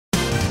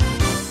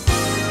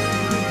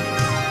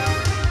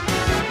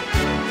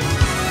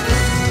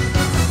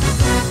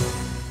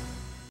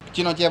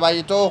kino kye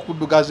bayita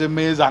okuddugaza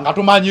emmeeza nga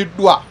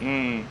tumanyiddwa.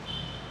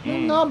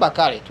 Ngamba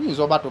kale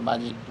tuyinza oba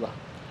tumanyiddwa.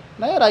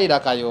 Naye Laila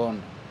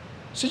Kayondo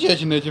si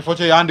kyekino ekifo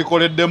kye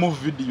yandikoleddemu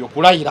vidiyo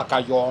kulayira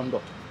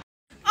Kayondo.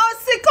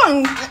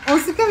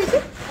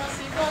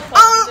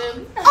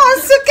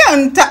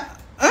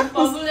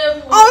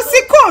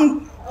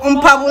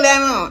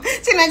 Mpabulemu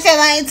kino kye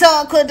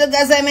bayita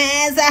okuddugaza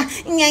emmeeza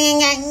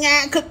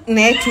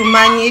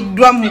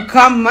netumanyiddwa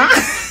mukama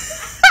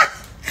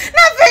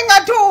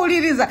navenga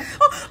tuwuliriza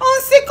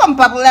onsiko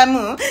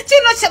mpabulemu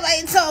kino kye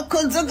bayita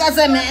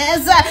okuddugaza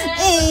emmeeza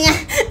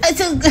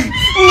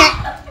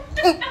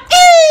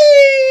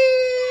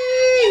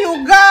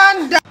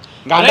Uganda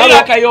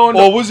Laila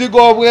Kayondo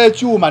obuzigo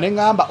obw'ekyuma ne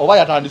ngamba oba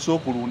yatandise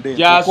okulunda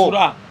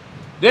enkoko.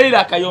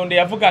 Laila Kayondo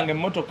yavuganga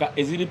emmotoka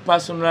eziri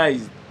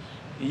personalized.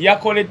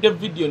 Yakoledde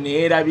video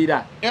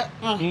neerabira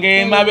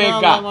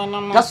ng'emabega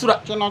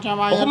tasula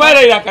okumala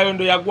Laila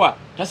Kayondo yagwa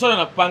tasobola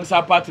na kupangisa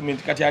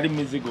apartment kati ali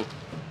mizigo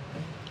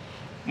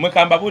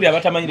mwekamba buli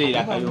abatamanyi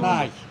Laila Kayondo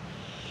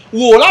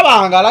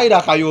wolabanga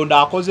Laila Kayondo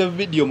akoze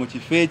video mu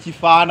kifo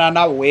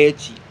ekifaanana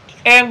weeki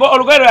engo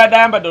olugero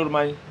yadayamba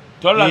dolumanyi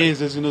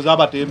ezo zino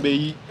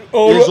z'abatembeyi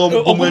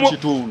ez'omugumu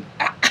ekitundu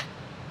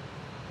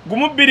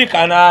gumu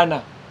 2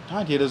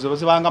 tanti ezo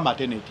zibanga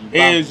maternity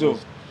ezo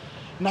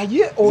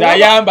naye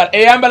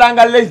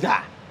eyambalanga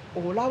leza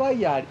olaba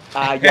yali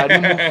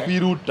mu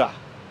firuta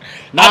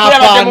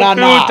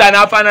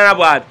n'afaanana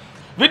bw'ati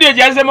video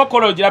gyazizemu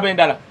okkola ogiraba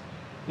endala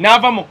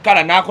n'ava mu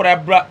kkala n'akola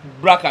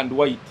black and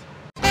white.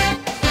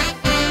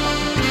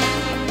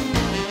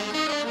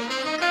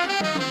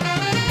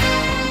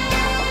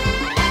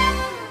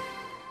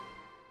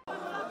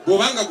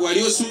 Bw'obanga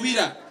gwali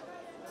osuubira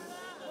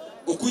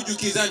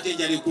okujjukiza nti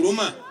enjala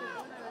ekuluma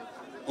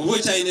oba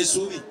okyalina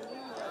essuubi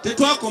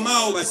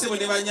tetwakomaawo basebo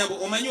ne banyabo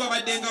omanyi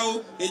wabaddengawo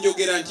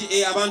enjogera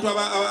nti abantu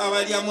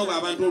abalyamu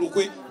abantu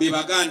olukwe be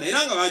Baganda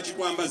era nga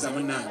bakitwambaza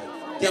munnange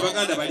nti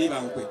Abaganda bali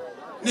bankwe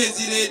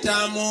nezireeta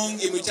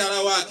Amongi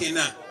mukyala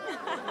waakena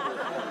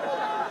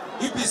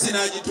UPC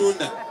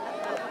n'agitunda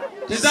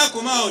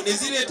tezakomaawo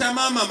nezireeta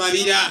Maama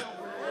Mabira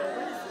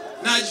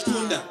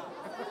n'agitunda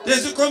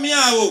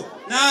tezikomyawo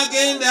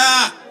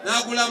n'agenda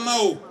n'agula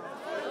mawo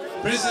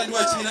President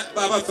wa kibiina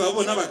babaffe abo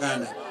bonna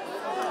Baganda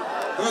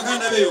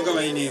Abaganda beeyo nga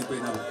balina enkwe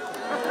nabo.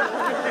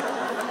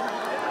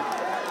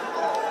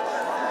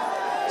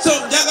 So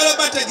njagala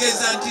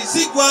bategeeza nti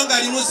si ggwanga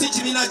limu si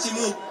kibiina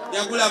kimu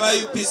yagula aba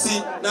UPC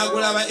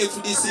n'agula aba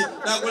FDC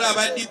n'agula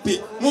aba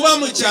DP muba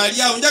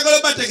mukyali awo njagala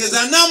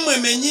bategeeza nammwe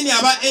mennyini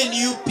aba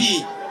NUP.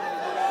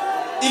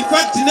 In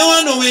fact ne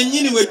wano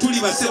wennyini we tuli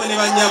basebo ne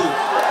banyabo.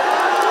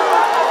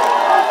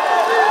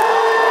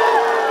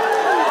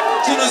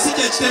 Kino si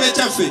kye kitebe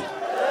kyaffe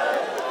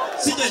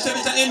si kye kitebe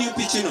kya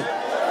NUP kino.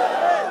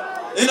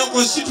 Eno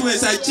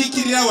constituency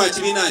akiikirira wa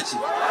kibiina ki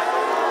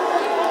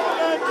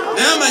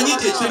naye amanyi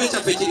nti ekitebe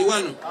kyaffe kiri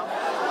wano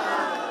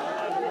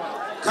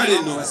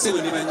kale nno basebo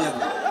ne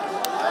banyabo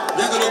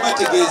njagala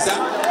obategeeza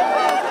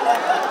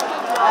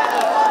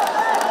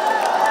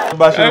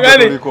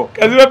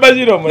Kazibwe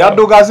Bashir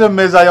yaddugaza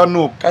emmeeza ya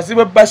Nuupu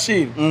Kazibwe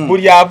Bashir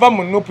buli ava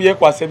mu Nuupu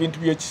yeekwasa ebintu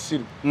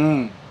by'ekisiru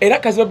era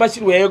Kazibwe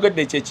Bashir we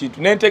yayogedde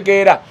ekyekintu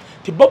nentegeera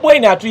nti Bobi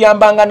Wine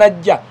atuyambanga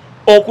najja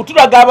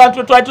okutulaga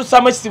abantu twali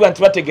tussamu ekisiba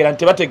nti bategeera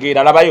nti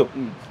bategeera labayo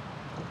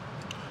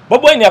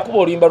Bobi Wine yakuba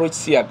oluyimba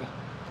lw'ekisiyaga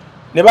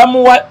ne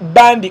bamuwa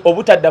bandi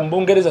obutadda mu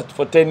Bungereza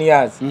for 10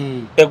 years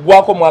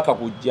eggwako mwaka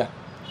gujja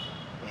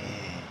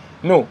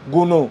no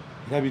guno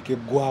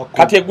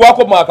kati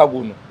eggwako mwaka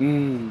guno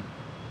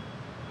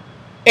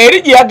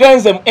eri gye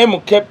yagenze mu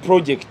MK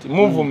project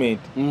movement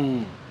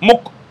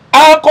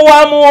anko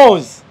wa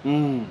muwozi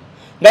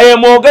nga ye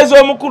mwogezi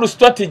omukulu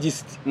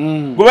strategist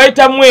gwe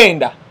bayita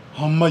Mwenda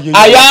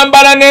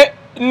ayambala ne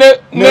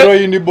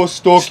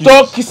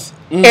stokis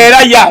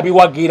era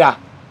yabiwagira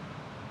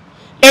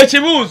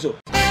ekibuuzo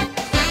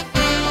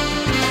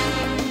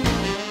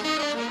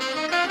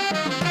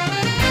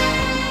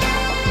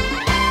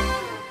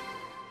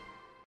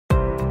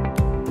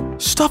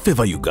Staff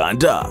Eva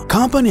Uganda,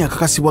 kampani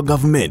akakasibwa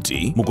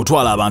gavumenti mu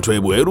kutwala abantu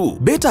ebweru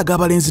beetaaga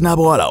abalenzi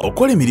n'abawala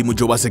okukola emirimu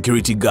gy'obwa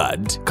security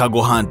guard,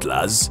 cargo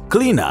handlers,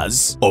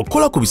 cleaners,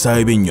 okukola ku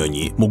bisaawe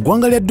by'ennyonyi mu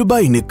ggwanga lya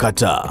Dubai ne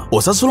Qatar.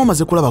 Osasula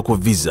omaze kulabako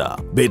visa.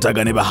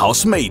 Beetaaga ne ba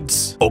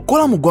housemaids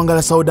okukola mu ggwanga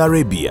lya Saudi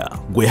Arabia.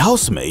 Gwe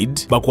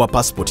housemaid bakuwa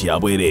passport ya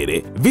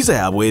bwereere, visa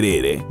ya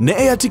bwereere ne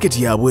air ticket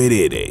ya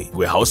bwereere.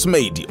 Gwe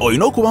housemaid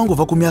olina okuba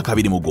ng'ova ku myaka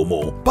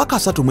 21 paka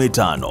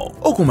 35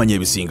 okumanya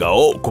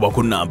ebisingawo kuba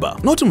ku nnamba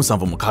noti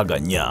 764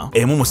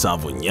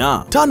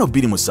 174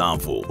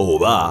 527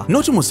 oba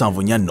noti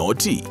 74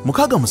 noti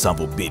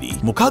 672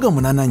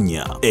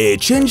 684.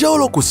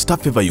 Ekyenjawulo ku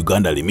Staff Eva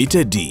Uganda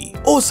Limited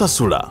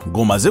osasula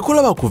ng'omaze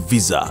kulaba ku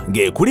visa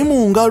ng'ekuli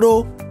mu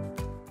ngalo.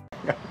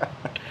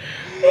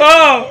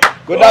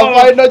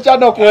 Kuna ino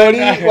chano koli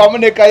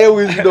wamuneka ye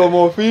Wisdom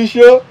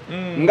Official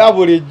nga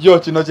bulijjo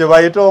kino kye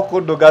bayita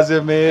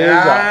okuddugaza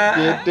meza.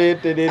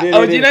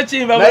 Ojina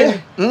chimba bwe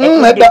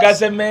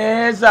okuddugaza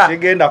meza.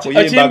 Sigenda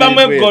kuyimba. Ochimba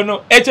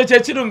mwegono ekyo kye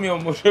kirumya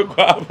omutwe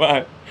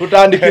gw'abantu.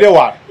 Tutandikire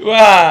wano.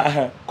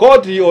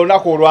 Koti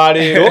onako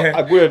olwaleero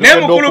agule ne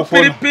mukulu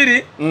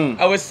piripiri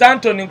awe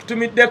Santoni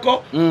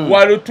nkutumiddeko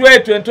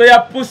walutwetwe ento ya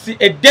pusi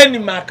e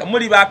Denmark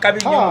muri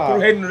bakabinyo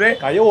mukulu Henry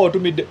kayo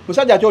otumidde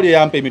musajja kyoli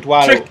yampa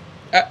emitwalo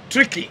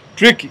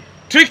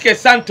tricky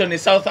Santoni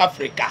South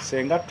Africa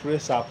senga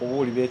Trace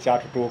akubuulira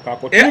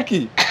ekyatutuukako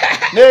tricky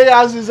ne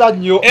yaziza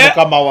nnyo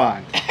mukama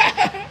wange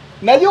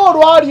naye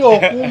olwali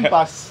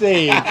okumpa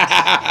sente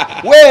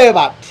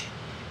weebati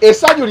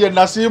essanyu lye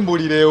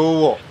nasimbulira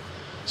ewuwo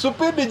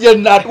supidi gye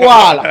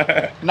natwala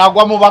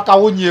nagwa mu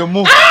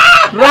bakawunyemu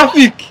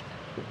traffic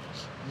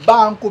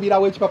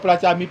bankubirawo ekipapula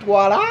kya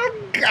mitwalo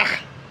aga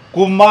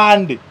ku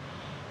Mande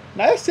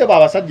naye seba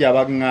abasajja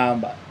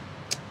abaŋŋamba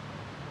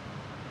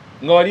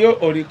nga waliyo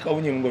oli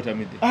kawunyemu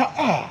ng'otamidde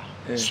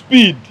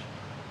speed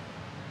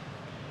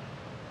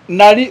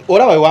nali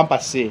olaba wampa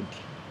sente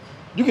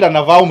jukira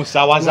navaawo mu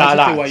ssaawa za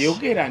lansi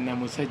wayogera na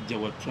musajja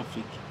wa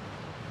traffic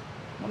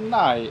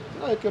naye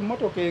like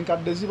emmotoka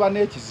enkadde ziba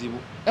n'ekizibu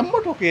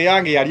emmotoka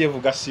eyange yali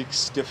evuga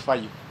 65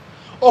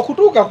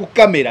 okutuuka ku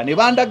kamera ne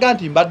bandaga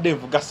nti mbadde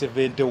envuga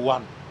 71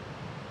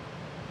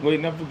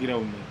 ng'olinavugira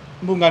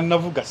mbunga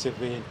ninavuga 70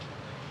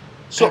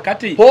 so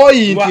kati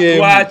point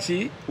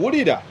lwaki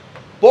wulira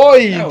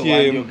point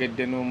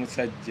yogedde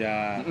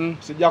n'omusajja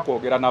sijja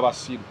kwogera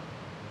n'abasiru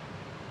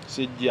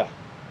sijja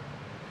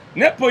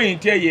ne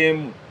point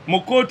eyemu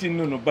mu kooti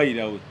nnono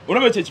bayirawe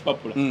olaba ekyo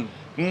ekipapula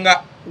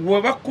nga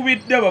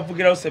webakubidde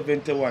abavugirawo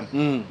 71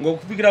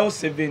 ng'okuvugirawo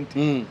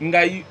 70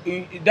 nga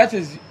that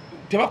is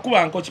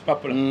tebakubanko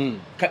kipapula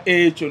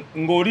ekyo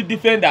ng'oli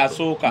defender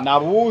asooka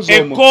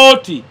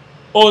ekooti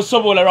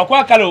osobola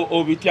lwakuba kale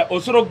obitya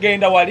osobola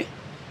okugenda wali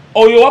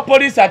oyo wa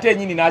poliisi ate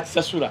enyini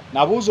n'akisasula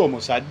nabuuza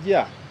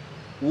omusajja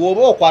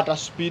woba okwata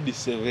speed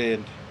 70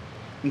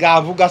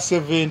 ng'avuga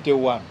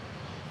 71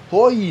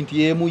 point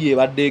emu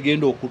yebadde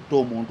egenda okutta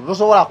omuntu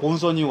tosobola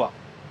kunsonyiwa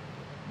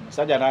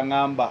omusajja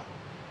n'aŋŋamba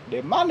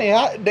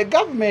the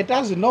government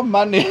has no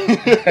money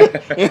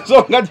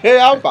ensonga gye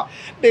yampa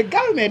the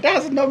government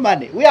has no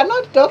money we are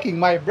not talking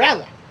my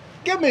brother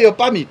give me your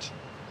permit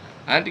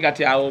anti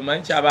kati awo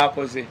omanyi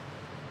kyabaakoze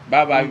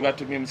baba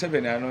bibatumye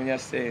Museveni anoonya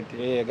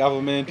ssente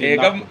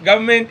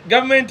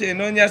government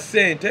enoonya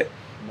ssente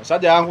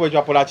omusajja yankuba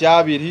ekipapula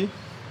kyabiri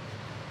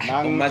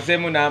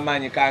omazemu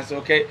n'amaanyi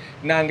kansooke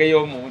nange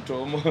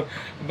y'omuntu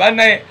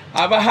banaye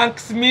aba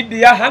Hanks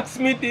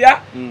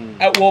Media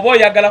woba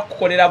oyagala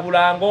kukolera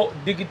bulango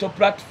digital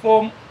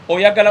platform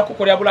oyagala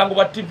kukolera bulango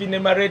bwa TV ne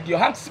ma radio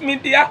Hanks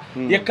Media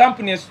ye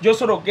company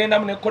gy'osobola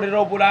okugendamu nekolera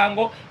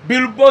obulango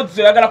billboards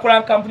oyagala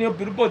kukola company yo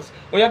billboards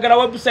oyagala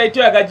website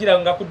oyagagira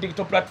nga ku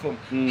digital platform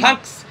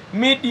Hanks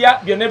Media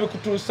byonna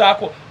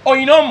bikutuusaako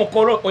oyina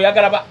omukolo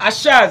oyagala ba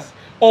ashers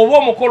oba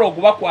omukolo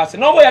ogubakwase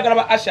n'oba oyagala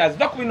ba ashers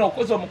bakubina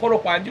okukoza omukolo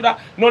kwanjula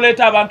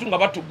n'oleeta abantu nga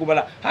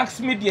batugubala Hanks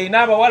Media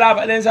ina abawala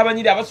abalenzi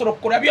abanyiri abasobola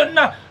okukola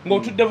byonna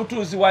ng'otudde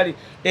butuuzi wali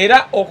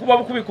era okuba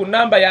bukubi ku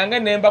namba yange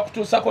nemba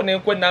kutuusako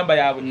nenkwe namba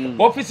yaabwe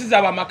ofiisi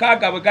zaabwe amaka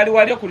gaabwe gali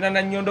wali okulina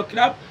na Nnyondo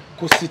Club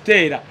ku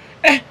Siteera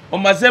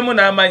omazeemu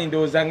n'amaanyi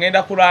ndowooza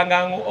ngenda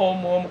kulanga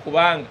omu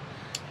kubanga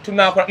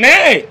tunakola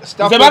naye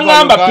nze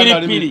baŋŋamba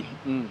piripiri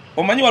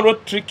omanyi waliwo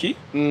tricky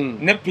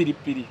ne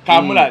piripiri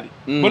kamulali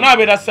bonna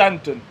abeera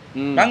Santon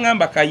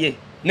baŋŋamba kaye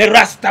ne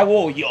rasta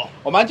wooyo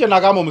omanyi kye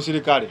nagamba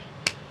omusirikale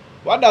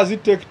what does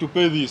it take to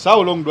pay this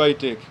how long do I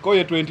take ko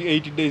ye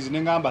 28 days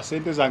ne ngamba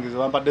sente zange ze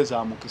bampadde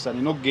za mukisa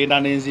nina okugenda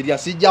n'enzirya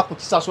sijja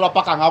kukisasula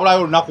paka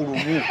ngabulayo olunaku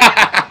lumu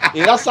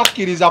era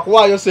sakkiriza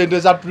kuwaayo sente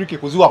za tricky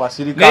kuziwa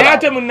abasirikale naye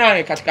ate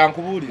munnange kati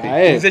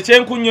kankubuulire nze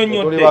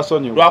kyenkunnyonnyodde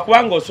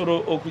lwakubanga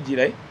osobola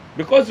okugira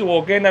because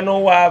wogenda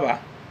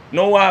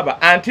n'owaaba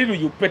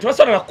until you pay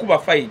tebasobola nakukuba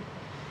fine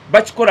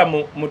bakikola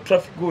mu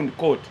traffic gun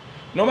court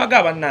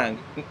nomaga bannange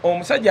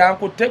omusajja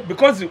yankutte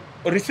because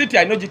receipt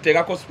alina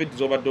ogiteekako speed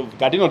z'obadde ovuga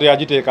kati no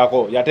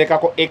teyagiteekako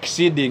yateekako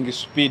exceeding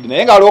speed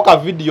naye nga waliwo ka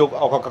video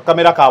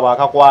kakamera kaabwe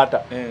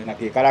akakwata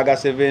nakekalaga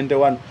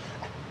 71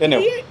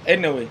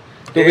 anyway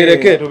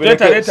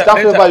tubireke Staff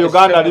Ever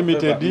Uganda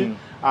Limited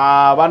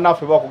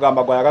bannaffe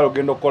bakugamba gwayagala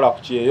ogenda okukola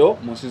ku kyeyo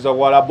mu nsi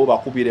z'Obuwarabu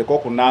bakubireko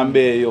ku namba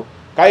eyo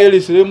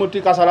Kayeli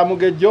Sirimuti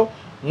Kasalamugejjo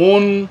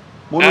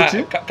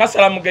Munuti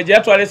Kasalamugejjo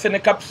yatwalese ne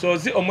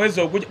capsules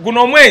omwezi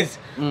guno omwezi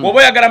woba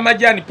oyagala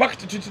majani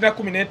packet tutina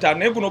 15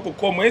 naye guno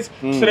okuko omwezi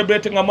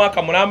celebrate nga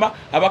mwaka mulamba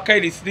aba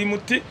Kayeli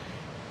Sirimuti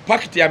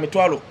packet ya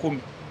mitwalo 10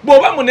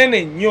 bwoba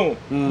munene nnyo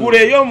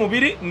guleyo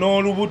omubiri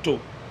n'olubuto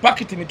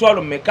packet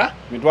mitwalo mmeka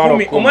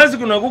 10 omwezi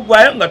guno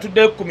gugwayo nga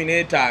tudde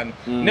 15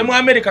 ne mu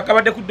America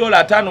kabadde ku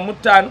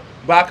 $5.5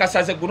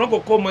 bakasaze guno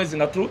gokko omwezi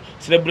nga tu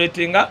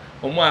celebratinga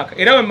omwaka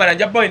era we mara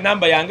njabba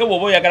namba yange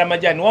wobo oyagala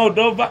majani world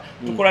over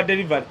tukola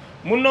delivery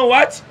muno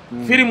what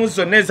filimu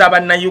zonna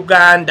ez'abanna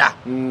Uganda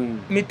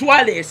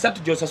mitwalo 3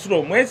 gy'osasula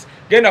omwezi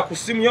genda ku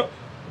simu yo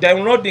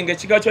downloading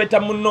ekiga kyeta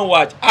muno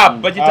watch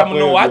app bagita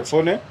muno watch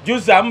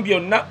juzamu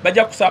byonna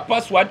bajja kusa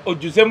password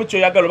ojuzemu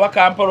kyoyagala oba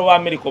Kampala oba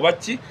America oba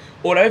ki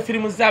olabe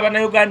firimu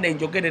z'abana Uganda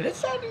enjogerere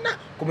zonna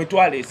ku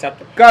mitwalo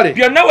 3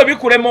 byonna we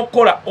bikulema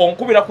okukola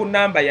onkubira ku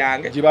namba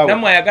yange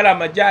namwe ayagala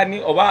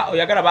amajani oba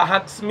oyagala ba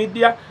Hacks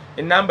Media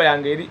enamba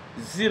yange eri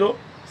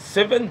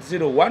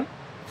 0701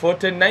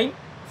 49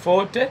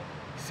 40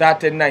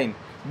 39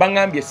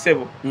 bangambye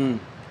sebo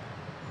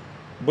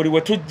buli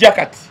we tujja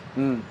kati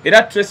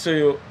era trace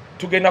oyo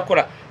tugenda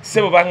kola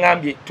sebo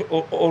bangambye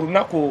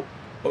olunaku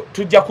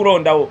tujja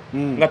kulondawo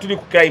nga tuli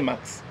ku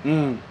climax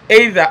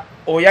either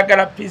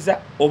oyagala pizza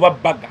oba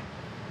burger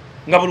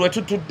nga buli we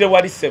tutudde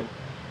wali sebo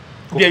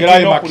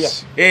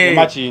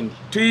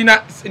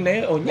tuyina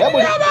naye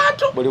onyabuli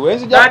abantu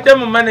badde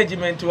mu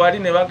management wali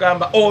ne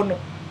bagamba ono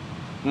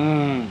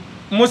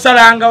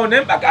musalangawo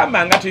ne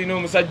mbagamba nga tulina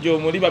omusajja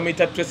omuli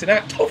bamuyita Tracy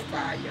naye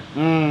tofaaya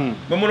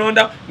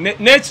mumulonda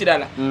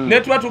n'ekirala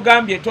ne tuba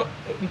tugambye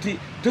nti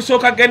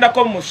tusooka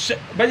gendako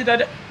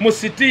mu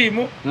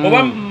sitiimu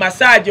oba mu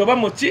masaji oba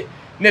muki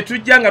ne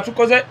tujja nga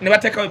tukoze ne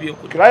bateekawo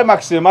ebyokulya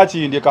climax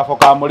emakindi kafo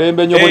ka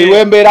mulembe nnyo buli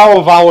wembeerawo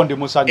ovaawo ndi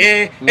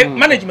musanyu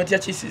management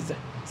yakisiza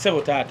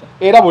sebo taata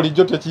era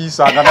bulijjo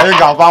tekiyisanga naye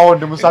ng'avaawo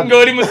ndi musanyu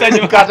ng'oli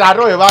musanyu kati ate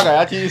webanga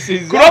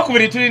yakiyisiza ku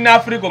lwokubiri tulina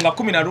Africa nga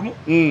 11 luno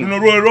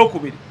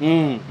lwolwokubiri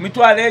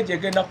mitwalo egyo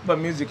egenda kuba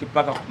music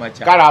paka ku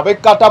makya kale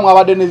abekkatamu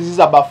abadde ne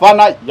ziza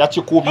bafana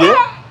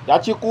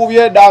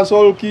yakikubye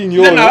dancehall king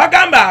yo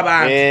nabagamba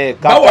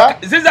abantu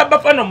ziza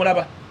bafana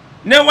mulaba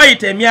ne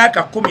wayita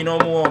emyaka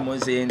 11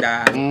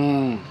 omuzenda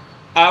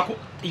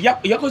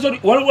yakoze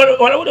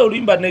wala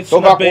olimba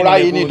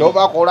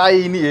toba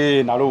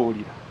kolayini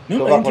nalowulira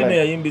Nintine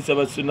yayimbisa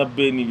basuna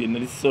beni bye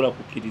nalisola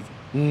kukiriza.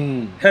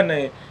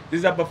 Hane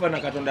ziza bafana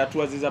katonda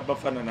atuwa ziza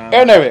bafana na.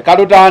 Anyway,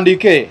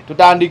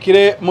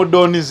 tutandikire mu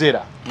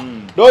Donizera.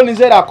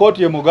 Donizera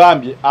koti ye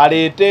mugambye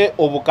alete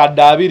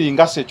obukadde 2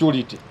 nga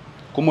security.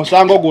 Ku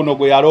musango guno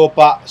gwe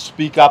yalopa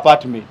speaker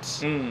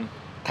apartments.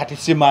 Kati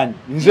simanyi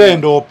nze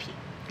ndopi.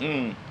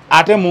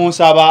 Ate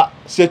munsaba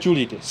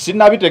security.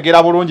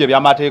 Sinabitegera bulungi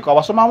by'amateeka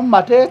wasoma mu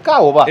mateeka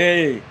oba.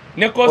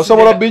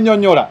 Osobola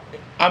binyonyola.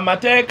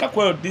 Amateeka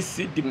kwa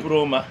DC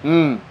diploma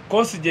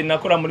kosi je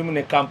nakola mulimu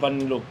ne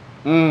company law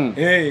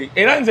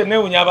era nze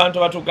newunya abantu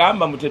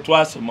batugamba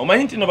mutetwasoma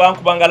omanyi nti no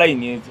bankubanga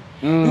line ezo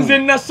nze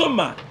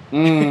nasoma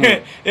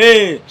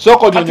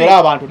soko nyonyola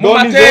abantu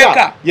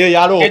Donizera ye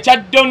yalo echa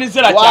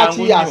Donizera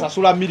changu nnyo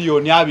asasula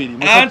milioni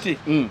 2 anti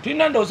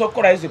tulina ndozo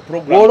kola hizi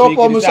program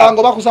oloko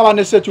musango bakusaba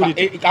ne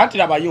security anti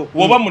labayo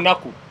woba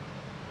munaku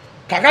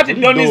kakati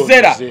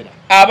Donizera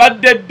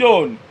abadde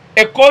Don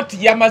ekoti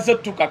yamaze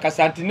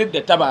tukakasa nti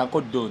nedde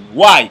tabanko Doni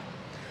why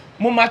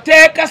mu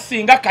mateeka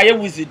singa kaye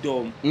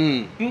wisdom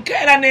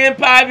nkera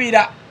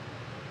n'empabira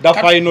the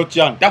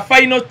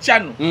final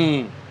channel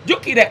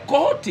jukire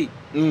koti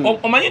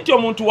omanyi nti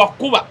omuntu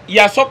wakuba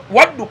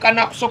wadduka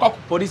nakusoka ku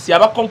polisi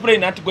aba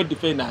complainant go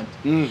defendant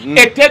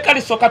etteeka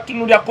lisoka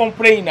tunulya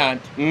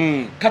complainant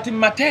kati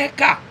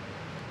mateeka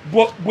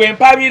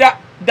bwempabira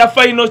the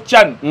final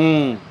channel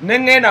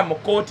nengenda mu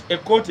koti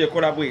ekoti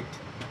ekola bweti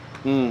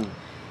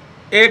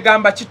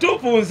egamba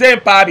kituufu nze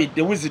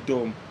mpaabidde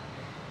wisdom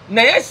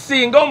naye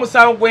singa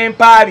omusango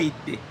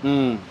gw'empaabidde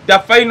the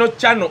final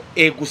channel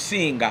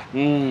egusinga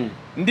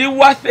ndi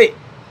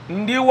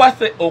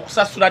wathe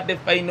okusasula the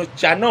final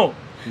channel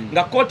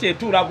nga kooti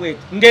etuula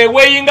bweti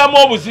ng'eweyingamu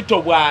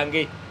obuzito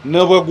bwange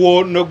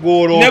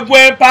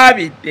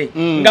negwempaabidde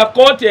nga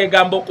kooti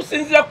egamba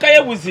okusinzira kukaye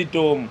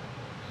wisdom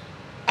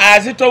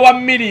azitowa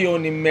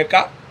miliyoni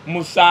mmeka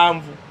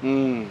 7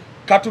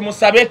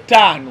 katumusabe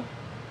 5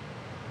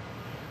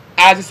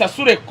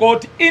 azisasule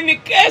koti in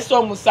case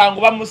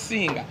omusango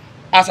bamusinga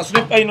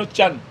asasule final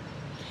channel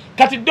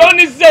kati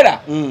Donizera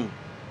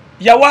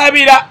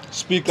yawabira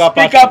speaker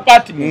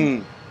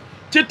apartment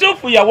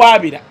kituufu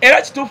yawabira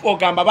era kituufu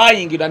ogamba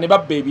bayingira ne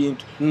babba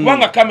ebintu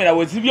kubanga kamera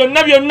wezi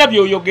byonna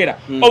byoyogera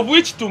of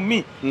which to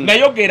me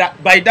nayogera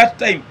by that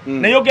time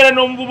nayogera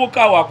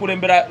n'omuvubuka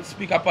wakulembera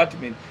speaker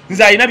apartment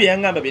nze ayina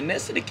byeyangamba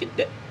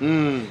byennesirikidde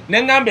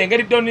neŋŋamba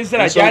engeri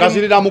Donizera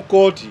gyazirira mu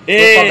kooti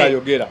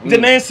yogera nze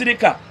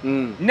nensirika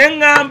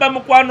neŋŋamba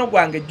mukwano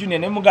gwange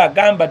Junior ne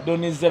mugagamba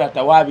Donizera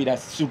tawabira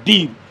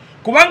Sudiru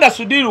kubanga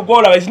Sudiru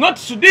golaba is not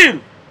Sudiru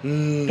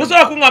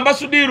tosobola kuŋŋamba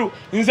Sudiru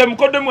nze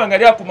mukoddomi wange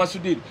ali akuma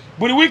Sudiru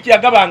buli wiiki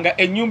yagabanga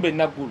ennyumba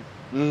enaggulu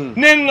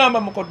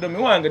neŋŋamba mukoddomi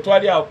wange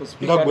twali awo ku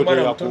speaker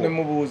mwana muto ne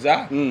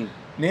mubuuza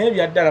naye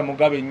byaddala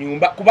mugaba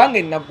ennyumba kubanga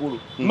enaggulu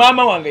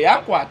maama wange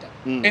yankwata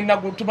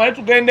enaggulu tumale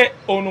tugende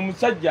ono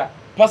musajja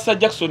Pastor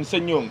Jackson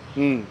Senyonga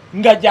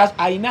nga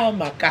ayina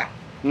amaka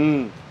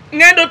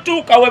ngendo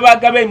tuuka we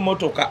bagaba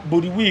emmotoka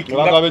buli wiiki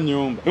bagaba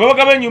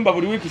ennyumba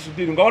buli wiiki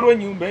Sudiru nga waliwo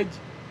ennyumba egi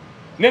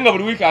naye nga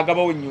buli wiiki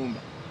agabawo ennyumba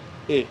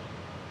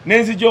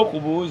nenzija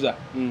okubuuza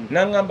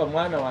naŋŋamba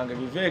mwana wange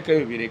biveeko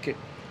ebyo bireke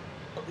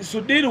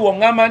Sudiru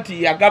woŋŋamba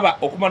nti yagaba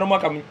okumala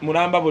omwaka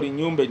mulamba buli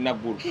nnyumba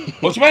enaggulu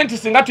okimanyi nti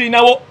singa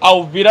tulinawo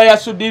awuvira ya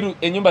Sudiru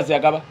ennyumba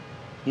zeyagaba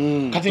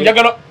kati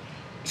njagala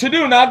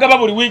Sudiru n'agaba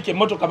buli wiiki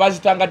emmotoka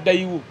bazitanga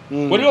ddayiwu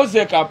waliwo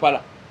ze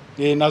Kampala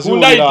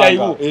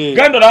naziwuliranga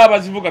genda olaba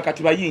abazivuga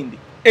kati bayindi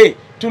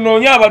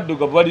tunoonya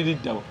abaddugavu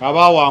baliriddawo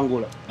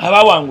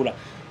abawangula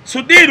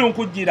Sudiru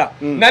nkujira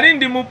nali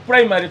ndi mu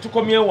primary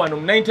tukomye wano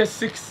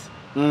 96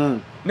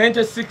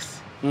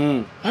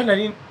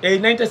 nali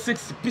 96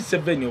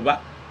 P7 oba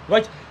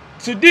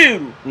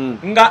Sudiru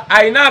nga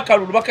aina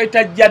akalulu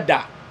bakaita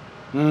jada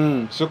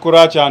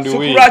Scratch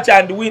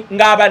and win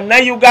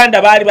nga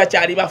Uganda bali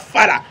bakyali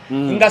bafala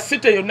nga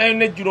site yonna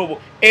yonna ejjulobo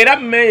era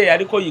meya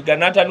yaliko yiga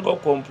n'atandika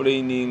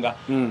complaininga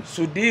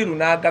Sudiru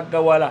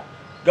n'agaggawala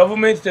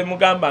government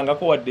temugamba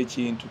ko wadde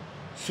kintu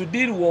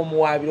Sudiru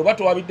omuwabiro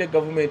bato wabidde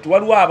government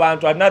waliwo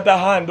abantu another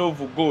hand of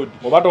God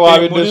obato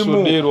wabidde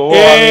Sudiru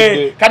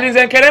wabidde kati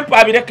nze nkerempa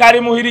abire kali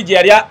muhiriji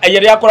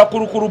yali akola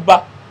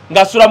kurukuruba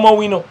ngasula mu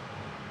wino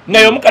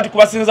nayo mukati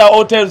kubasinza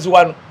hotels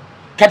wano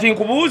kati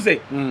nkubuuze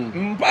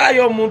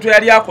mpayo omuntu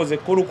yali akoze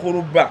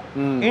kurukuruba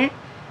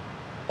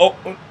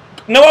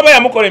nawaba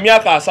yamukola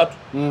emyaka 3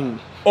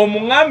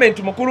 omuŋambe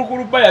nti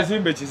mukurukuruba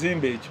yazimba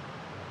ekizimbe ekyo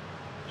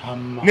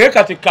naye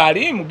kati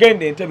kali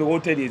mugende Entebbe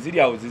hoteli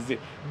eziri awo zize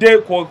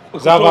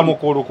zava mu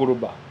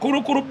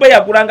kurukuruba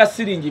yagulanga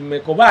siringi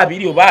mmeka oba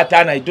 2 oba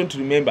 5 I don't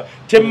remember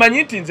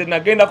temmanyi nti nze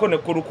nagendako ne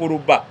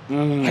kurukuruba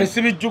kale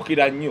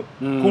sibijjukira nnyo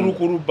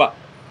kurukuruba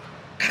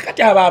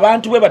kati abo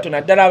abantu bwe bato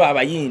naddala abo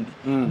abayindi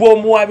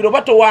bw'omuwabiro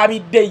bato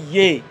wabidde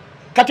ye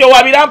kati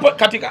owabira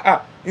kati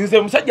nze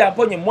omusajja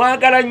amponye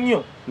mwagala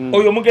nnyo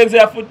oyo omugenzi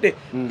yafudde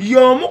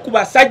y'omu ku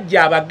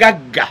basajja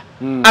abagagga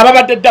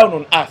ababadde down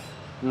on earth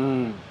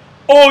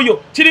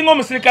oyo kiringa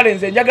omusirikale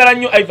nze njagala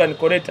nnyo Ivan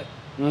Koleta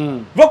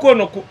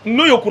vokono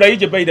n'oyo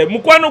Kurayije bayida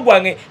mukwano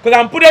gwange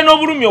kampulira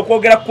n'obulumi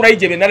okwogera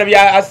Kurayije byenala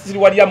bya asiri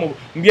walya mu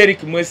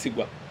Eric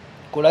Mwesigwa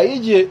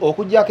Kurayije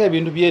okujjako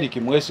ebintu bya Eric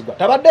Mwesigwa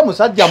tabadde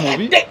musajja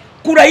mubi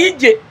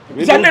Kurayije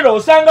zanero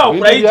osanga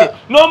Kurayije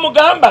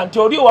n'omugamba nti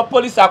oli wa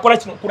police akola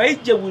kino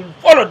Kurayije will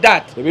follow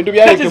that ebintu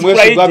bya Eric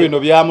Mwesigwa bino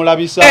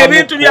byamulabisa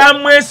ebintu bya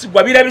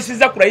Mwesigwa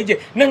birabisiza Kurayije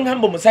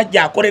nangamba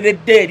musajja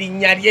akoleredde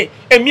erinnya lye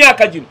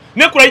emyaka gino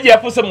ne Kurayije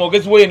yafuse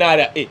mwogezi we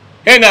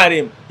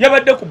NRM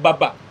yabadde ku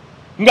baba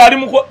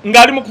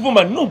ngali mu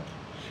kuvuma no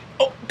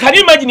can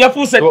you imagine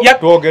yafuse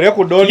twogere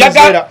ku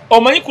Donizera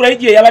omanyi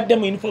Kurayije yabadde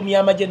mu uniform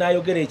y'amaje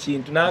n'ayogera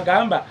ekintu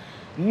n'agamba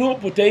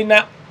Nupu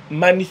teina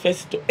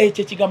manifesto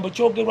ekyo kigambo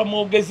kyogerwa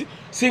mwogezi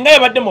singa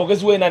yabadde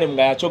mwogezi we NRM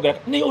nga yakyogera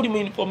naye oli mu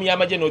uniform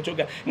y'amaje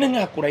n'okyogera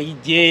nanga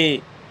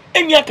Kurayije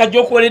emyaka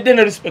gy'okoledde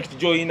ne respect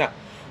gy'oyina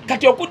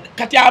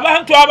kati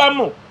abantu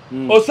abamu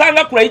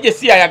osanga Kurayije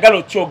si ayagala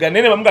okyogera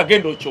nene bamuga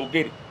genda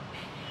okyogere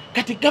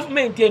kati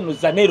government eno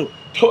zanero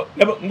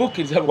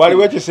ngukiriza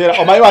waliwo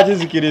ekiseera omanyi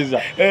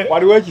wakizikiriza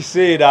waliwo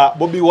ekiseera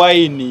Bobi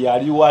Wine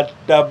yali wa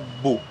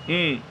tabbu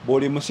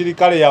buli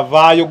musirikale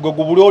yavaayo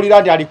gwe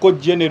olira nti aliko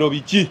general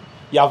biki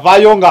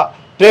yavaayo nga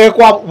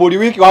tekwa buli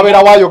wiki wabera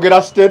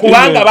wayogera statement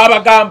kubanga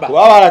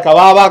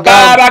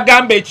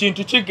babagamba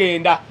ekintu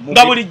kigenda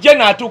nga buli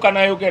jena atuuka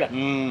n'ayogera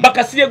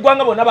bakasirye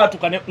eggwanga bonna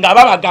baatuuka nga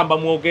babagamba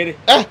mwogere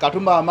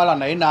Katumba Wamala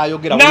naye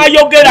n'ayogera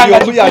nga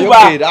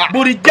kikuba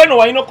buli jena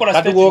walina okukola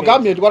statement kati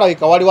wogambye nti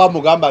walabika waliwo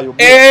amugamba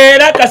ayogera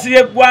era kasirye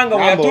eggwanga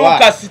bwe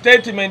yatuuka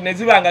statement ne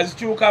ziba nga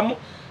zikyukamu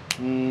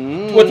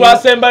Twe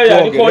twasembayo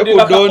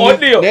yalikodinga ka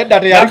audio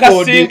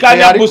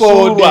nakasinkanya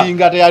kusulwa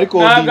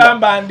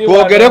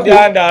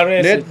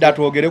nedda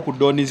twogere ku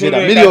Donizera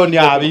milioni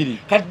 2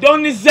 kati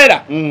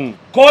Donizera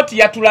kooti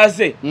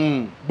yatulaze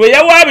bwe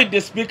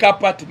yawaabidde speaker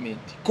apartment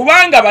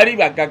kubanga bali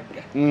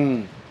bagagga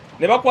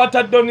ne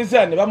bakwata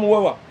Donizera ne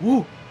bamuwewa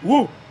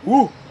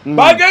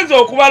bagenze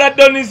okubala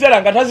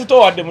Donizera nga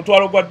tazitowadde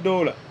mutwalo gwa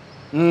 $.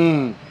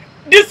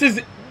 This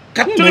is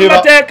katuli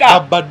mateeka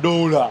Abba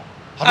 $.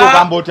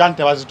 Agamba oti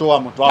ante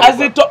bazitowa mutwalo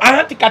azito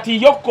anti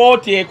kati yo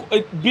kooti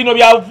bino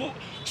bya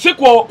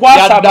siku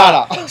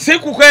kwasaba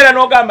siku kwera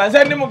n'ogamba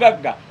nze ndi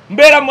mugagga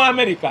mbeera mu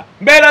America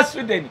mbeera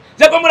Sweden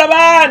zeko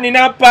mulaba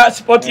nina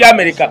passport ya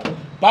America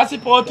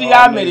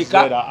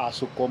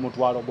asuka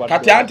omutwalo gwa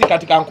kati anti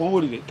kati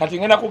kankubulire kati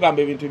ngenda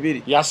kugamba ebintu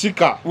bibiri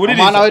yasika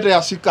omwana wetu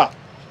yasika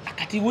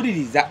kati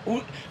wuliriza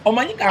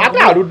omanyi ate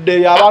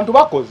aludde abantu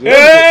bakoze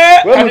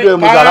we mudwe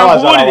muzala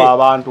wazala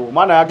abantu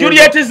omwana yagenda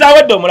Juliet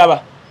zawedde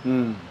omulaba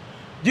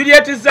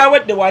Juliet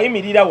zawedde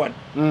wayimirira wano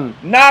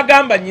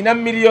n'agamba nyina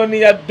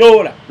miliyoni ya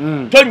 $.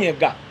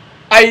 Tonyega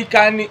I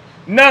can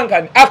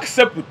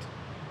accept it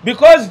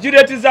because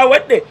Juliet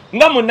zawedde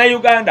nga munna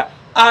Uganda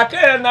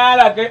atera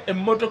n'alaga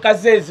emmotoka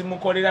ze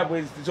ezimukolera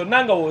bwezi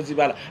zonna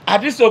wozibala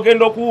ate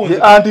sogenda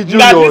okuwunza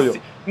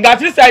nga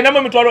ate sayinamu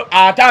emitwalo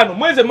 5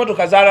 mwezi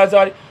emmotoka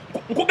zalazawali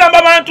nkugamba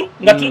abantu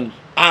nga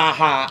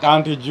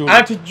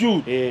Anti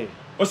Jude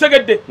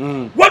osegedde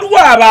waliwo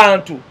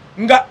abantu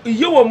nga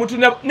iyo omuntu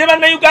ne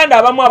bannayuganda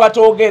abamu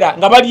abatogera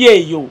nga bali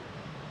eyo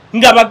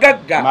nga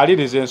bagagga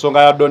maliriza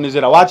ensonga ya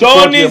Donizera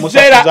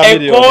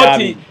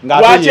ekoti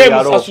lwaki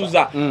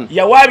emusasuza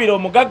yawaabira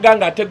omugagga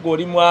nga atega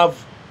oli mwavu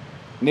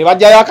ne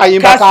bajjayo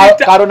akayimba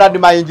ka Ronald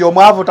Mayinji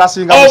omwavu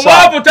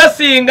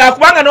tasinga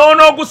kubanga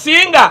noona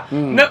ogusinga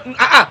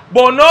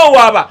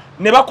bonoowaba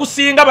ne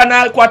bakusinga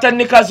banakwata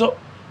nikazo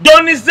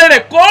Donizere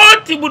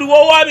koti buli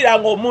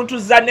wowabiranga omuntu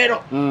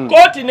Zanero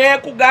koti ne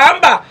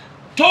kugamba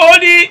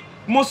toli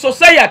mu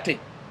society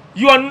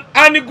you are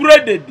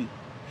ungraded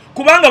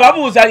kubanga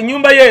babuuza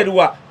nyumba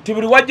yeruwa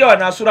tibuli wajja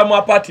wanasula mu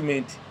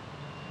apartment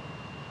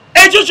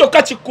ekyo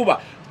kyokka kikuba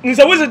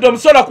nze Wisdom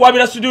sola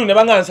kuwabira studio ne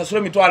banga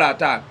nsasula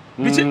 $5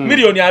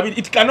 million 2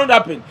 it cannot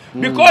happen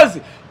because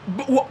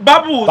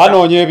babuuza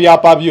banonye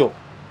ebyapa byo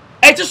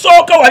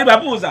ekisooka wali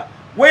babuuza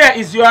where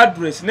is your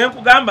address ne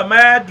nkugamba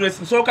my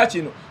address nsooka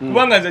kino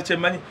kubanga nze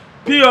kyemanyi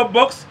PO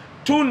Box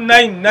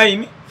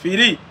 299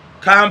 Firi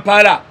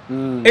Kampala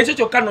ekyo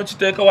kyokka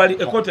nokiteeka wali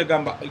ekote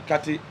gamba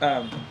kati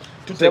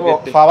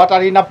tutegedde fa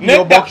batalina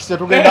PO Box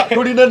tugenda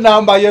tulina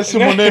namba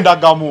yesimu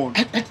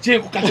nendagamuntu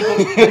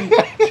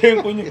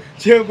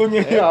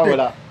chenkunye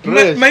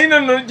mayino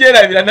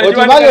nojerabira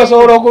otimanyi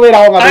osobola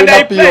okubeerawo nga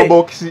tulina PO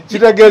Box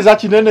kitegeeza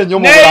kinene nnyo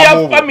mu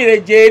bulamu neya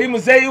family gyeri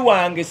muzeeyi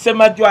wange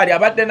Semajwali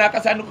abadde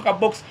n'akasanduku ka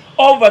box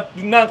over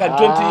nanka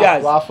 20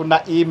 years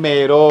wafuna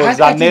email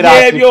za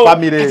Nerasi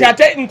family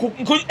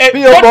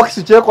PO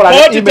Box kyekola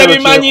ne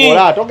email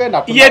kyekola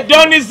togenda ye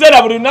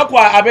Donizera buli lunaku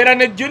abeera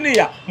ne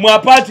Junior mu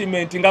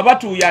apartment nga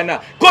batuuyana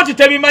koti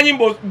tebimanyi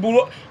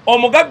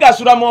omugagga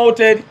asula mu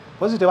hoteli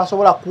Pozi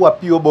tebasobola kuwa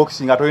PO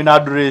Box nga toyina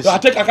address.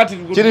 Ate kakati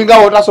kiringa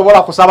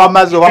otasobola kusaba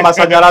mazzi oba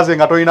masanyalaze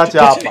nga toyina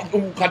kyapa.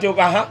 Kati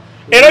okaha.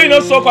 Ero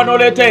ino soko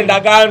noleta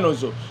endagaano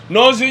zo.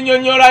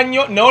 Nozinyonyola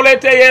nnyo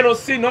noleta yero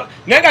sino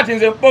negati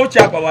nze mpo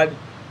kyapa wali.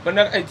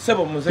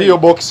 Sebo muze. PO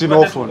Box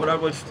nofuna.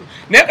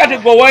 Negati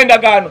go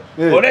wendagaano.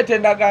 Oleta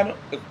endagaano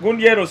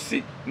gundi yero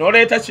si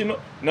noleta kino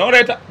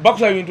noleta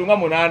bakusa ebintu nga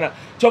 8.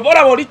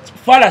 Chovola boli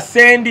fala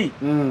sendi.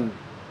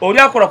 Oli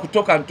akola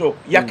kutoka ntoko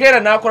yakera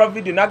nakola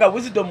video naga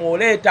Wisdom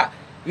oleta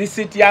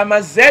receipt ya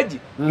mazeji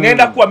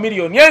nenda kuwa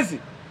million yenzi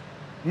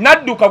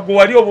nadduka gwe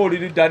wali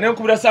obolirida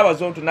nenkubira saba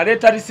zonto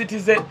naleta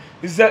receipt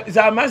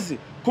za amazi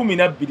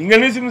 12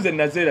 ngenezimu ze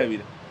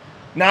nazerabira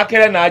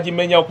nakera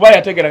najimenya okuba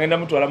yategera ngenda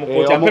mutwala mu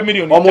kocha mpe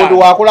million 5 omuntu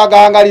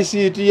wakulaganga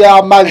receipt ya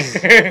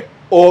amazi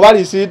oba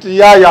receipt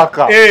ya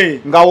yaka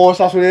nga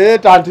wosasule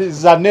leta anti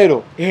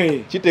Zanero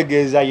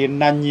kitegeeza ye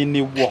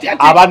nanyini wo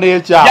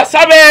abanecha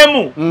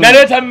yasabemu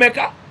naleta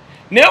mmeka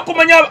Neyo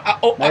kumanya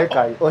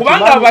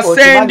kubanga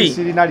abasendi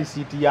sirina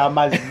receipt ya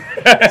amazi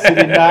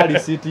sirina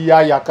receipt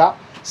ya yaka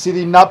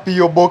sirina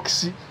PO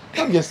Box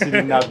kabye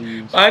sirina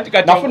bintu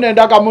nafuna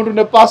endaka muntu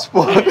ne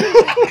passport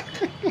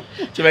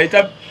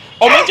kibaita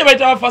omuntu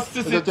kibaita first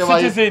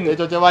citizen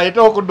ekyo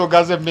kibaita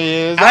okudogaze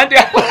meza anti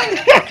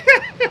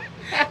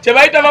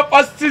kibaita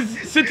first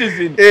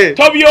citizen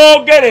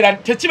tobyogerera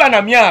tekiba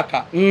na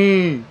myaka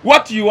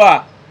what you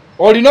are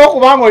olina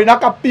okubanga olina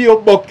ka PO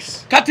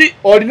Box kati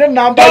olina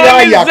namba ya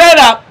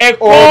Donizera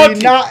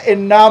olina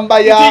enamba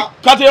ya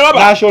kati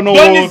national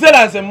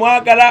Donizera nze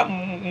mwagala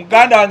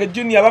muganda wange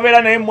Junior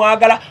babeera naye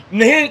mwagala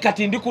naye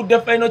kati ndi ku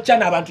final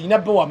channel abantu ina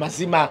bewa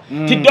mazima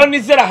ti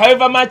Donizera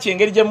however much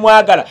engeri je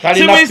mwagala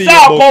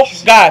simisako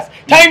gas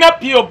taina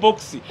PO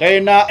Box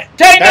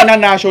taina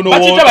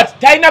national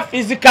taina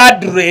physical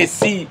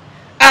address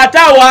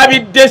ata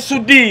wabidde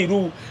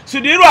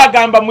Sudiru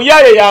agamba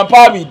muyaye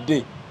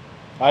yampabidde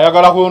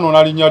ayagala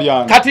kuno linnya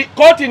lyange kati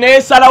koti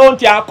ne salawo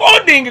nti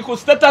according ku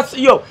status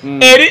yo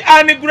eri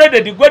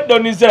ungraded gwe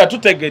Donizera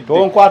tutegedde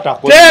tonkwata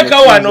koti teka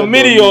wano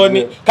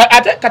million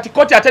kati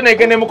koti ate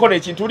negene mukono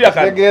ekintu uli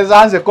akati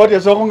tegeza nze koti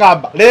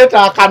esokungamba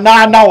leta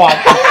akanana wa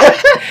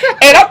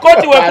era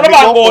koti we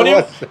proba ngoli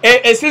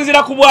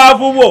esinzira ku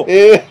bwavu bwo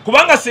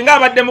kubanga singa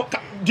abadde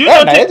do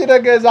you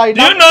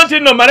know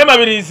no Malema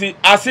Birizi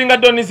asinga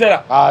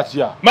Donizera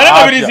atya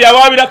Malema Birizi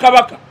yawabira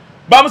kabaka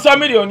bamusa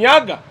million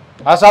yaga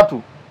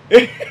asatu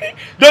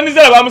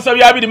Donizera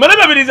bamusabya 2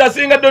 Malema Birizi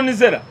asinga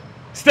Donizera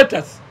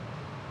status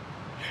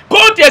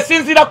koti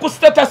esinzira ku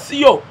status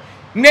yo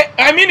ne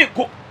I mean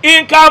ku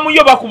income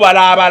yo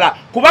bakubalabala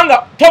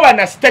kubanga toba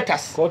na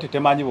status koti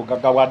temanyi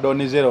bugaga bwa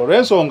Donizera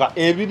olwensonga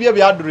ebibye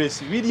bya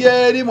address biri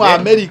eri mu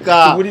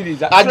America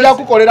ajja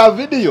kukolera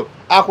video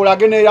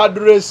akulage ne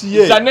address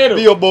ye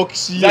PO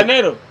Box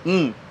Zanero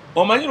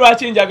omanyi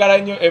lwaki njagala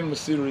nnyo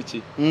MC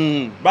Ruchi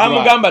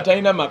bamugamba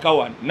talina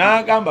makawan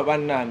n'agamba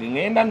bannange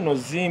ngenda nno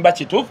zimba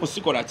kituufu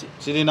sikola ki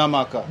sirina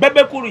maka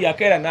bebe kulu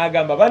yakera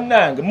n'agamba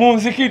bannange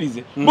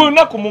munzikirize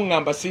bonna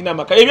kumungamba sirina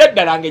maka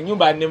ebyaddala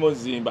ng'ennyumba nnemo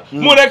zimba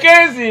muleke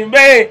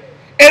nzimbe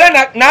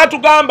era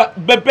n'atugamba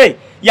bebe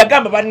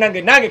yagamba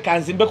bannange nange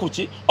kanzimbe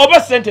kuki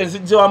oba sentence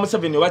je wa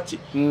Museveni waki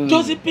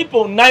those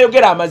people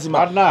nayogera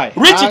amazima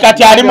Rich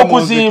kati ali mu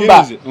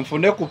kuzimba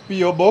mfune ku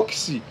PO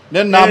Box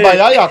ne namba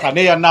ya yaka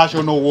ne ya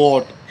national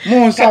ward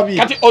munsabi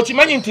kati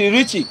okimanyi nti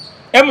Rich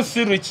MC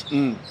Rich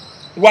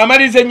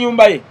wamalize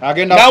nyumba ye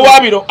na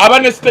wabiro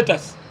abane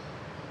status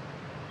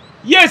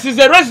yes is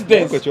a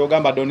residence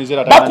kyogamba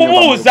Donizera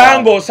bakubuuza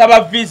ngo osaba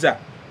visa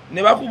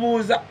ne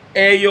bakubuuza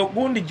eyo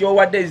gundi jo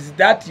what is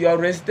that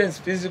your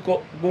residence physical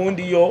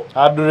gundi yo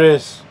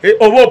address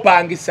obo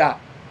pangisa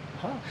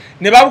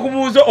ne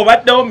bakubuuza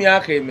obaddewo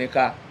myaka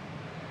emeka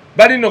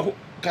bali no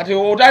kati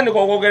otandika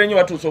okwogera nnyo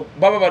batuso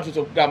baba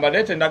batuso kugamba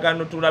lete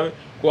ndagano tulabe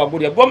ku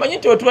wagulya gwomanyi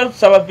nti wetuba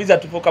tusaba visa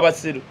tufuuka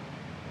basiru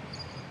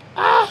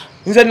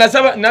nze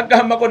nasaba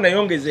nagambako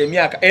nayongeza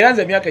emyaka era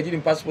nze emyaka egiri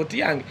mu passport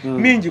yange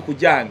mingi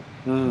kujange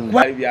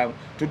byangu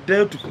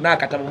tuddeyo tufune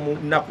akatabo mu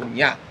nnaku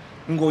 4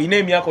 ng'olina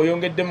emyaka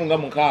oyongeddemu nga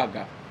 6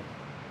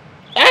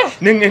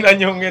 nengenda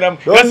nyongeramu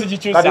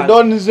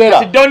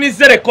kati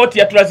Donizera koti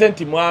yatulaze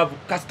nti mwavu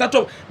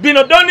kasitato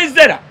bino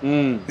Donizera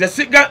nze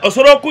siga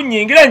osobola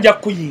okunyingira nja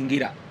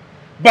kuyingira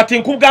but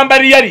nkugamba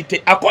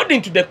reality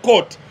according to the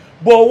court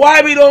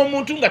bw'owaabira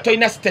omuntu nga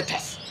tolina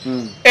status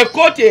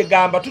ekoti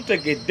egamba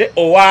tutegedde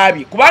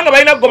owaabi kubanga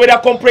balina kugobera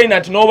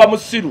complainant n'oba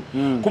musiru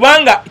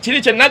kubanga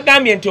kiri kye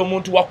nagambye nti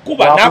omuntu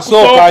wakuba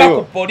n'akusooka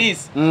ku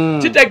police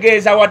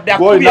kitegeeza wadde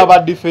bw'olina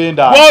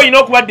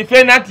okuba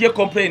defendant ye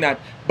complainant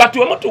but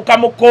wemutuuka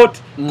mu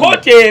kooti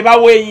kooti eba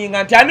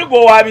weeyinga nti ani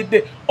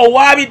gweowaabidde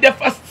owaabidde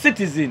first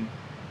citizen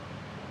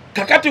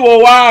kakati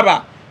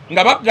wowaaba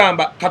nga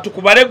bagamba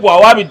katukubale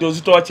gwawaabidde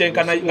ozitowa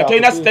kyenkana nga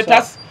tolina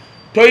status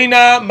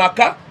tolina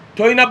maka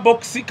tolina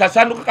boxi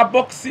kasanduka ka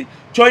boxi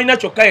choina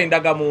kyokka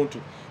endaga muntu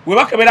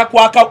webakebera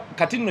kwaka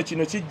kati nno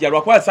kino kijja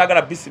lwakuba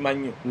saagala bisima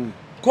nnyo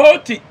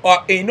kooti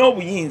erina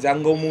obuyinza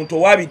ng'omuntu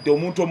owabidde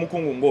omuntu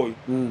omukungu ng'oyo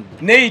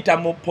neyita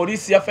mu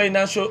poliisi ya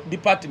financial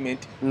department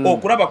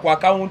okulaba ku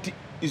akawunti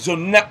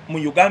zonna mu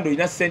Uganda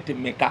olina ssente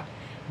mmeka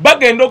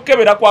bagenda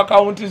okukebera ku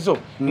akawunti zo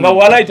nga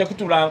walayi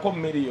tekutulanko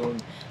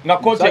miliyoni nga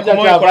kooti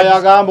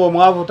yagamba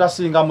omwavu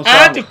tasinga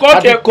musanvu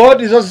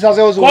kooti zo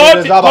zisazeewo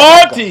ziwoleza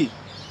kooti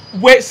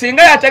bwe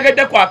singa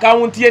yategedde ku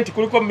akawunti ye nti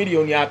kuliko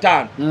miliyoni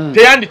 5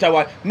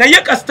 teyanditawa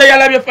naye kasita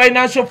yalabye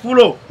financial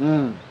flow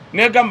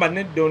negamba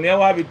nedda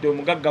oneyawabidde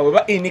omugagga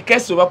we in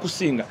case oba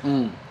kusinga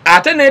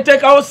ate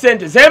neteekawo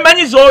sente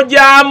zemanyi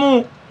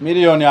z'ojyamu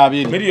miliyoni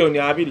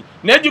 2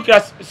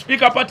 nejjukira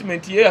speaker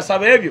apartment ye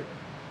yasaba ebyo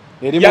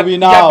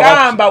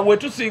yagamba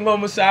wetusinga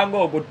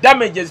omusango ogwo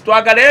damages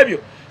twagala ebyo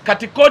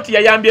kati kooti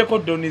yayambyeko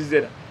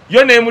Donizera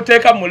yo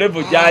nemuteeka mu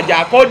level jaja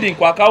according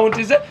ku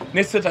akawunti ze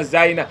ne status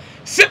zayina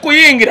si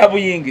kuyingira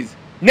buyingizi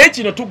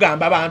nekino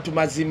tugamba abantu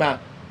mazima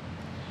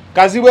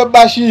Kazibwe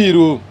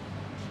Bashir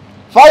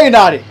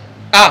finally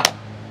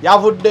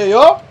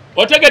yavuddeyo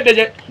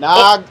otegedde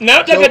naye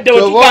otegedde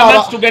wetugamba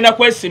nti tugenda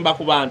kwesimba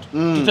ku bantu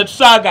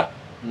tutetusaaga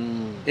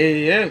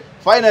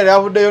finally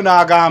yavuddeyo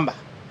n'agamba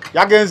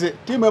yagenze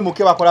tiimu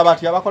emuke bakola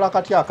batya bakola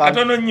katya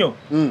katono nnyo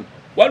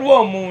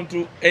waliwo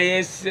omuntu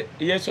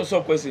yeesoose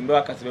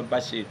okwesimba Kazibwe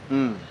Bashir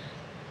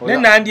ne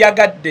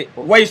nandyagadde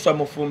waiswa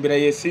mufumbira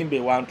yesimba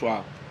ewantu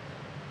awo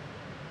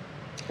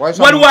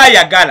waliwo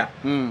ayagala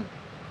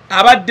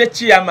abadde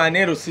chairman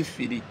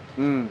erosifiri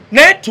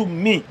naye to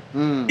me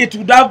it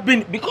would have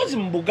been because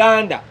mu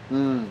Buganda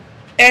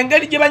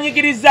engeri gye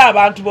banyigiriza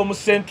abantu b'omu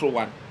Central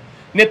One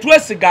ne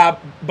twesiga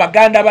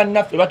baganda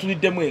bannaffe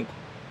batuliddemu enku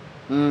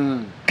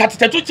kati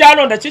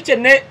tetukyalonda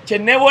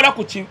kyenneewola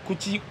ku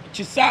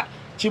kisa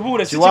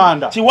Chibure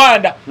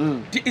Chiwanda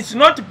it's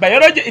not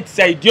biology it's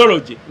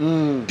ideology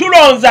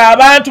tulonza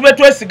abantu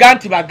betwesiga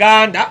nti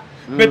baganda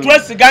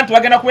betwesiga nti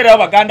bagenda kubeerawo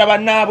baganda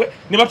bannaabwe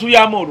ne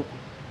batulyamu olukwe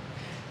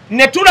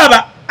ne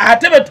tulaba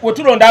ate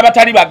wetulonda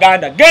abatali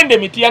baganda gende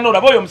mitiyana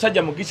olaba oyo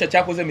omusajja Mugisha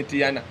kyakoze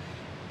mitiyana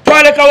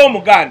twalekawo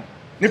omuganda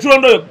ne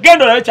tulonda oyo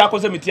genda olabe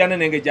kyakoze mitiyana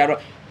nenge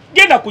gyalwa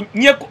genda ku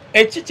nyeko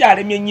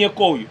ekikyalemye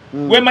nyeko oyo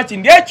wemaki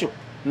ndi ekyo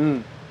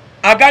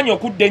aganya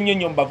okudda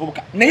ennyo mu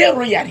bavubuka naye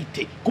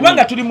royalty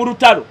kubanga tuli mu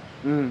lutalo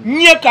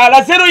nyeko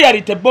alaze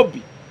royalty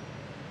Bobby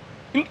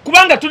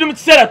kubanga tuli mu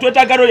kiseera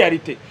twetaaga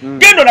royalty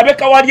genda olabe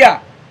Kawalya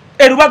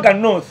erubaga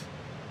north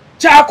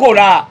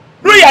kyakola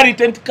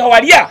royalty nti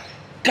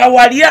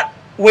Kawalya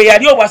we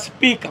yali obwa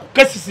speaker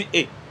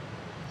KCCA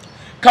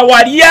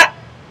Kawalya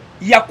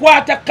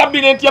yakwata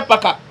cabinet ya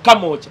paka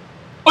kamoja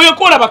oyo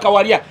kola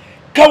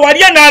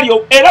Kawalya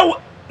nalyo era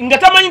nga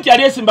tamanyi nti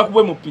yali esimba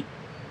kubwe mupi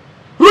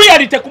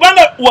royalty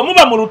kubanga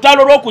wamuba mu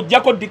lutalo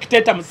lw'okujjako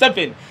dictator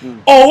Museveni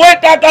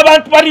owetaaga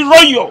abantu bali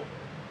royal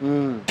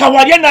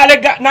Kawalya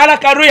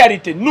n'alaka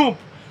royalty nup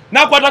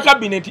n'akwata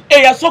cabinet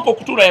eyasooka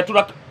okutula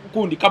yatula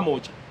kundi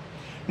kamoja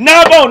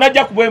n'abaawo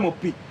najja kubwe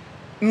mupi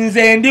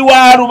nze ndi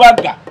wa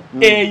Rubaga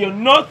eyo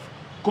north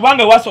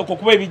kubanga wasooka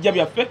okuba ebijja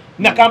byaffe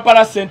na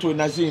Kampala Central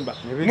nazimba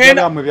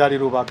ngenda mu byali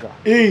Rubaga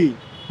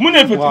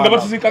munefe nga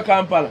batuzika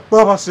Kampala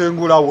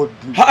babasengula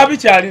woddi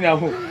abikyali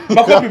naho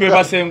bakopi be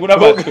basengula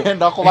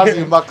bagenda ko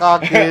bazimba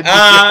kakedi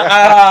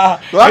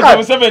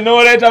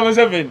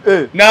Museveni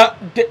na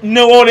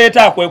ne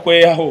woleta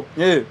akwekweyaho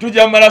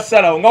tujja mala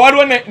salawo nga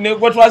waliwo ne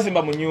gwe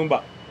twazimba mu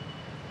nyumba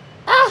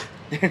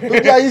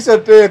tujayise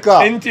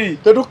teeka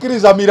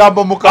tetukkiriza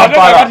mirambo mu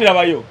Kampala ate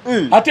nabayo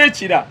ate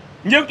ekira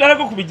nje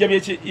kutalako kubijja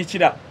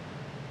by'ekira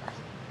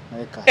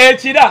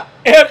ekira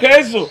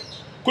ekezo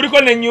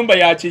kuliko n'ennyumba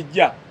ya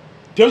kijja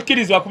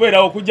tekirizwa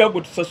kubeerawo okujja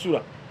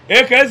gutusasula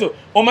ekezo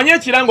omanye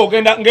ekiranga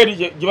ogenda ngeri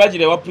gye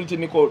bagire wa Pretty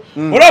Nicole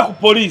olwa ku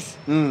police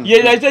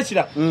ye yaite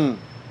ekira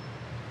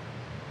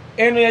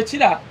eno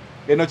yakira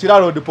eno kira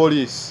road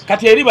police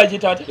kati eri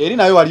bagita ate eri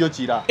nayo waliyo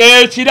kira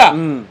ekira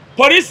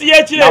police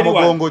yekira eri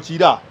wa mugongo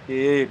kira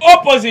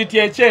opposite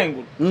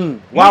yechengu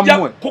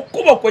wamwe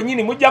kukubo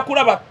kwenyini mujja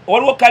kulaba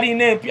waliwo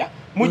kalina empya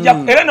mujja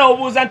era na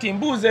obuuza nti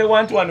mbuuze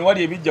wantu wani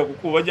wali ebijja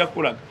kukuba bajja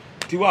kulaga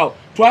kati wao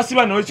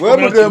twasiba no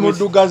wewe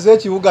mudugaze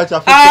ekibuga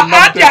kyaffe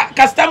atya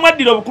kasita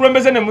mwaddira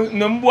obukulembeze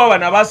ne mbwa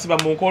nabasiba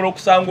mu nkolo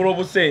okusangula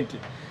obusente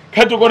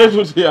katukole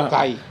tutya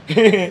kai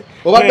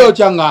obadde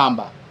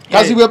okyangamba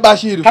Kazibwe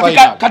Bashir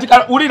final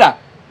katika ulira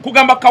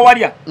kugamba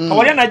Kawalya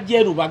Kawalya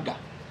najje Rubaga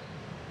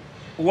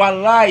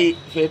wallahi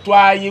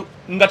fetwayi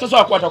nga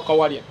tosobola kwata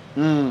Kawalya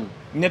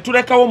ne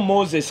tulekawo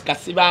Moses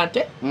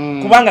Kasibante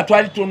kubanga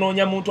twali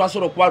tunoonya muntu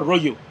asobola okuba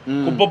royal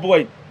ku Bob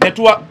Wine ne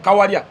tuwa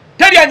Kawalya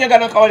teri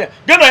anyagana Kawalya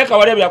geno ye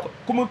Kawalya byako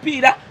ku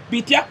mupiira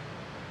bitya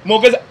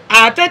mogeza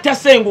ate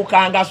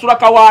tasengukanga asula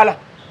Kawala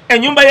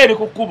enyumba ye eri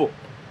ku kkubo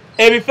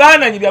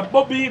ebifaananyi bya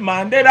Bobby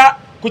Mandela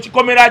ku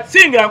kikomera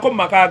singira nko mu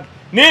makage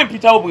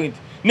nempitawo bwenti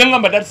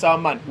nengamba that's our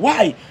man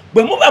why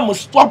bwe muba mu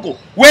struggle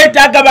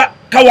weetaaga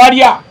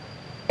Kawalya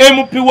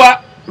MP wa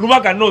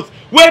Rubaga North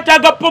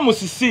weetaaga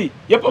Pomusisi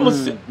ye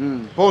Pomusisi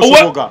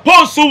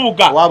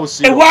Ponsubuga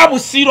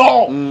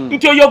ewabusiro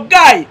nti oyo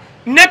guy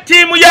ne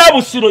tiimu ya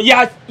Busiro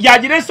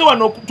yagirese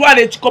wano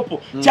okutwala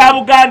ekikopo kya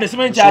Buganda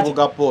simenyi kyaki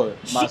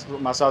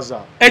masaza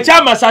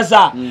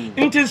masaza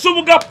nti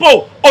Nsubuga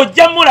po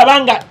ojja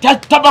mulabanga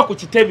taba ku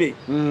kitebe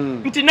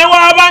nti ne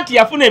waba nti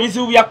yafuna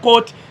ebizibu bya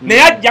kooti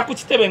naye ajja ku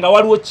kitebe nga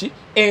waliwo ki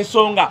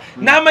ensonga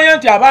n'amanya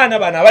nti abaana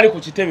bano abali ku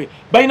kitebe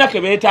balina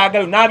ke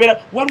beetaagayo n'abeera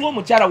waliwo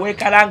omukyala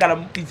weekalangala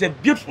is a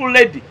beautiful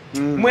lady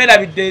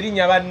mwerabidde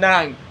erinnya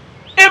bannange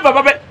eva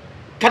babe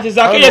kati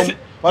zaake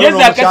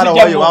yeza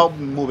akasijja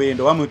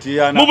mubendo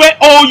bamutiyana mube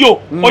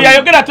oyo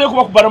oyayogera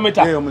tekuba ku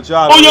barometer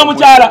oyo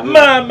omukyala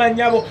mama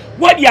nyabo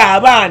wali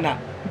abaana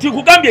nti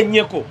kugambye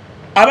nnyeko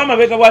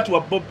abamabega bwati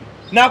wa Bobby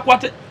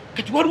nakwata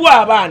kati waliwo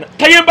abaana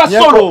Kayemba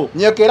Solo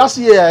nyeko era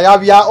si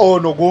yabya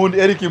ono gundi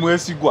Eric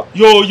Mwesigwa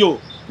yoyo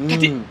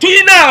kati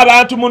tuyina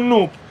abantu mu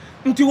Nuupu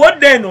nti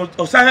wodeno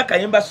osanga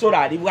Kayemba Solo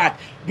ali bwati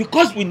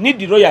because we need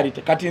the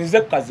royalty kati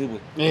nze Kazibwe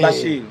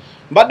Bashir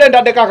mbadde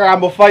ndadeka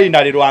kagambo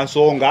final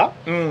lwansonga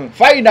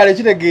final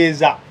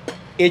kitegeeza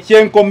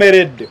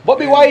ekyenkomeredde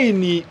Bobby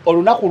Wine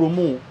olunaku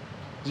lumu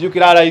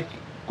ziyukira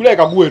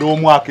kuleka guwera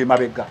omwaka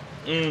emabega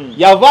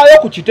yavaayo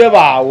ku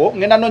kitebaawo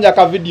ngenda nonya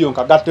ka video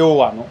nkagatteo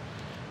wano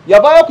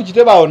yavaayo ku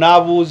kitebaawo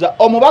n'abuuza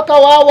omubaka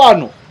wa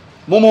wano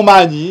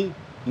mumumanyi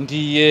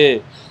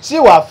ndiye si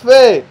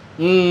waffe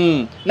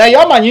naye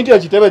amanyi nti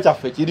ekitebe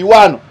kyaffe kiri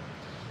wano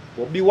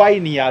Bobby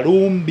Wine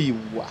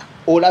yalumbibwa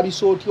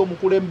olabisa otyo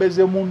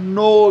omukulembeze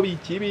munno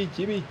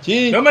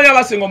biki nomanya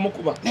basinga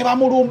omukuba ne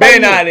bamulumba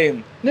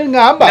NRM ne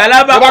ngamba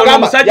nalaba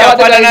omusajja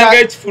afaanana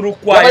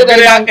ng'ekifulukwa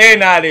yogera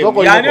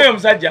NRM yani oyo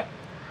omusajja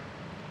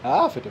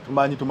fete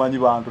tumanyi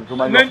bantu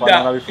tumanyi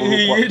bafaanana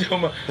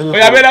bifulukwa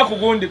oyabeera ku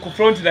gundi ku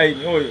front line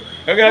oyo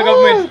yogera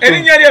government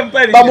erinnya lye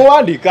mpali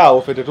bamuwandika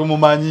awo fete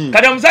tumumanyi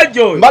kati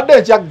omusajja oyo mbadde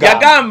ekyagga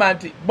yagamba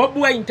nti Bobby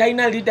Wine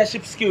talina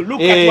leadership skill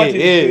look at what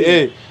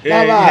he is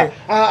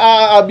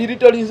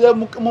abilitolinze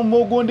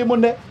mu gundi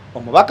munne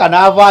omubaka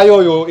n'avaayo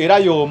oyo era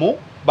y'omu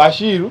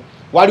Bashir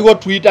waliwo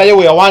Twitter ye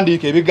we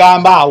yawandiika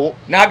ebigambo awo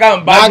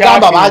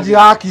n'agamba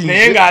bagihakinze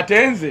naye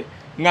ng'atenze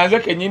nganze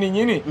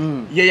kenyini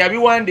ye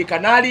yabiwandika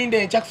n'alinda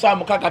enkya kusaa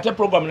mukaaga ate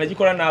program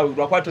nagikola naawe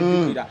lwakwata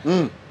ojjukira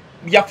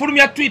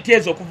yafulumya tweet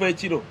ezo okuva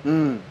ekiro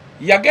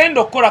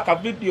yagenda okukola ka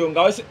video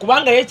nga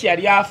kubanga ye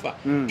kyeyali afa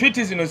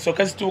tweet zino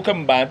zisooke zituuke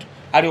mu bantu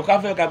alyoka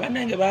aveega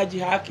bannange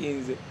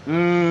bagihakinze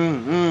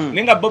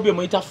naye nga Bobby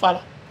omuyita fala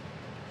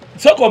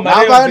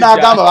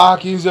n'agamba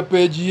bahakinze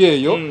peegi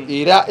eyo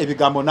era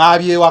ebigambo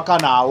n'abyewaka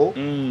naawo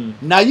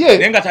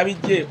naye nga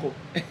tabijjeeko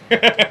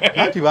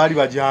anti baali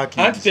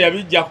bagihakinze anti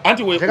teyabijjako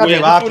anti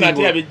weyagifuna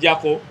ate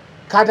yabijjako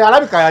kati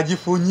alabika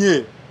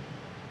yagifunye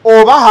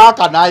oba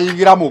haaka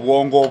n'ayingira mu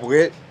bwongo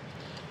bwe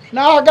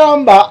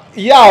n'agamba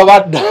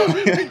yabadda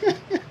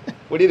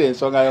ulire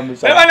ensonga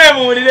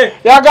y'omusajja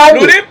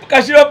yagambye luli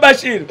Kashiro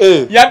Bashir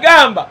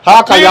yagamba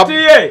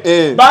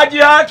ye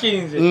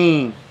bagihakinze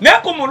ne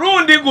ku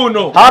mulundi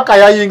guno haka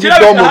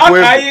yayingidde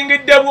omutwe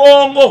yayingidde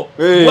bwongo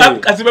bwa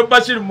Kazibwe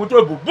Bashir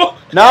mutwe bubo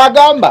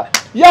n'agamba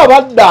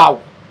yabadde awo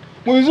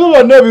mu bizibu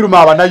byonna ebiruma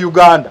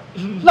Abannayuganda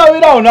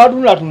n'abirawo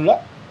n'atunula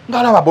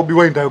ng'alaba Bobby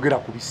Wine tayogera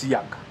ku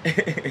bisiyaga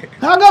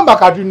n'agamba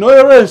kati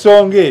noyolwa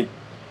ensonga eyo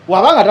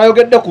wabanga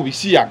tayogedde ku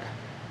bisiyaga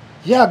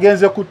ye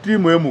agenze ku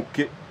ttiimu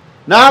emukke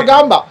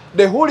n'agamba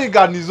the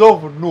hooligans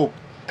of Nuupu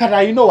kati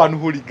I know one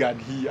hooligan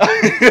here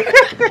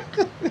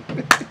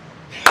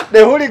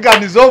the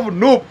hooligans of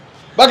Nuupu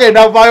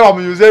bagenda vaayo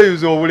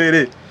bamuyuzeyuze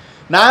obulere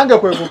nange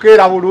kwe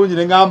kukeera bulungi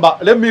ne ngamba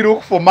let me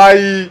look for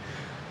my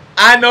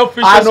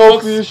unofficial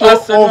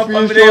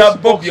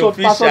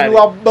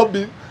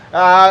Bobby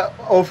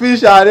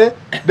officially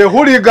the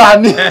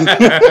hooligan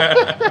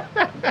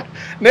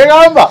ne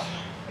ngamba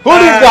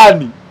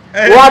hooligan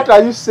what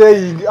are you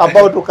saying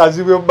about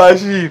Kazibwe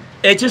Bashir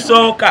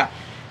ekisooka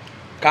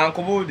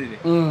kankubuulire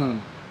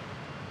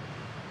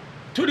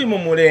tuli mu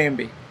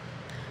mulembe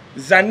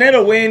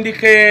zanero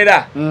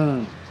wendikeera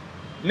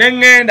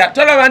nengenda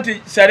tolaba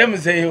nti sale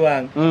muzeeyi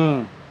wange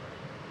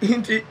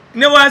nti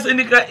ne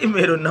wasindika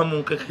email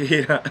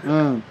namunkekeera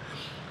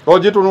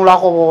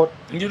ogitunulako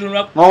bwoti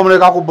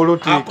n'omuleka ku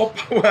bulutik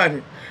akopa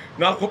wani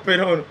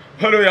nakopera ono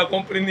waliwo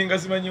yakomplaininga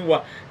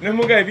simanyiwa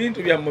nemuga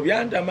ebintu byammwe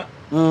byandama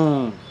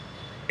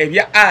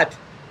ebya art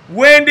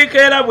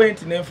wendikeera bwe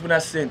nti nenfuna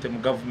ssente mu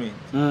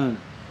gavumenti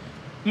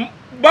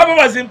baba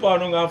bazimpa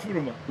wano nga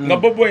nfuluma nga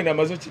Bobi Wine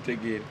amaze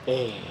okitegeera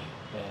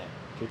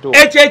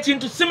ekyo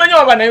ekintu simanyi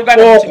oba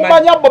Bannayuganda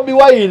okumanya Bobi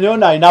Wine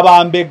ono alina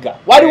bambega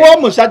waliwo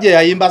omusajja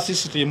yayimba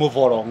sisitimu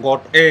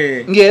volongoto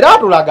ng'era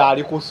atulaga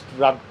ali ku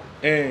struggle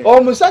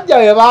omusajja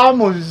we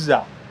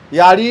baamuzza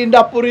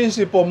yalinda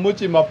principal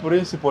Muchima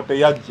principal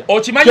teyajja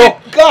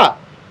kyokka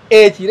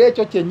ekiro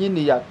ekyo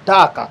kyennyini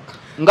yataakaka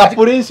nga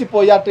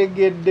principal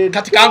yategedde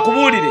kati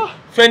kankubuulire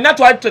ffenna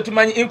twali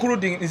tetumanyi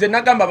including nze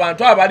nagamba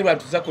abantu abaali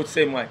batuza ku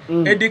kisemwayi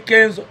Eddie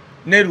Kenzo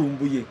ne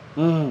Lumbuye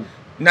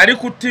nali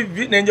ku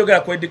TV nenjogera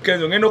ku Eddie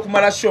Kenzo ngenda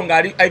okumala show nga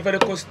ali Ivory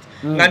Coast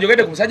nga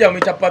njogedde ku musajja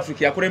wamuyita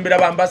Patrick yakulembera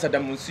bambasada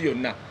mu nsi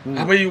yonna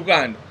ab'e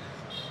Uganda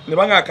ne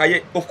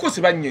bangakaye of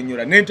course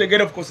bannyonnyola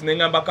nentegeera of course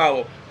nengamba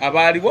kawo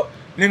abaaliwo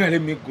nengale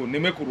miggo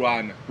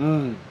nemekulwana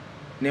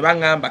ne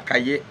bangamba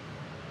kaye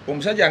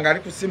omusajja nga ali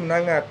ku simu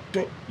nanga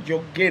to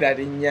yogera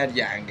linnya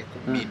lyange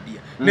ku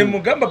media ne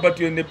mugamba but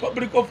you in the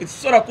public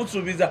office sora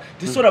kusubiza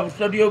tisora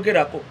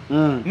butadyogerako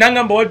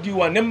nangamba what do you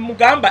want ne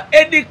mugamba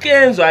Eddie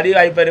Kenzo ali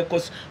Ivory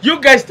Coast you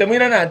guys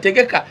temwina na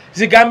ntegeka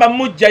zigamba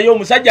mujjayo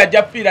omusajja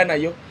ajafira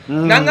nayo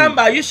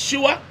nangamba are you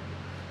sure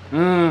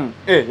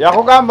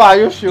yakugamba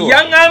are you sure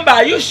yangamba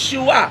are you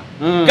sure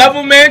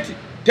government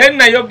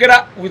tena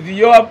yogera with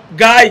your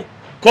guy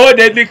called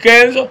Eddie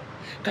Kenzo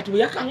kati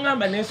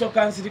yakangamba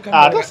nesoka nsirika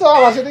ate so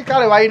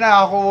abasirikale balina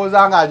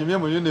akobooza nga anyumye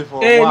mu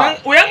uniform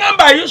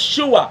uyangamba are you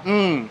sure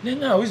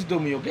nenga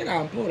wisdom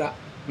yogera mpola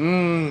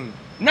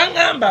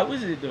nangamba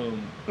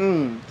wisdom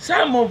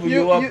some of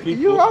your people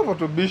you have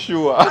to be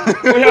sure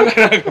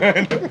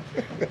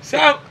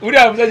some uri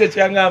abuzaje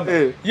cyangamba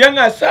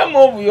yanga some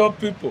of your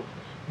people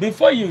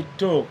before you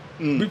talk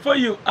before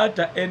you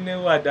utter any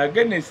word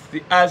against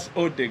us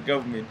or the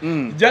government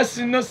just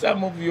know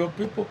some of your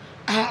people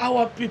are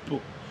our people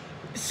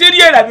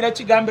Siriera bila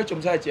kigambo ekyo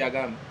musala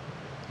kyagamba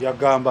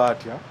yagamba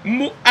atya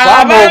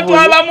abantu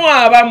abamu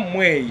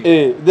abamwe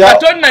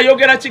katonna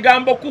yogera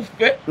kigambo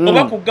kuffe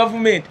oba ku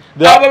government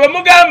abo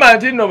bamugamba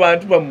nti no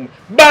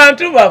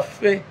bantu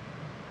baffe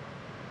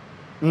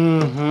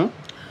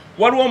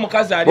waliwo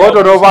omukazi ali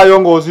boto novayo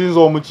ng'ozinza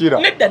omukira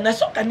nedda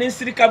nasoka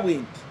nensirika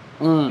bwenti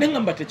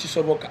nengamba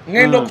tekisoboka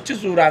ngenda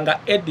okukizuula nga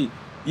Eddie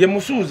ye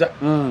musuuza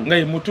nga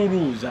ye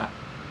mutuluuza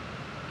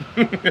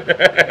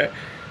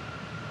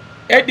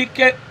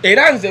Edike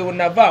eranze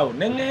unavao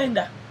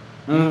nengenda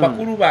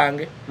bakuru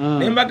bange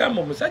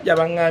nembagamba omusajja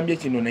bangambye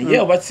kino naye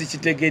oba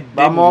sikitegedde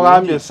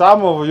bamugambye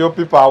some of your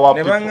people are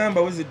people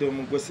nebangamba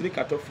wisdom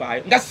gwesirika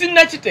tofaayo nga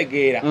sinna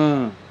kitegeera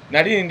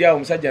nali ndi awo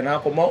omusajja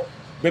n'akoma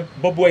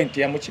Bobi Wine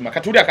ya Muchima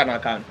katuli akana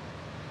akantu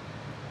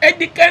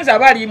Eddie Kenzo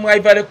abali mu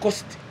Ivory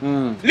Coast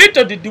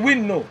little did we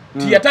know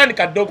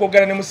tiyatandika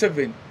okwogera ne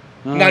Museveni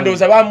nga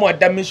ndowooza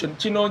bamuwadda mission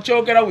kino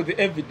nkyogera with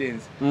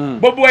evidence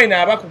Bobi Wine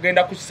aba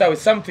kugenda ku kisawe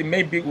something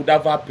maybe would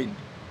have happened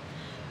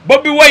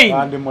Bobi Wine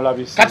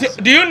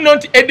kati do you know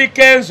nti Eddie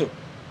Kenzo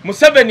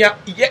Museveni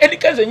Eddie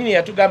Kenzo nyini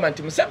yatugamba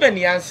nti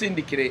Museveni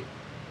yansindikire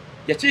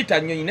yakiyita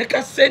nnyonyi ne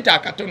kasente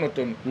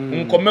akatonotono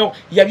nkomewo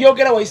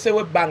yabyogera wayisewo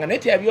ebbanga naye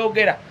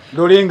teyabyogera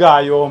ndoli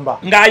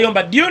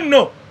ng'ayomba do you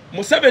know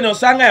Museveni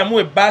osanga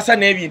yamuwa ebbaasa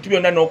n'ebintu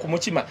byonna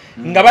n'okumukima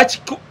nga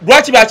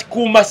lwaki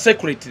bakikuuma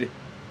secretly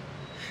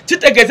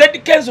kitegeeza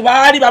Eddie Kenzo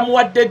baali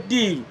bamuwadde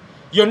ddiiru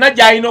yonna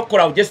gy'alina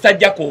okukola gye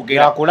sitajja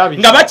kwogera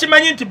nga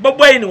bakimanyi nti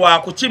Bobi Wine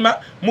wakukima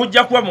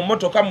mujja kuba mu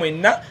mmotoka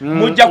mwenna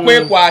mujja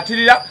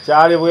kwekwatirira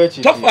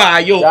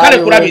tofaayo kale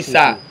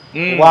kulabisa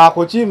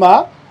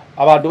wakukima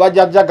abantu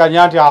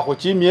bajjajjaganya nti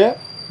akukimye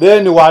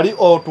then wali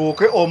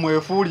otuuke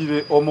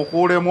omwefuulire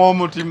omukuulemu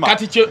omutima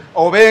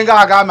obenga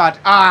agamba nti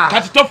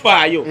kati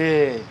tofaayo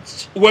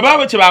we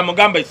babo kye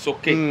bamugamba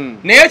isoke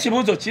naye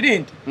ekibuuzo kiri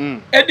nti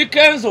Eddie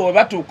Kenzo we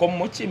batuuka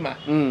omukima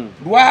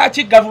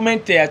lwaki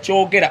gavumenti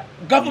yakyogera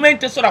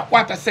gavumenti esobola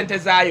kukwata ssente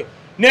zaayo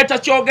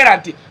netakyogera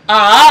nti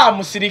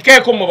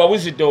musirikeeko mu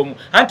bawizidomu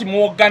anti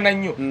muwogana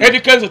nnyo Eddie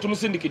Kenzo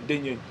tumusindikidde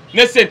nnyo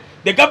ne sente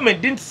the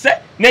government didn't say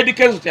ne Eddie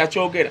Kenzo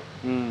teyakyogera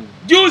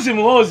juzi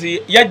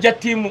muhozi yajja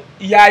tiimu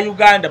ya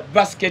Uganda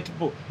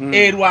basketball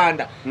e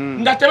Rwanda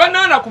nga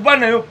tebanaana kuva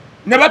nayo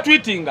ne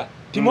batwitinga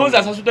timuhozi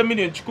asasudde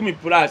million 10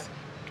 plus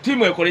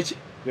tiimu ekoleki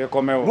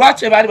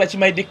lwaki baali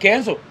bakima Eddie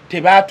Kenzo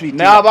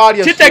tebatwitinga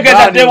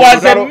kitegeeza there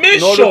was a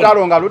mission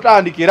n'olutalo nga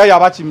lutandikira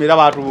yabakimira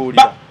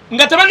batubuulira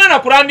nga tebanana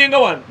kurandinga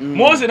wano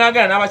Mose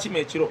nagana n'abakima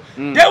ekiro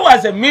there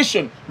was a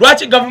mission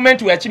lwaki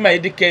government yakima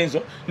Eddie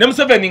Kenzo ne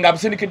Museveni nga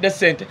abusindikidde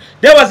ssente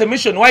there was a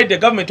mission why the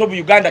government of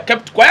Uganda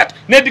kept quiet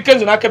ne Eddie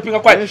Kenzo n'akepinga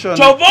quiet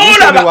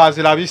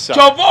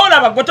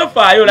chovolaba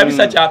gotofaayo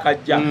labisa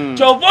kyakajja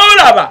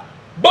chovolaba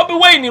Bobi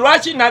Wine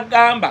lwaki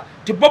nagamba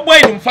ti Bobi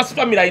Wine mu first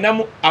family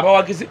ayinamu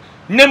abawagizi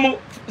ne mu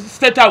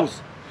state house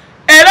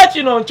era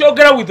kino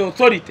nkyogera with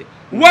authority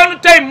one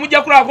time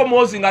mujja kulako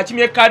Mose nga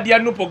akimye kadi ya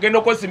nupo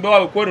gendo ko simbe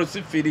wawe kwero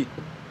sifiri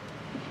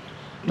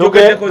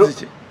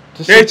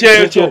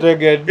ekyo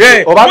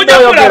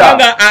mujja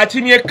nga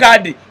akimye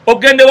kadi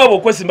ogende wabo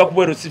okwesimba ku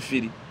bwero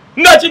sifiri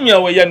ngakimya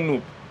we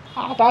yannu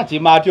ate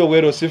akima atya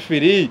obwero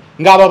sifiri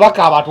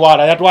ng'ababaka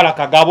abatwala yatwala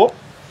Kagabo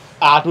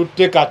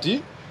atutte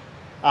kati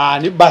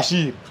ni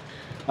Bashir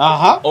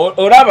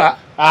olaba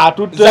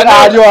atutte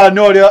ali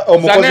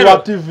omukozi wa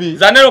TV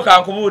Zanero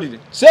kankubuulire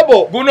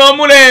sebo guno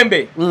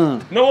omulembe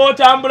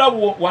n'owootambula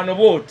wano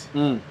bwoti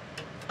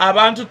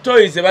abantu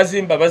toys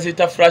bazimba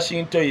bazita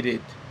flashing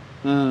toilet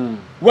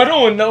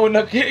wano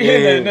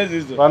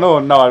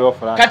waliwo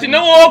kati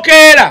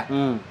n'owookeera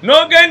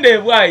n'ogenda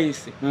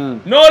ebwayise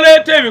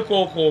n'oleeta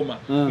ebikookooma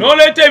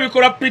n'oleeta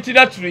ebikola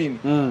pitiratrine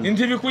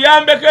nti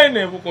bikuyambeko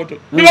eneebukoto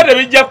biba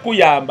tebijja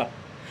kukuyamba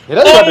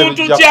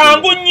omuntu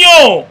kyangu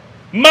nnyo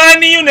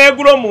maniyu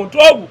neegula omuntu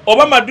ogu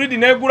oba Madrid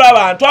neegula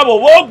abantu abo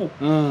obwogu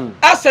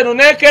Arsenal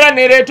neekera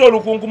neereeta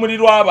olukunkumuli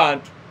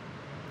lw'abantu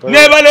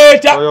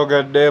nebaleeta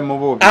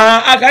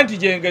akanti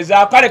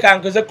jengeza kale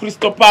kankeze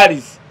Crystal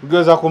Palace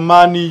geza ku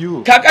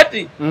maniyu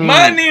kakati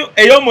maniyu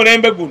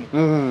ey'omulembe guno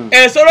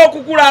esobola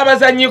okugula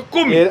abazanyi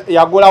 10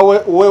 yagula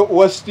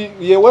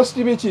West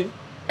biki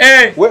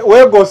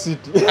Wego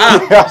City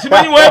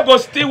simanyi Wego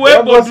City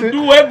Wego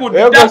Dudu Wego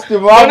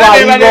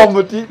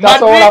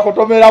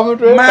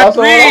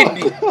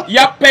Madrid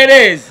ya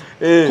Perez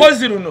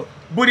kozi luno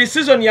buli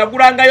season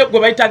yagulangayo gwe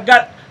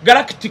bayita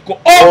Galactico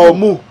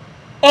omu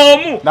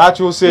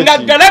nga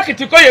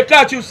Galactico yeka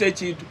akyusa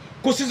ekintu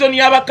ku season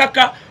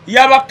y'abakaka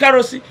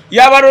y'abakarosi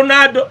y'aba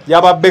Ronaldo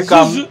y'aba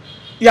Beckham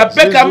ya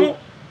Beckham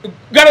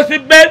Gareth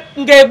Bale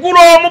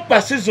ng'egula omu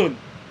pa season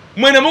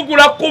mwene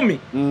mugula 10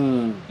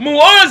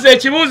 muwoze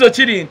ekibuuzo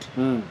kiri nti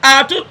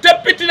atutte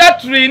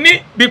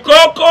pitiratrine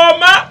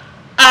bikookoma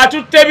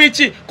atutte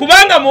biki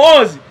kubanga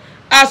muwozi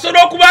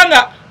asobola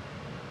okubanga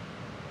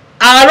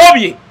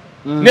alobye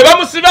ne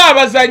bamusiba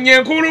abazannyi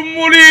enkulu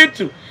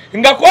muliitu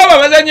nga kwaba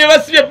abazannyi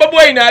basibye Bobi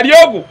Wine ali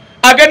ogu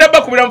agenda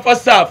bakubira mu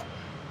first half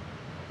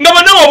nga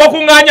bonna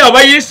obakuŋŋaanya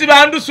abayisi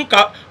bandusu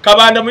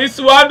kabanda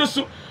muyisi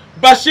wandusu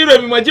Bashir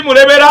emimwa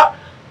gimulebera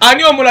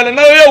ani omulala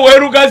nayo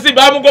weerugazi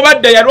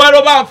bamugobadde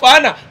yalwalo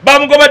banfaana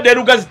bamugobadde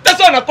erugazi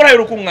tasobola nakola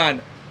erukuŋŋaana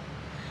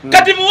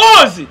kati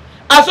muwozi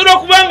asobola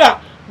okubanga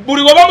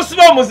buli we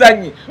bamusiba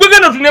omuzannyi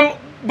bwegenda tune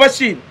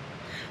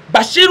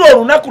Bashir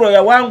olunaku lwe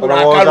yawangula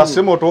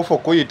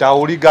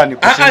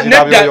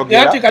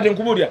akalunti kati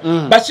nkubulya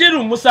Bashir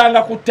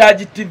musanga ku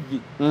Taji TV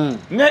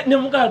ne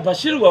mugamba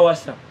Bashir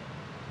wawasa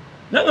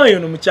nanga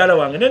yono mukyala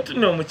wange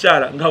netune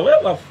omukyala nga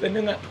wewaffe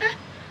nenga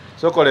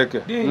sokoleke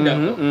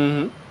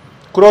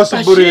cross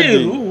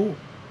breeding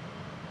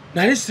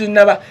nali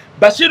sinaba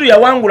Bashir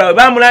yawangula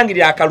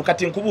bamulangirira akalu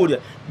kati nkubulya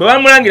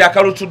bamulangirira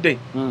akalu today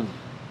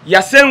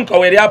yasenka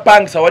weri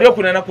apangisa wali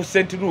okunana ku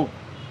St. Luke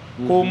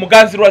ku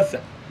muganzi Rwazza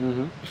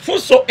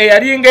fuso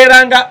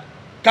eyalingeranga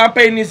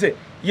campaign ze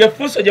ye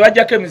fuso gye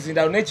bajjako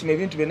emizindalo n'ekime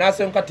ebintu bye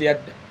nasenka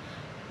teyadda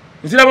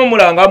nzirabo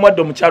mulanga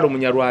amwadde omukyalo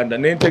Munyarwanda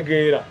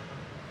nentegeera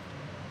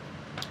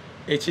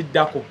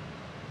ekiddako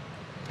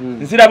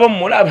nzirabo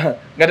mulaba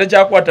nga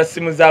takyakwata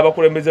simu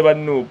z'abakulembeze ba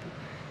Nuupu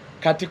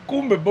kati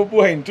kumbe Bobi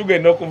Wine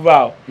tugenda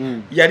okuvaawo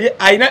yali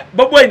ayina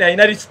Bobi Wine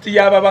ayina lisiti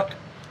y'ababaka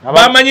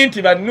bamanyi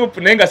nti ba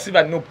Nuupu naye nga si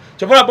ba Nuupu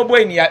kyovola Bobi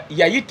Wine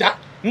yayita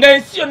nga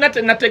ensi yonna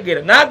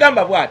tenategeera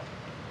n'agamba bw'ati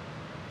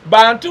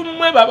bantu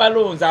mmwe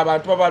babalonze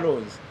abantu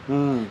babalonze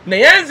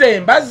naye nze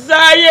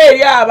mbazzaayo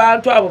eri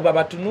abantu abo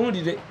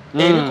babatunuulire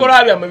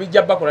ebikola byammwe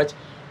bijja bakola ki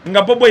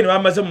nga Bobi Wine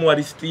bamaze muwa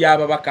lisiti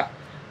y'ababaka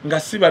nga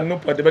si ba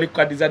Nuupu wadde bali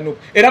kukadiza Nuupu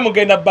era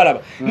mugenda balaba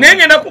naye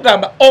ngenda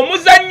kugamba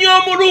omuzannyi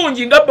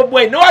omulungi nga Bobi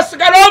Wine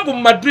newasigala ogu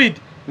mu Madrid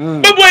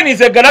Bobi Wine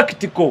is a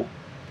Galactico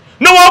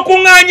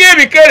nowakuŋŋaanya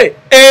ebikere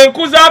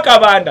enku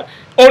z'akabanda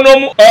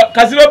ono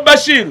Kazibwe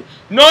Bashir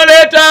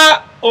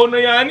n'oleeta ono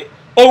yani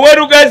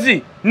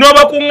owerugazi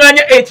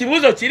n'obakuŋŋaanya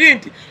ekibuuzo kiri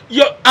nti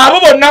abo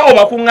bonna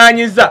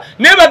obakuŋŋaanyiza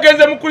naye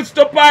bagenze mu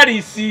Crystal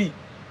Palace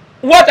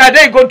what are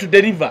they going to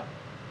deliver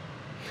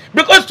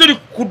because tuli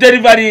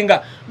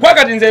kudelivaringa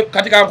kwakati nze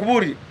kati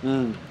kankubuulire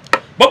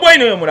Bobi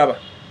Wine oyo mulaba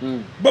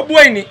Bobi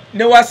Wine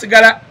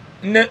newasigala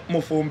ne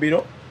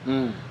mufumbiro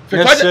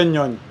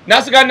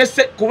nasigala ne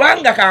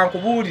kubanga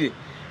kankubuulire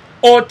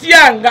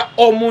otyanga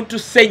omuntu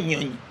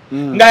Ssenyonyi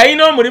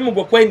ng'alina omulimu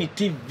gwe Kweni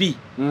TV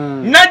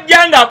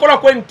najja ng'akola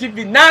Kweni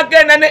TV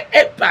n'agenda ne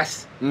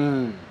EPAS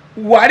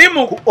wali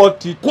ku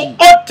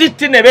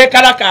OTT ne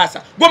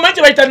beekalakaasa gwe manyi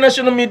kye bayita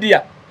national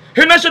media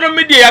national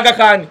media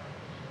yagakaani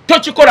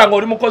tokikola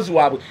ng'oli mukozi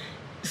waabwe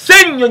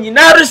Ssenyonyi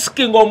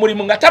n'arisikinga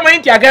omulimu nga tamanyi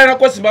nti agenda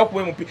nakwesimbawo ku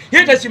MP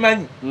ye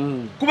takimanyi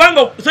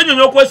kubanga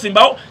Ssenyonyi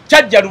okwesimbawo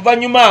kyajja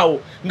luvannyuma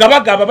awo nga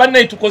bagamba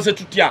bannaye tukoze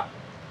tutya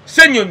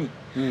Ssenyonyi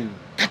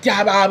kati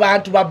abo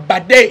abantu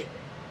babadde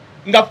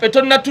nga ffe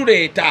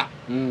tonnatuleeta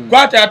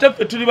kwata ate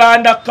ffe tuli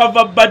banda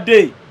cover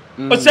badde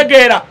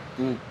osegeera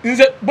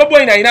nze Bobi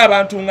Wine alina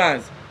abantu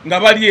nganzi nga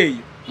bali eyo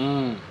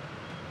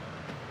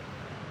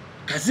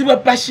Kazibwe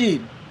Bashir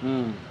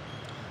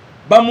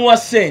bamuwa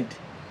sente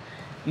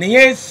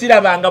naye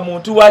sirabanga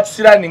muntu wa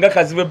kisirani nga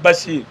Kazibwe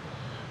Bashir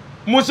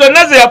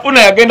musonna ze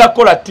yafuna yagenda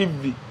kukola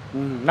TV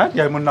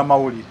nanti ali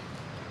munnamawulire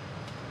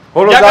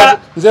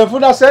nze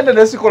nfuna sente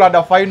nesikola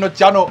da final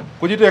channel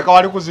kugiteeka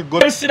wali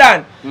kuzigola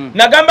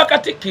nagamba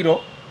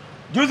Katikkiro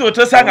juzi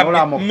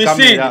wetosanga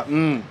misiri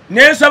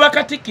nensaba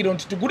Katikkiro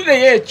nti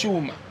tugulireyo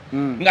ekyuma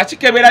nga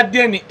kikebera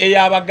ddeni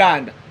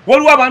ey'Abaganda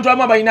waliwo abantu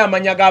abamu balina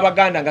amanya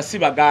g'Abaganda nga si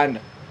Baganda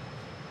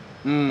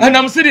and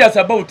I'm serious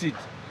about it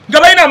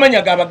nga balina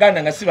amanya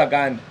g'Abaganda nga si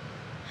Baganda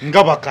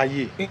nga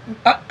bakaye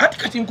ati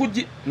kati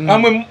nkujji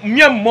amwe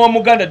myamu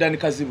Omuganda dani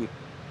Kazibwe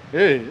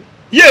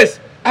yes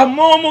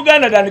amwe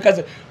Omuganda dani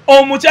Kazibwe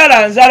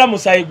omukyala nzala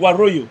musayi gwa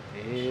royo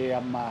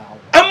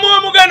amwe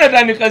Omuganda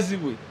dani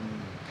Kazibwe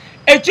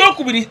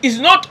ekyokubiri is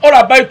not all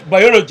about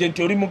biology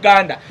nti oli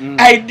Muganda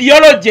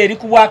ideology eri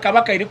ku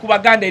Bwakabaka eri ku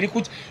Baganda eri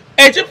ku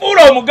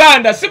ekifuula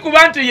Omuganda si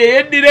kuba nti ye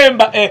yeddira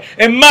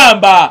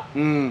emmamba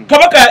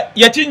Kabaka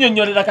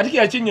yakinyonyolera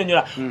Katikkiro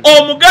yakinyonyola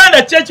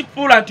Omuganda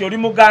kyekikufuula nti oli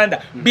Muganda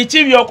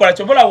biki byokola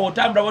kyobola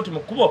wotambula boti mu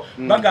kkubo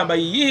bagamba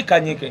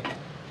yiyiikanyike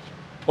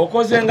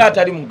okoze nga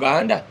atali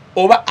Muganda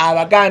oba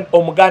Abaganda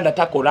Omuganda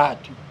takola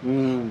atyo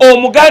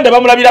Omuganda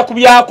bamulabira ku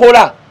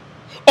byakola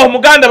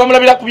Omuganda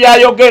bamulabira ku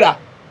byayogera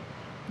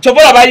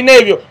kyobola balina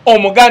ebyo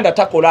Omuganda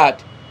takola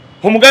atyo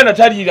Omuganda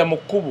taliira mu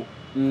kkubo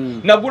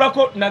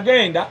nagulako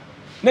nagenda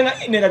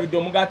nerabidde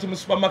omugaati mu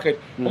supermarket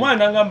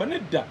omwana nangamba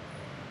nedda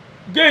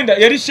genda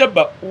yali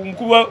Sheba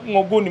omukuba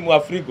ngogundi mu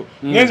Afrigo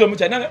ngenze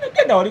omukyala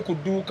nagenda wali ku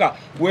dduuka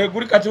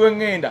weguli kati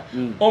wengenda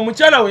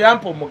omukyala we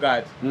yampa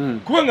omugaati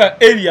kubanga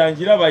eri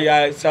yanjiraba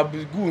ya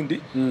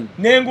sabgundi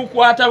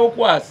nengukwata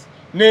bukwasi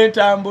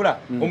nentambula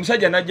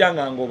omusajja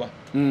najjanga ngoba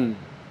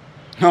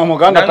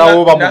Omuganda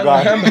tawoba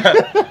mugaati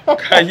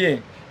kaye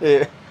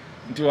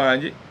nti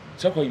wanje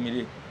soko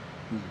yimire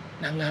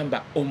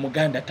nangamba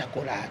Omuganda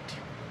takola atyo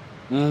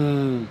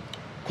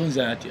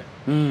konza atya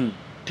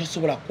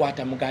tosobola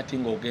kukwata mugaati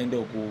ng'ogenda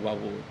okuwuba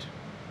bwoti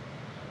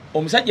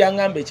omusajja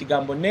yangamba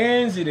ekigambo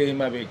nenzira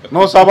emabega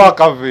nosaba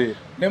akaveera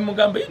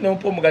nemugamba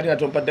nompa omugaati nga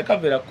tompadde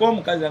kaveera ko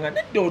omukazi nga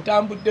nedda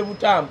otambudde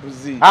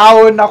butambuzi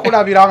awo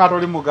nakulabira nga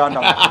toli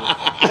Muganda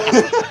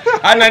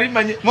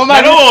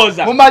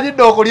nalowooza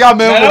mumanyidde okulya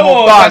mengo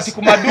mu baasi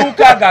ku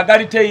maduuka ago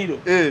agali teiro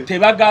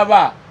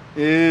tebagaba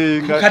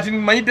kati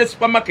mmanyidde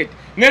supermarket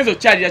ngenzo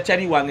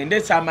kyali wange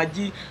ndesa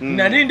amagi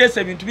nali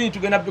ndesa ebintu bingi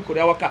tugenda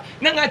bikolera waka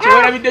nanga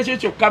kyewerabidde kyo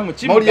kyokka mu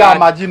kimu muli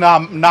amagi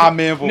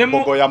n'amenvu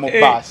bogoya mu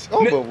baasi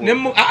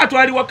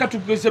twali waka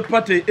tugeze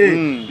pate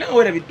nanga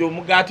werabidde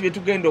omugaati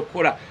betugenda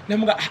okukola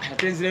nemuga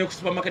atenzireyo ku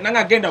supermarket nanga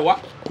agenda wa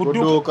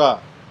kuduuka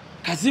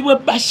Kazibwe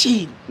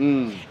Bashir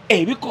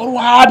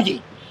ebikolwa bye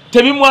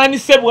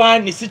tebimwanise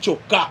bwanisi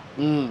kyokka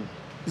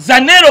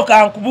zanero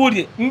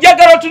kankubulye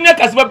njagala otunye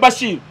Kazibwe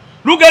Bashir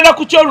lugenda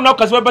ku kyolunaku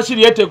Kazibwe Bashir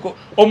yeteko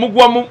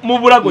omugwa mu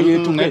bulago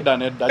yetuge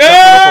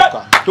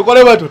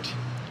tukolewe tuti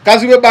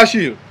Kazibwe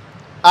Bashir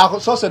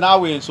sose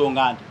naawe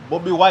ensonga nti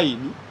Bobi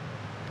Wine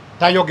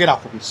tayogera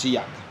ku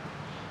bisiyaga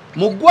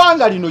mu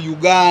ggwanga lino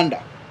Uganda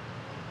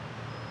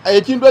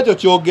ekintu ekyo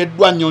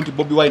kyogeddwa nnyo nti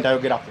Bobi Wine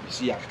tayogera ku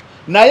bisiyaga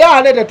naye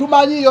ate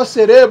tetumanyiyo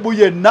serebu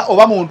yenna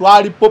oba muntu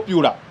ali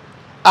popular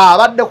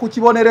abadde ku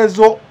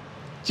kibonerezo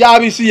kya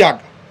bisiyaga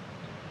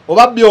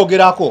oba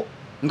byogerako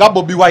nga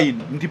Bobi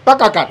Wine nti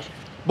paka kati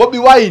Bobi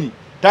Wine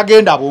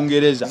tagenda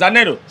Bungereza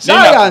Zanero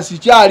science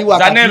kyali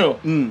wakati Zanero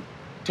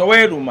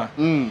toweruma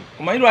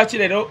omanyi lwaki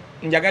leero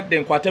njagadde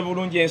nkwate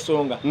bulungi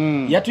ensonga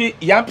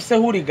yampise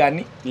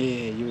huligani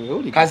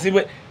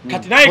Kazibwe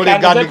kati naye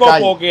kanzeko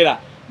okwogera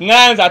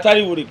nganza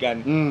atali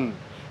huligani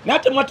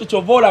nate mwatu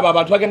chovola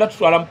abantu bagenda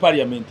tutwala mu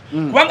parliament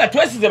kubanga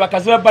twesize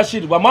Kazibwe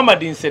Bashir bwa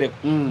Muhammad Nsereko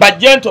ba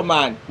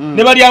gentleman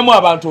ne baliamu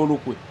abantu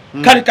olukwe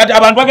kati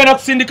abantu bagenda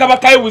kusindika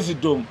bakaye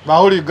wisdom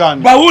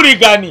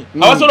bahuligani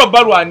abasobola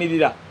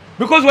balwanirira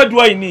because what do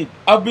I need?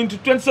 I've been to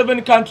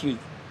 27 countries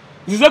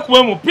zize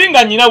kuwe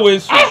mupinga nyina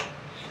wesu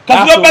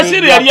Kazibwe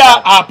Bashir yali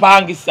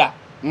apangisa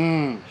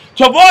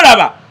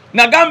kyoboolaba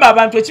nagamba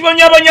abantu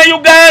ekibonyabonya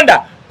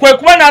Uganda kwe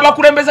kuba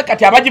n'abakulembeze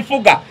kati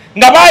abagifuga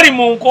nga bali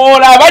mu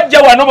nkoola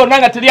abajja wano bonna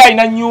nga teri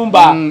alina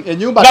nnyumba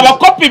nga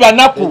bakopi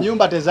banaku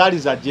ennyumba tezaali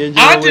za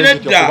jjenje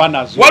kuba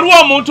nazo waliwo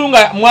omuntu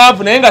nga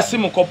mwavu naye nga si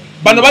mukopi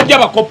bano bajja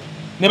bakopi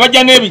ne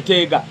bajja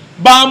n'ebiteega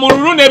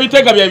bamululu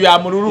n'ebiteega bya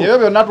mululu ebyo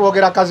byonna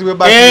twogera Kazibwe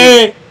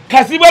Bashir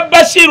Kazibwe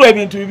Bashir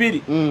ebintu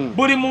bibiri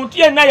buli muntu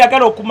yenna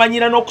ayagala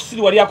okumanyira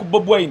n'okusiriwa lya ku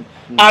Bobi Wine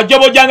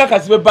ajobojanga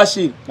Kazibwe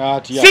Bashir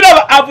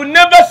siraba I've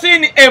never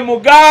seen a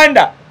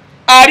Muganda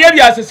aliye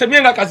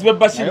byasesemye nga Kazibwe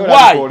Bashir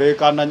why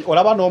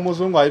olaba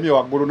n'omuzungu ayimye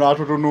waggulu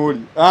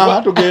n'atutunuuli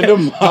tugende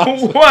mu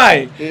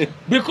why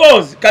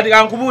because kati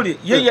kankubuli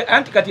yeye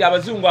anti kati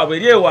abazungu abo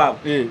eri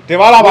ewaabwe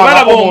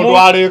tebalaba omuntu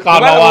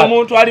aleekaana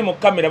omuntu ali mu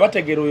kamera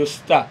bategeera oyo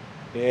star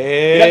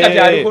kati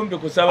ali kumpi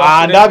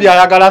kusaba ndabye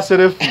ayagala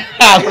selfie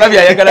ndabye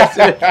ayagala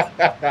selfie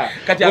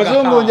kati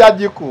muzungu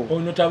njajiku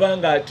ono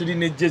tabanga tuli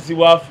ne jezi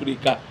wa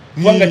Afrika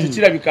wanga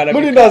tikirabikala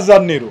mulina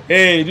Zanero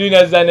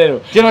lina Zanero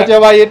kino kye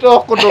bayita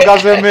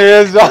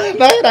okutugazemeeza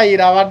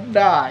nairayira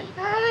baddayi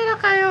naira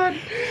Kayondo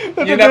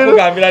yenda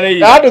kugambira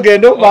leyi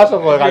tugende mu maaso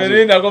ko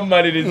yenda ko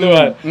malirizo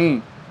wano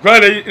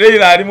Kwale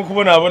Laila ali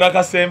mukubona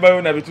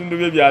kasembayo na bitundu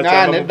bye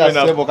byachamba.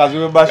 Nedda sebo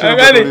Kazibwe Bashir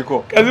kuliko.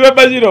 Kazibwe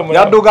Bashir omu.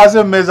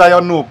 Yaddugaze mmeza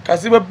ya Nup.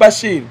 Kazibwe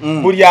Bashir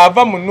buli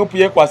ava mu Nup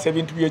yekwasa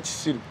ebintu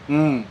by'ekisiru.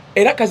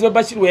 Era Kazibwe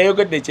Bashir we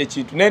yayogedde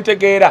ekintu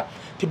nentegeera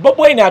ti Bob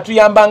Wine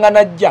atuyambanga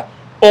najja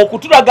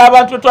okutulaga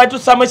abantu twali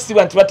tusama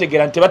ekisiba nti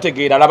bategeera nti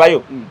bategeera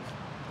labayo.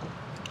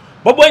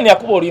 Bob Wine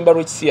yakuba olimba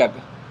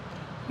lw'ekisiyaga.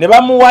 Ne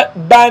bamuwa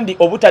bandi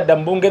obutadda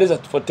mu Bungereza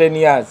for 10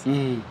 years.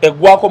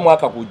 Eggwako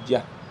mwaka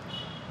gujja.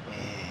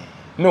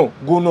 No,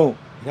 guno.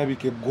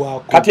 Irabike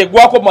gwako. Kati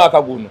gwako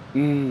mwaka guno.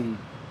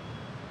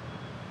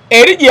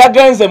 Eri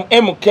yagenze mu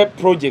MK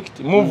project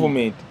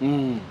movement.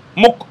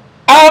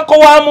 Ako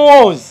wa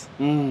muozi.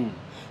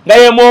 Nga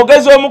ye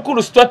mwogezi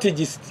omukulu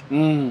strategist.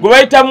 Gwe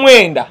bayita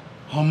Mwenda.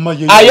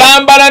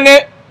 Ayambala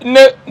ne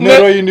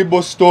heroin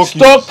bo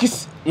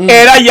stokis.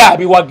 Era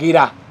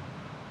yabiwagira.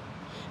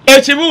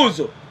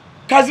 Ekibuuzo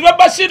Kazibwe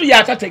Bashir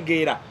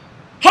yatategeera.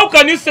 How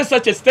can you say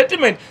such a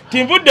statement?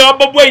 Timvudde wa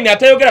Bob Wine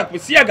atayogera ku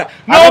bisiyaga.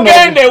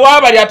 N'ogende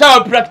wabali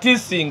atawa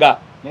practicinga.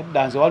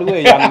 Neddanze waliwo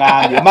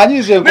eyangambye.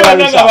 Manyize enkola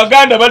lisa.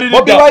 Abaganda bali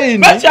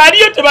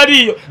bakyaliyo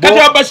tebaliyo. Kati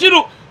wa Bashir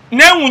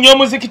newunya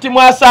omuzikiti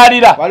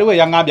mwasaalira. Waliwo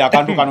eyangambye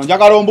akantu kano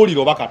njagala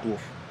ombulire oba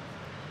katuufu.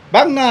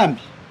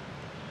 Bangambye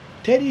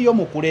teriyo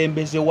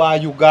mukulembeze wa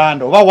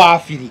Uganda oba wa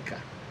Africa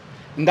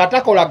nga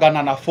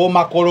takolagana na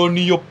former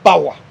colonial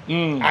power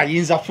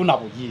ayinza funa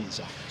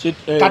buyinza.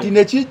 Kati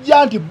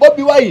nekijja nti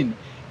Bobi Wine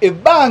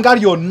ebbanga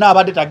lyonna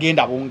abadde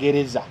tagenda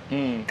Bungereza.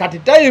 Kati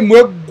time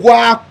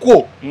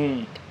eggwako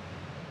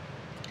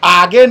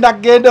agenda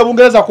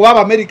Bungereza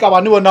kuba America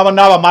banibo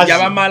n'abamazi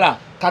yabamala.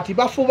 Kati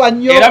bafuba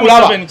nnyo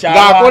okulaba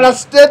ng'akola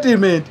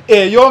statement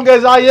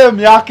eyongezayo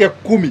emyaka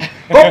 10.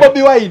 Ko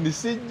Bobi Wine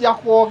sijja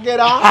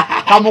kwogera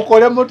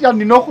kamukole mutya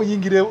nina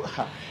okuyingira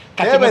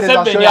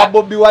eberezaso ya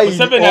Bobi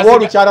Wine oba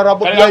olukyala lwa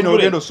Bobi Wine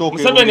olugendo sooka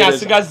Museveni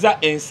asigazza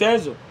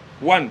ensezo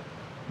 1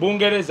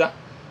 Bungereza,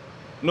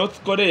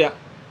 North Korea,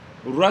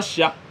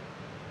 Russia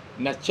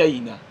na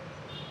China.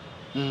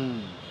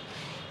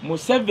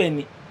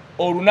 Museveni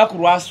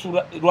olunaku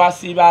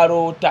lwasiba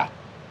aloota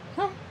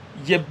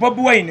ye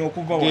Bobi Wine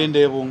okuva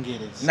gende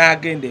Bungereza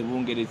n'agenda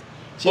Bungereza.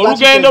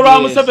 Olugendo lwa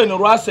Museveni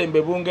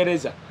lwasembe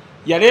Bungereza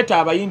yaleeta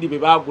abayindi be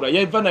baagula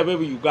yava nabo mu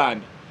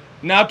Uganda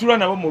n'atula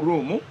nabo mu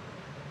room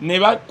ne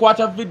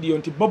bakwata video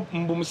nti Bob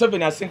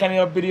Museveni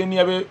asinkanira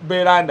biliyoniya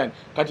be London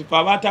kati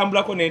fa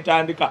batambulako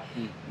n'entandika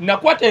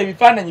nakwata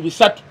ebifaananyi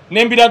bisatu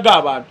n'embiraga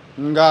abantu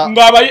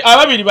nga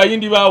ababiri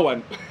bayindi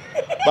bawano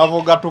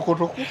bavuga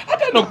tukutuku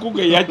ate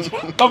nokuge yajja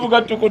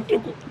bavuga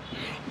tukutuku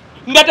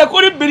nga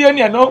tekuli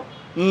biliyoniya no.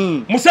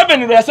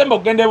 Museveni lwe yasemba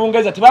okugenda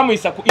Bungereza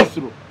tebamuyisa ku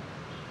Isro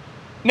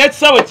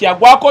nekisawe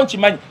kyagwako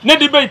nkimanyi ne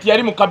debate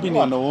yali mu cabinet.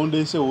 Wano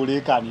wondese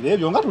olekanira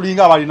ebyo nga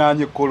tulinga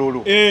abalinanye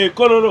kololo.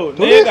 Kololo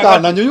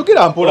nekana nyo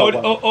yugira mpola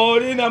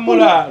olina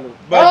mulalo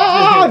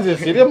nze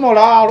siri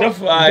mulalo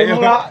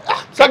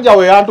sajja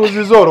we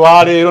yantuziza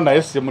olwaleero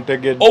naye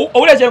simutegedde.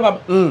 Owulira kyengamba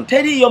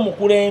teriyo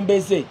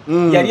mukulembeze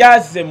yali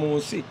azize mu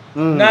nsi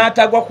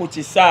n'atagwa ku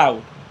kisaawe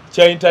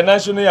kya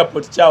international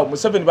airport kyawo.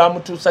 Museveni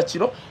bamutuusa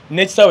kiro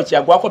n'ekisaawe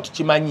kyagwako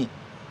tukimanyi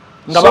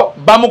nga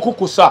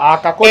bamukukusa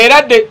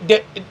era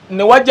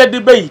ne wajja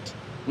debate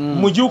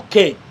mu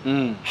UK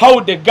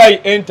how the guy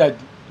entered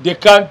the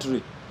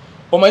country.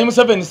 Omanyi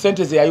Museveni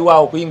sentence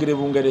yayiwaawo okuyingira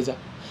Bungereza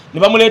ne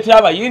bamuleetera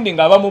abayindi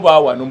nga abamu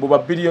baawano mbu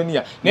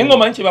babiliyoniya naye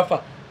ng'omanyi kye bafa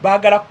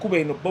baagala kuba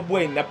eno Bob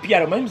Wine na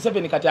PR. Omanyi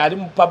Museveni kati ali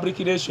mu public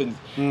relations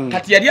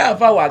kati yali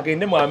avaawo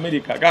agende mu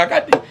America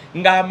kakati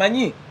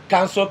ng'amanyi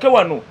kansooke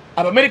wano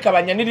Abamerika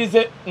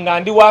banyanirize nga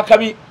ndi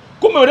wakabi.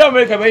 Kumbe wali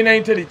America balina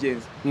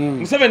intelligence.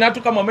 Museveni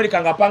atuka mu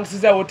America nga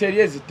apangisiza hoteli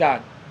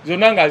ezitano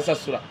zonna nga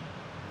alisasula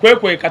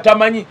kwekwe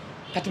katamanyi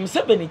kati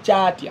Museveni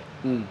kyatya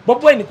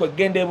Bob Wine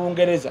kwegenda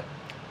Bungereza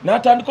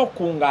n'atandika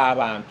okukunga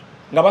abantu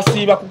nga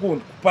basiiba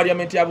ku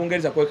parliament ya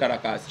Bungereza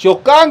kwekalakasi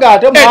kyokka nga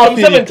ate mu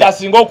Museveni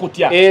kyasinga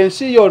okutya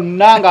ensi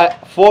yonna nga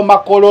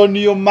former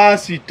colonial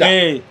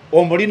master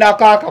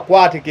omulinako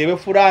akakwate kebe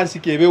France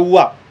kebe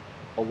wa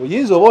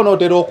obuyinza oba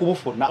onootera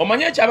okubufuna.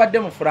 Omanye ekyabadde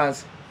mu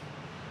France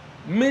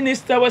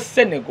Minister wa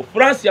Senegal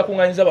France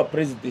yakunganyiza ba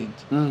president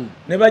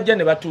ne bajja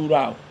ne batuula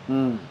awo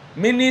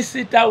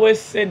Minister wa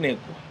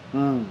Senegal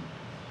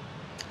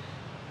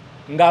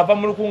ng'ava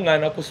mu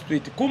lukuŋŋaana ku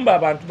street kumba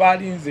abantu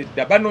balinze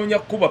dda banoonya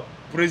kuba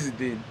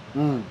president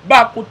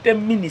bakutte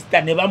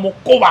minister ne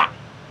bamukuba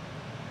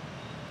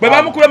bwe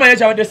bamukuba manya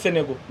kyabadde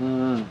Senegal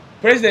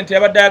president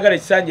yabadde ayagala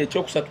ekisanja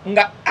ekyokusatu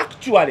nga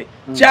actually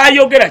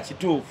kyayogera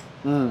kituufu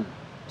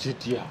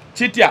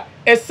kitya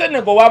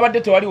Senegal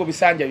wabadde tewaliwo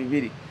bisanja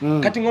bibiri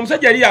kati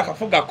ng'omusajja yali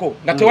yakafugako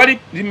nga tewali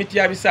limiti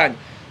ya bisanja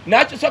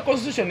n'akyusa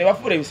constitution ne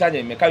bafuula ebisanja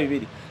emeka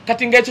bibiri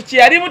kati ng'ekyo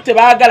kyeyalimu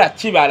tebaagala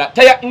kibala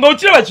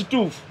ng'okiraba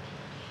kituufu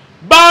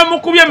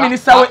bamukubye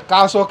minisita we.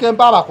 Kansooke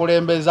mpa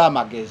abakulembeza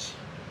amagezi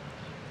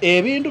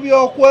ebintu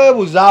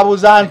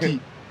by'okwebuzaabuza nti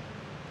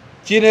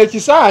kino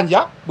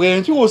ekisanja bwe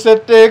nkyusa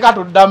etteeka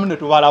tuddamu ne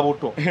tubala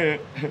buto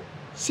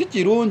si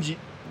kirungi.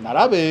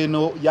 Nalaba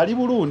eno yali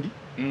Burundi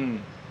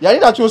yali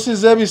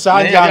takyusiza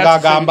ebisanja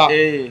ng'agamba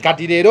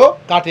kati leero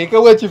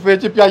kateekewo ekifo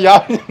ekipya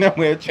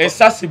yalinemu ekyo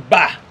essasi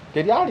ba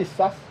teryali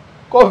ssasi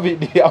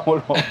covid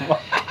yamuloma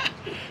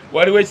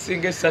waliwo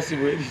ekisinga essasi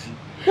bweriki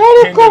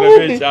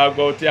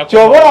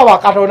kyobalaba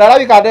Katonda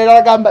alabika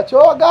agamba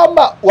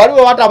kyogamba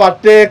waliwo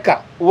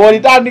batabateeka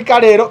bw'olitandika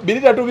leero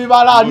biri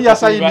tetubibala ani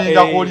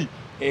yasayininga kuli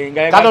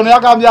Katonda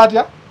yagambye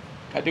atya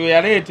kati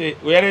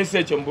weyaleese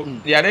ekyo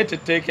yaleeta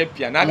etteeka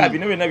eppya naga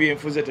bino byonna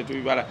byenfuze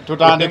tetubibala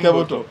tutandike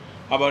buto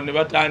abantu ne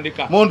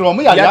batandika muntu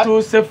omu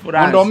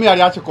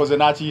yali akikoze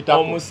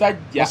n'akiyitako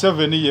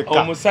Museveni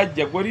yekka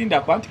omusajja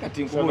gwelinda kwanti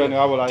kati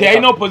nkubula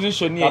teyalina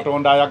opposition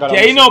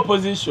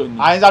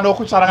ayinza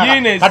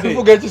n'okukyala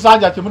katuvuga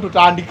ekisanja kimu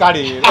tutandika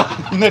leero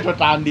ne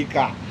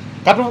tutandika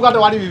katuvuga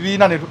tewali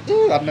bibiina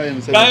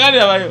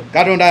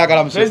Katonda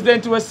ayagala Museveni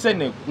president we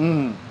Senegal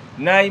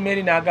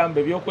naimeri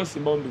n'agamba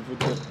ebyokwesimbawo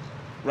mbivudde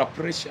lwa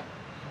pressure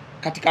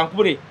kati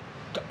kankubule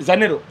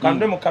Zanero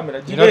kande mu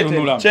kamera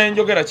jirete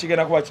chenjogera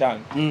kigenda kuba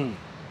kyange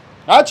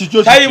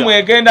kikyo time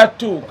egenda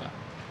tuuka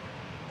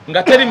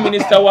nga teri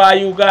minister wa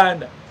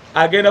Uganda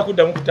agenda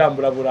kuddamu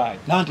kutambula Bulaaya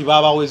nanti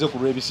babaweze ku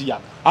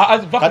lwebisiyaga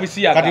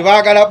kati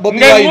baagala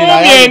Bobi Wine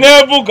naye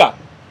nevuga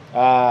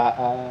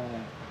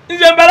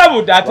nze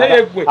mbalabuda ate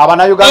yeggwe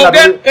Abannayuganda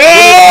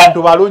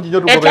bantu balungi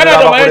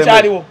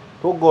nnyo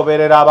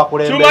tugoberera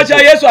abakulembeze chuma cha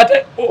Yesu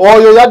ate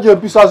oyo yajja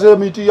empisa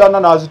z'emiti yana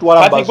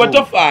n'azitwala kati gwe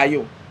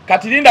tofaayo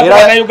kati linda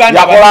kwa Uganda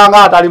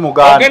yakolanga atali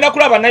muganda ogenda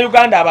kulaba na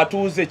Uganda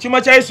abatuuze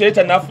chuma cha Yesu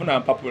yeta nafuna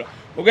mpapula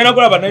ogenda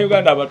kulaba na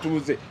Uganda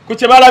abatuuze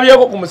kuche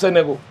balabyeko ku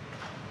Musenego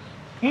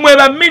mmwe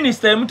ba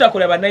minister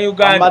mutakolaba na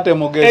Uganda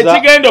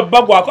ekigendo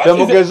bagwako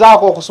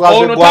temugezaako okuswaza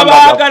eggwanga ono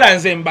tabaagala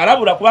nze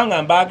mbalabula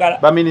kubanga mbaagala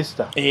ba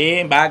minister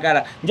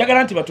mbaagala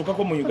njagala nti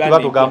batukako mu Uganda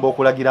batugamba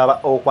okulagira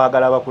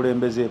okwagala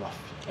abakulembeze bafe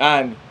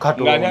ani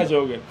ngani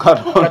ajoge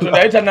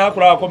Katonda yita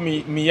nakulako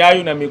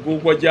miyayu na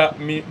migugwa ja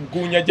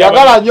migunya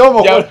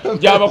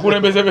jaba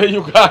kulembeze be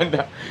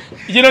Uganda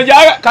jino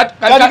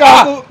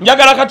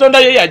njagala Katonda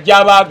ye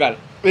yajabagala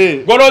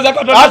goloza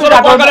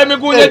Katonda kwagala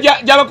migunya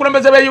jaba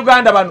kulembeze be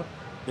Uganda bano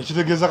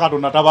ekitegeeza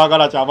Katonda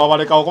tabagala kyava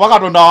balekawo kuba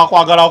Katonda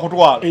wakwagala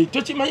okutwala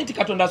tokimanyi nti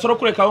Katonda asobola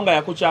kulekawo nga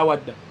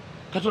yakukyawadda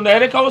Katonda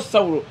yalekawo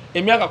Sawulo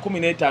emyaka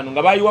 15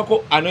 nga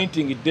bayiwako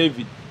anointing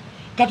David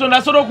Katonda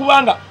asobola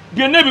kubanga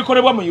byonna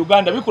ebikolebwa mu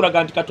Uganda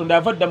bikulaga nti Katonda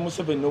yavadda mu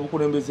Museveni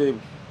n'obukulembeze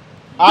bwe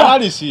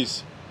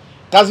analysis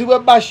Kazibwe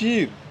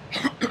Bashir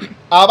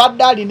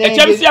abadde alina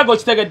ekyemisiyago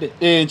kitegedde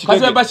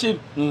Kazibwe Bashir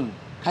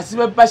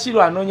Kazibwe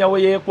Bashir anoonya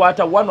we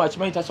yeekwata wano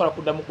akimanyi tasobola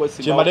kuddamu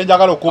kwesimbawo kyembadde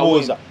njagala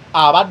okubuuza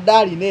abadde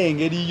alina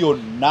engeri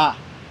yonna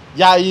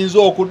gy'ayinza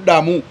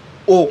okuddamu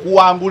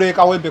okuwangula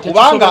ekawempe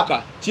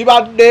kubanga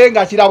kibadde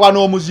nga kirabwa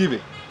n'omuzibe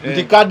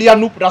nti kadi ya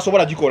nupu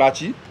tasobola gikola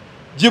ki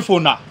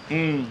gifuna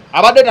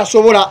abadde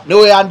tasobola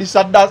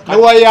neweyandisa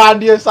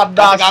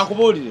ddaasi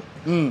kankubuulire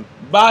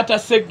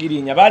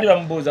batasegirinya baali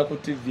bamubuuza ku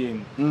TV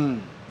emu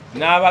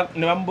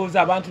ne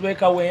bamubuuza abantu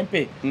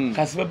b'ekawempe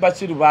Kazibwe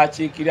Bashir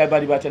bakiikira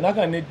bali batya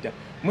naga nedda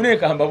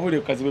muneeka mbabule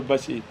Kazibwe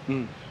Bashir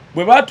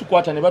bwe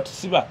batukwata ne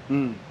batusiba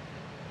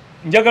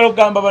njagala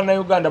okugamba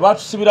bannayuganda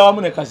batusibira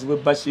wamu ne Kazibwe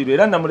Bashir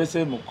era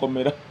namulese mu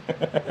kkomera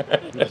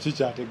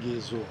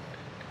kikyategeezo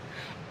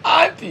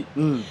anti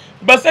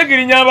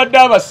basegirinya abadde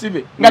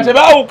abasibe nga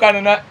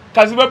tebaawukana na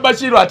Kazibwe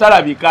Bashir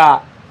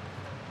atalabika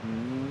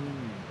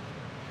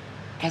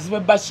Kazibwe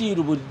Bashir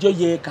bulijjo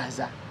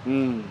yeekaza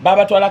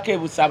babatwalako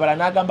ebusaabala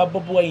n'agamba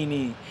Bobi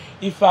Wine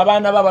ife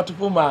abaana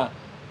babatupuma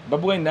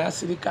Bobi Wine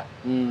n'asirika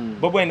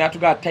Bobi Wine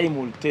n'atugaa time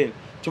will tell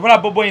kyobola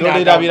Bobi Wine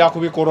tolirabira ku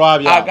bikolwa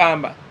bya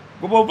agamba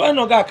Bobi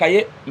Wine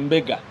ogaakaye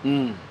mbega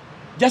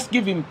just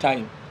give him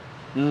time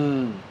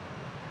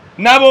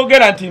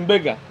n'aboogera nti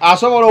mbega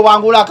asobola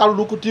obwangula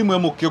akalulu ku tiimu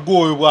emukke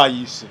gwoyo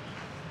bw'ayiise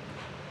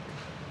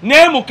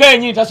n'emuka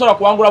enyini tasobola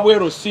kuwangula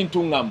bwero si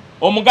ntuŋŋamu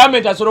omugambe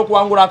nti asobola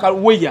okuwangula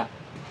akaweya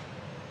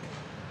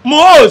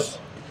Muhoozi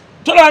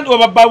tola nti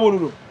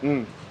wabababululu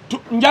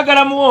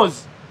njagala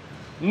Muhoozi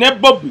ne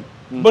Bobby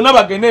bonna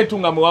bagende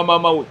entuŋŋamu wa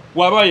maama we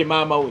waba ye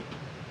maama we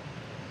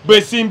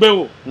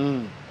bwesimbewo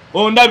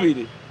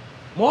ondabire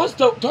Muhoozi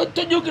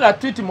tojjukira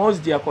twiti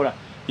Muhoozi gye yakola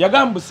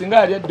yagamba singa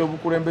yali adde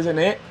obukulembeze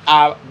naye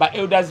ba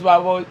elders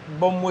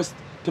b'omu West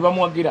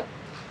tebamuwagira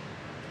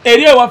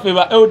eri ewaffe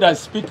ba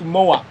elders speak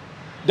more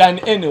than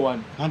anyone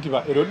anti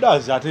ba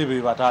elders ate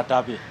be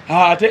bataata be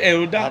ate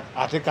elder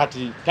ate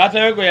kati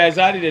taata we gwe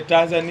yazaalire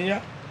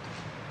Tanzania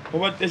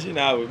oba teshi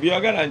naawe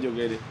byagala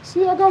njogere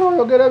siyagala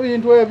oyogere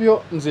bintu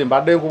ebyo nze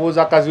mbadde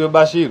nkubuuza Kazibwe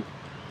Bashir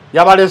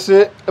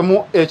yabalese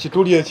mu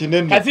ekituli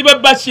ekinene Kazibwe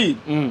Bashir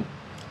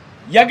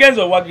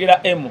yagenze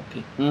owagira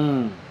MK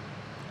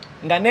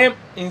nga ne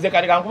nze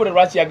kati kankubule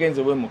lwaki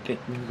yagenze wemuke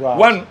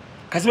one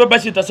Kazibwe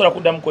Bashir tasobola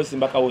kuddamu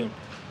kwesimba kawempe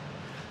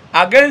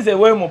agenze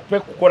wemupe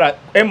kukola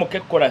MK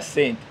kukola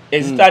sente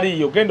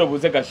ezitaliyo genda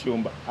obuuze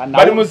Gashumba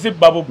bali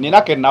muzibba bubu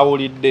nina ke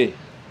nawulidde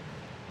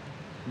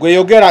gwe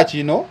yogera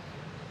kino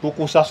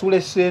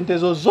tukusasule sente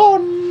zo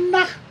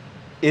zonna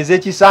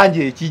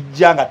ez'ekisanja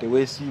ekijja nga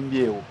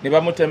teweesimbyewo ne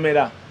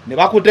bamutemera ne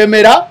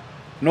bakutemera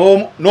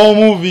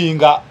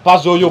n'omuvinga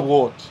pazo oyo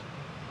bwoti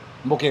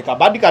mbuke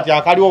kabadi kati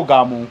akaliwo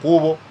ga mu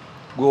nkubo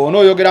gwe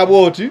onooyogera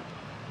bwoti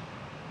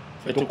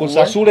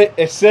tukusasule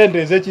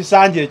essente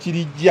ez'ekisanja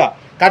ekirijja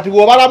kati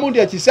bw'obalamu nti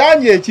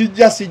ekisanja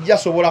ekijja sijja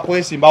sobola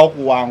kwesimbawo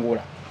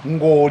kuwangula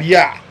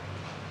ng'olya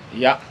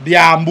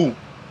byambu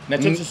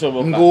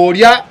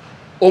ng'olya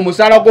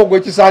omusala gwo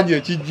gw'ekisanja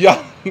ekijja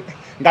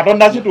nga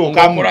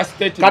tonnakituukamu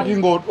kati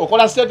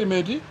ng'okola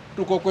statement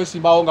tuka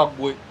okwesimbawo nga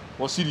gwe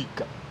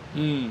osirika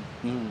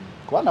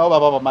kuba nabo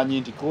baba bamanyi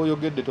nti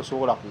koyogedde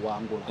tosobola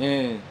kuwangula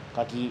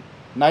kati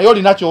naye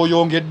olina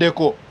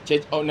kyoyongeddeko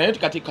naye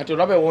kati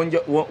olabe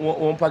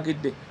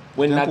wompagidde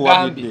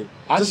wenagambye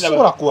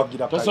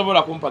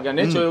tosobola kumpagira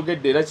naye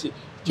kyoyogedde era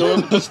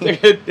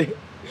tokitegedde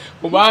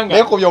kubanga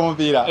nekubya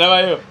omupiira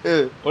labayo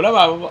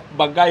olaba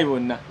bagayi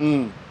bonna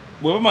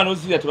bwe bamala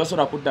ozirya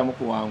tebasobola kuddamu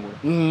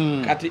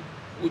kuwangula kati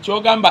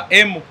kyogamba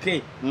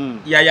MK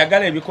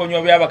yayagala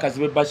ebikonywa by'abakazi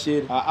b'e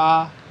Bashir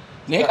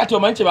naye kati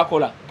omanyi kye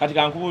bakola kati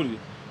kankubulire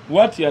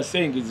what you are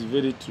saying is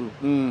very true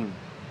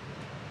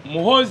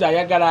Muhoozi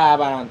ayagala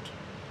abantu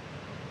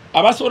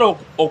abasobola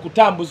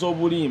okutambuza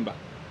obulimba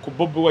ku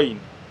Bobi Wine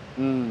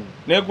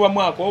negwa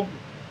mwaka ogwo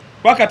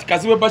wakati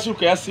Kazibwe Bashir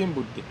ke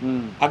yasimbudde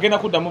agenda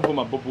kuddamu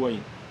vuma Bobi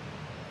Wine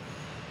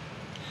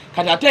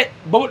kati ate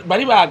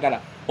bali baagala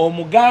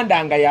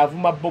omuganda nga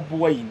yavuma Bobi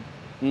Wine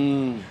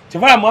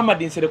Tivala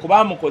Muhammad Nsere kuba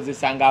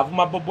amukozesa nga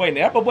avuma Bobi Wine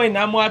era Bobi Wine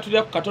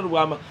amwatulira ku katolo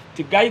bwama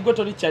tigayigo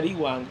toli kyali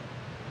wanga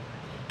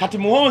kati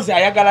Muhoozi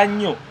ayagala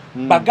nnyo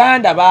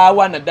baganda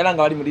bawana ddala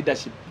nga bali mu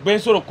leadership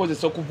bensolo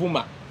okukozesa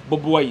okuvuma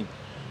Bobi Wine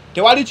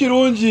tewali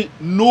kirungi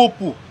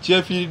nupu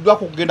kyefiiriddwa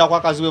ku kugenda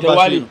kwa Kazibwe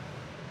Bashir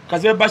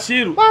Kazibwe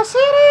Bashir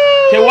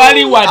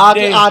tewali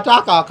wadde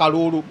ataka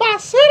akalulu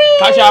Bashir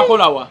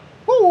kachakolawa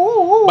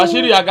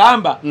Bashir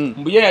yagamba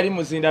mbuye yali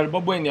muzinda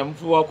Bobi Wine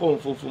yamufuwako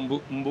nfufu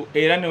mbu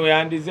era ne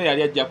yandize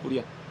yali ajja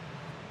kulya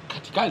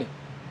kati kale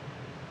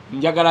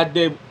njagala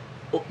dde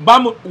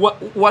bamu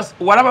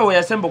walaba we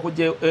yasemba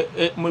kuje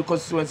mu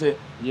constituency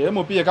ye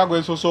mupiye kagwe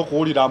ensoso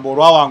okuwulira mbu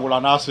olwawangula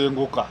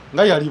n'asenguka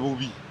nga yali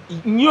bubi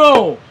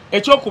nnyo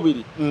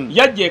ekyokubiri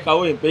yajja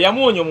ekawempe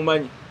yamuwonya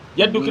omumanyi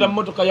yaddukira mu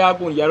motoka ya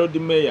gundi ya road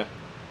mayor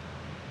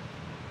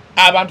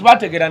abantu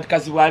bategeera nti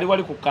Kazibwe ali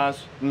wali ku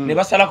kanso ne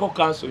basalako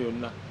kanso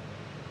yonna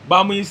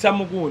bamuyisa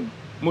mu gundi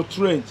mu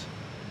trench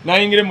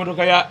nayingire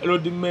motoka ya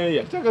road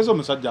mayor tegeeza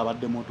omusajja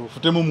abadde mutuufu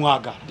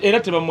temumwagala era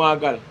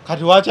tebamwagala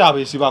kati waki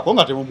abeesibako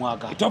nga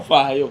temumwagala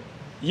tofaayo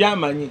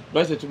yamanyi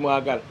base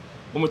tumwagala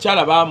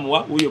omukyala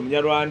bamuwa uyo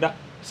Munyarwanda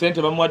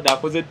sente bamuwadde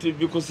akoze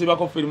TV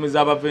kusibako filimu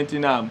z'aba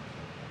Vietnam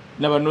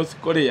n'aba North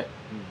Korea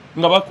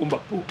nga bakumba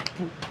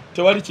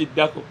tewali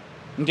kiddako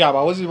nti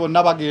abawozi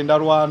bonna bagenda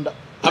Rwanda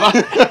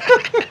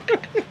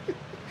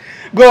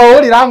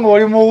gw'owulira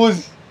ng'oli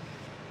muwuzi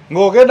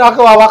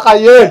ng'ogendako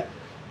wabakaye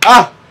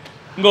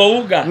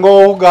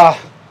ng'owuga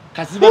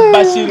Kazibwe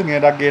Bashir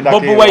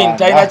Bobi Wine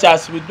talina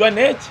kyasubiddwa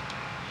neki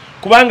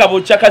kubanga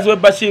bukya Kazibwe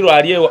Bashir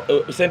ali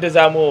sente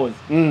za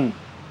Muhoozi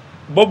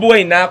Bobi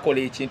Wine akola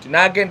ekintu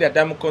n'agenda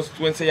dda mu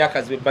constituency ya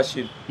Kazibwe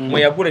Bashir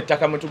mwe yagula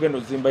ettaka mwe tugenda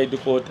ozimba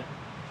headquarter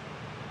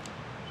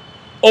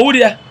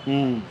owulira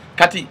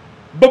kati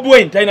Bobi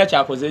Wine talina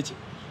kyakoze eki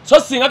so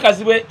singa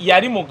Kazibwe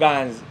yali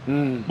muganzi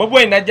Bobi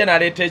Wine najja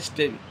n'aleeta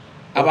ekitebe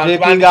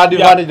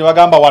abantu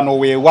bagamba wano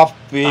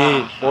weewaffe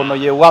ono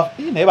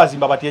yeewaffe naye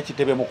bazimba bati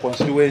ekitebe mu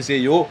constituency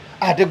eyo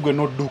ate gwe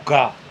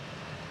nodduka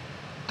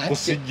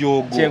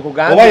kusijjoogo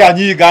oba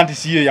yanyiiga nti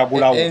siye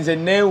yagulawo nze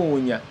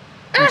neewuunya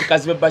nti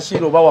Kazibwe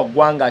Bashir oba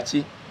waggwanga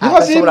ki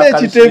bazimba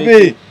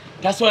ekitebe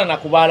tasobola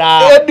nakubala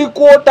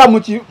headquarter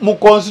mu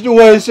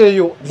constituency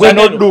eyo gwe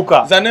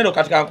nodduka zanero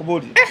katika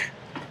nkubulire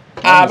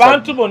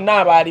abantu bonna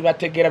abaali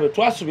bategeera be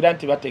twasuubira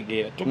nti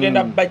bategeera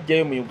tugenda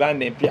bajjayo mu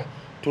Uganda empya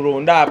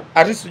tulonda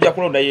ati sujja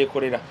kulonda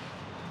yekolera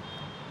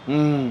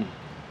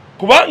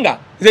kubanga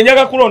nze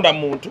njaga kulonda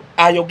muntu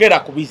ayogera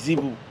ku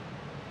bizibu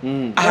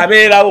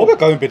abeerawo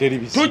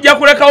tujja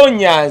kulekawo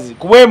Nyanzi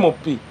kubwe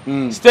mupi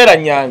Stella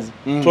Nyanzi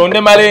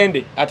tulonde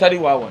Malende atali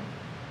wawana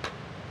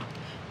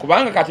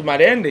kubanga kati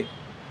Malende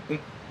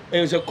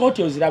ezo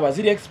koti oziraba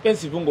ziri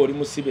expensive ng'oli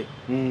musibe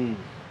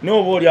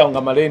n'oba oli awo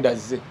nga Malende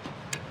azze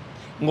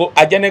ngo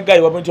ajja ne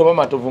gayi wabintu oba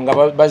matovu nga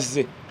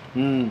bazze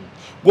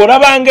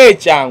gw'olabanga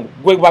ekyangu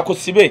gwe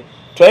bakusibe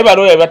twaye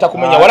baloya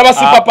batakumenya walaba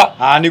si papa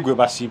ani gwe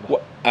basibwa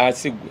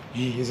sigwe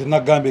nze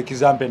nagamba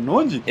ekizampe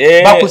ennungi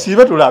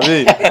bakusibe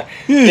tulabe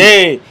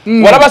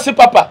walaba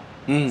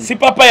si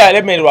papa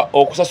yalemererwa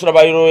okusasula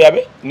baloya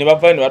be ne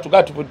bavayo ne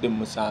batugaa tuvudde mu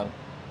musango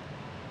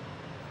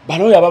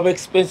baloya baba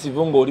expensive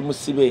ng'oli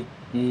musibe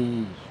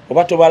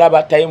oba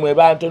tobalaba time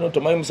eba ntono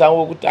tomanyi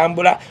musango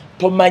ogutambula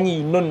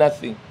tomanyi no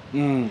nothing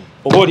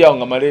oba oli awo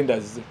nga Malende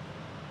azze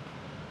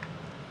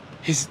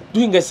he's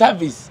doing a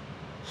service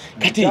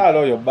kati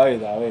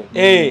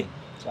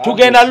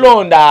tugenda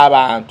londa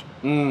abantu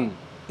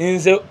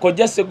nze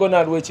kojja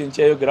segona lw'ekintu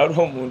kyayogera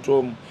waliwo omuntu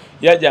omu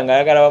yajja nga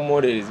ayagala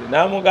bamuwolereze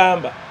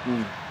n'amugamba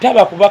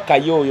taba kuba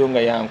Kayoyo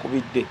nga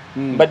yankubidde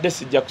mbadde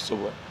sijja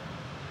kusobola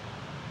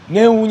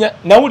newuunya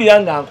nawulira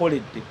nga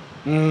nkoledde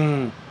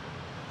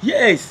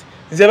yes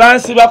nze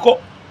bansibako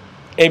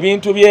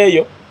ebintu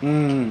byeyo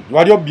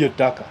wali obbye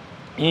ettaka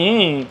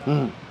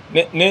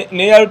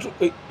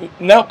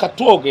ne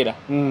katwogera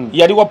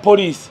yali wa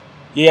poliisi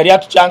ye yali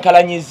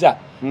atucyankalanyiza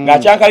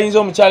ng'acyankalanyiza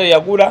omukyala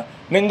yagula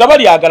nga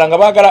balyagala nga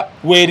baagala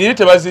weeriri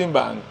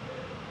tebazimbanga.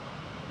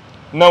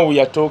 Now we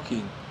are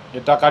talking.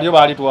 Ettaka lyo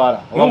baalitwala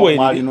oba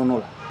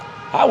mwalinunula?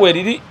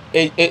 Weeriri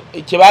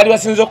kye baali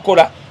basinza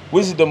okukola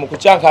Wisdom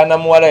kucyankalana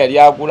muwala yali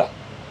agula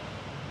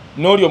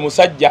n'oli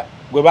omusajja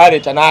gwe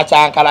baleeta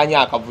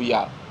n'acyankalanya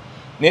akavuyo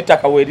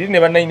n'ettaka weeriri ne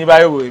bannanyini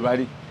baayo bwe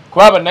bali.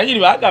 Kuba bannanyini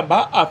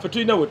baagamba ffe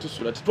tulina we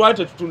tusula tetwali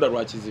tetutunda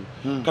lwa kizibu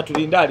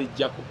katulinde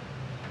alijjako.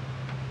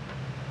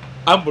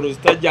 Ambulo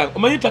zitajjanga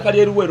omanyi ettaka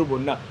ly'eruweeru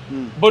bonna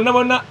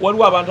bonna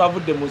waliwo abantu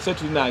avudde mu nsi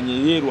etulinaanye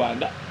ey'e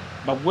Rwanda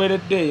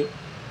bagwereddeeyo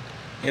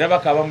era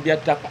bakaba mu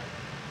byattaka.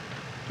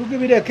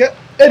 Tugibireke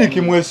Eric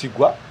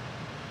Mwesigwa.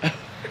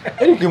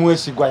 Eric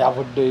Mwesigwa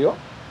yavuddeyo.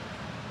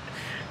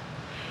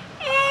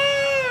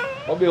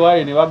 Obi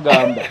Wine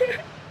bagamba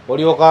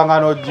oliokanga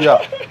n'ojja.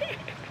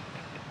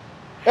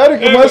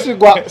 Eric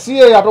Mwesigwa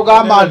siye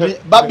yatugamba nti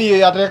babi ye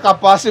yateeka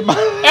paasi.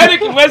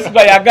 Eric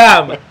Mwesigwa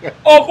yagamba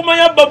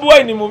okumanya Bobi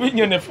Wine mu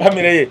binyo ne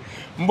family ye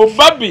mbu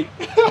babi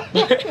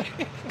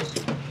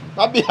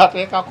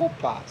yateekako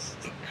paasi.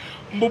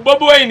 Mbu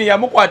Bobi Wine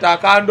yamukwata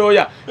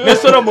akandooya ne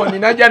Solomon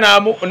najja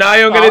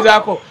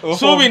n'ayongerezaako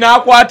Suubi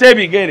n'akwata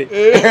ebigere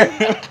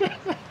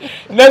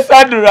ne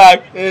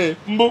Sadrak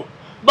mbu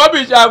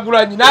Babi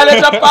Kyagulanyi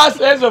n'aleeta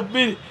paasi ezo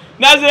bbiri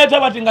n'azireeta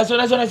bati nga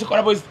zonna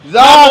zikola bwezi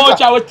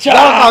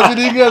zaaka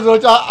ziringa ezo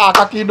kya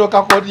akakindo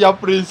kakooti ya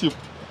principal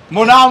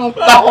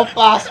munaamukako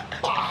paasi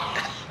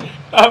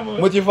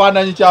mu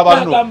kifaananyi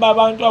ky'abanno. N'agamba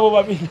abantu abo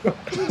babiri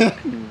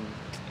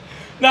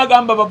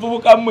n'agamba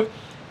bavubuka mmwe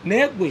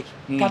naye gwe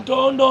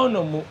Katonda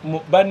ono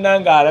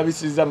bannanga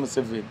alabisizza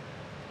Museveni.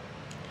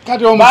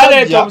 Kati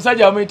baleeta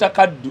omusajja bamuyita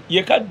Kaddu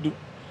ye Kaddu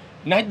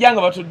najja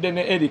nga batudde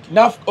ne Eric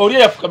oli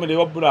yafukamira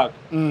ewa Black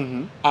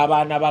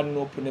abaana ba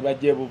Nuupu ne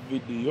bajja ebu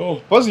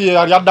vidiyo pozi ye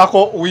yali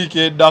addako wiiki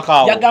eddako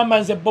awo yagamba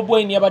nze Bobi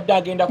Wine yabadde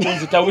agenda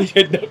kunzita wiiki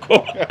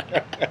eddako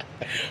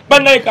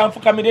bannaye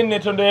kanfukamire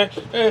netonde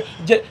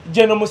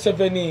General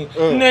Museveni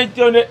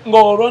netonde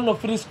ng'olwo no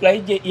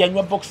Freescribe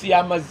yanywa box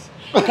y'amazzi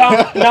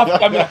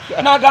nafukamira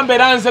n'agamba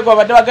era nze gwe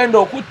badde bagenda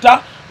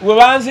okutta we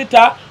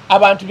banzita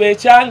abantu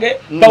beekyange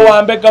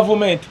bawambe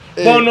gavumenti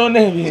bonoona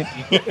ebintu.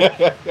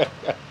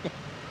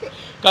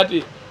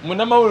 Kati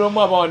munamawulire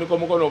omu abawanika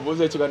omukono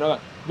obuuza ekiganiro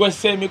gwe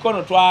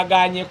Ssemikono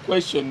twaganye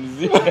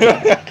questions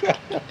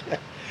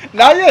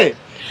naye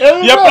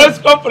ya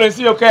press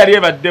conference yokka yali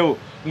ebaddewo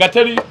nga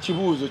teri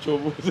kibuuzo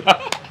ky'obuuza.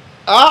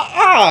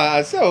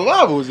 So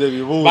babuuza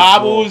ebibuuzo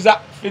babuuza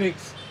Felix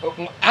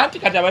anti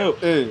kati abayo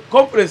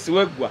conference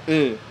weggwa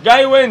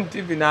Guy Wen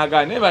TV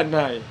n'agaana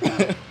bannaye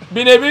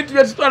bino ebintu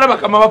bye tutwala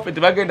bakama baffe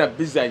tebagenda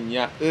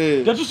bizanya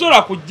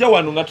tetusobola kujja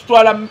wano nga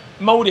tutwala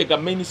mawulire ga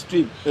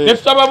mainstream ne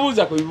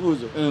tutababuuza ku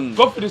bibuuzo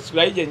conference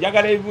lwaije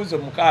njagala ebibuuzo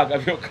 6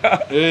 byokka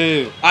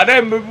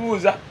ate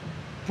mbibuuza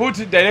put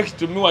it direct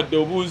to me wadde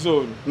obuuzo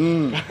ono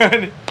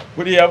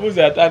buli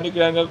yabuuza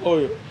yatandikirangako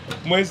oyo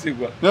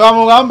Mwesigwa ne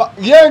bamugamba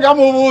ye nga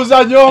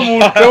mubuuza nnyo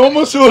omuntu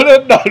temumusuula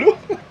eddalu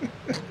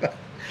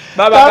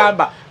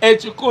babagamba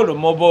ekikulu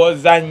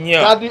mubooza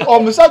nnyo. Kati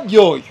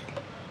omusajja oyo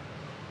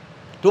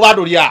tuba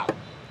tuli awo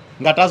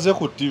nga taze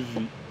ku TV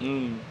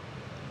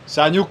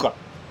sanyuka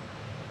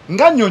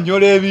nga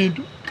nnyonnyola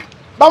ebintu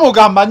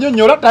bamugamba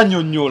nnyonnyola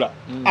tannyonnyola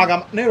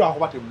agamba naye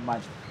lwakuba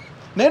temumanyi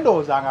naye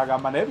ndowooza nga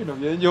agamba naye bino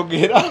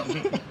byenjogera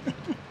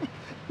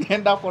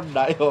ngenda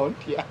kuddayo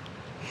ntya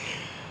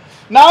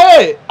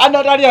naye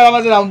anatali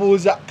abamaze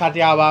namubuuza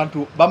kati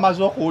abantu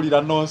bamaze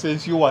okuwulira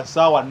nonsensi wa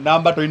ssaawa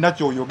namba tolina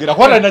kyoyogera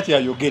kuba talina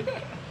kyeyayogedde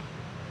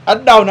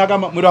addaawo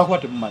n'agamba mwe lwakuba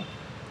temumanyi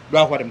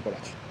lwakuba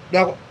temukolaki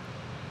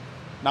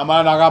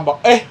namala n'agamba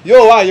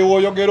yo waaye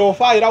wooyogera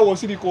ofa era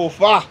woosirika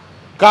ofa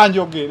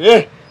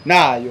kanjogere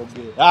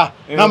naayogera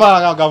namala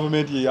nga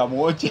gavumenti ye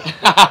yamwokya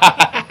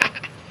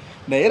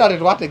naye era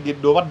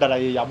tetwategedde oba ddala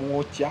ye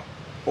yamwokya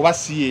oba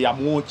si ye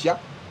yamwokya.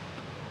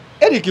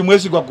 Eric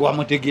Mwesigwa gwe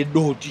wamutegedde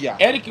otya?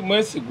 Eric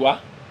Mwesigwa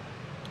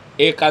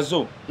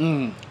ekazo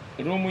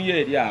luumu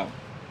ye eri awo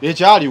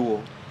ekyaliwo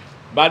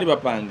baali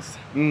bapangisa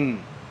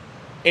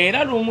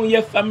era luumu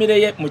ye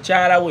famire ye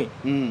mukyala we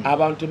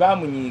abantu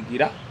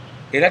bamunyiigira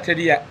era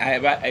teri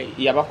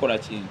yabakola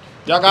kintu.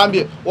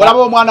 Yagambye olaba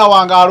omwana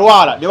wange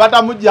alwala ne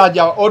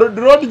batamujjajja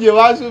drone gye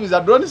basuubiza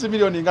drone si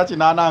milioni nga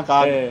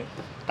 8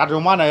 kati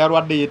omwana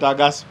yalwadde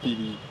yeetaaga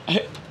sipiri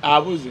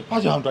abuze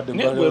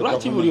negwe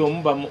lwaki buli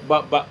omu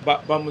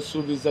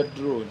bamusuubiza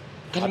drone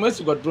kati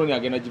Mwesigwa drone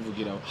agenda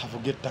givugirawo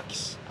avuga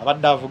etakisi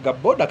abadde avuga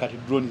boda kati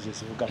drone ze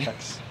zivuga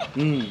takisi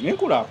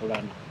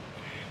nenkulaakulana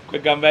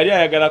kwegamba yali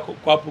ayagala ku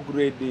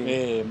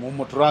upgrading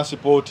mu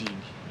transporting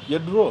ye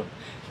drone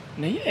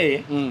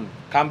naye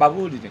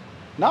kambabuulire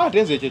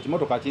n'ate nze ekyo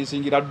ekimotoka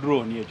kinsingira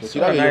drone ekyo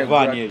kirabe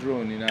vaani eyo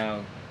drone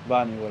naawe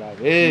vaani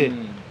olabe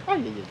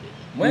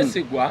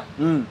Mwesigwa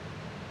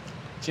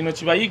kino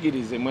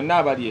kibayigirize mwenna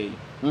abali eyo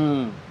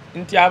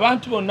nti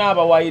abantu bonna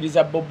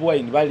abawaayiriza Bobi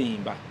Wine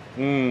balimba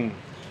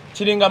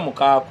kiringa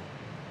Mukaaku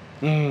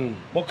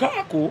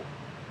Mukaaku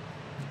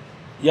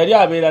yali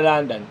abeera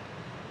London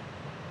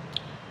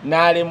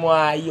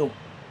n'alemwayo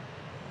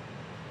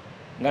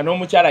nga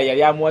n'omukyala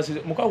yali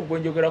amuwasize Mukaaku gwe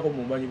njogerako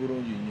mumanyi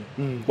bulungi nnyo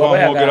bw'aba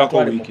yagala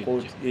atwale mu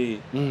kkooti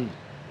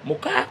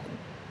Mukaaku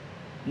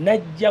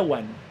najja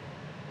wano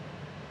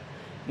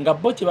nga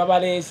bo kye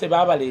babaleese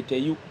baabaleeta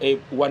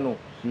wano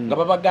nga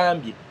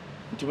babagambye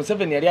nti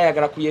Museveni yali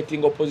ayagala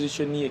kuyetinga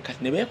opposition ye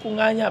kati ne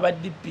beekuŋŋaanya aba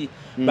DP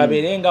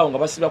babeerengawo nga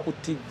basiba ku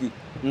TV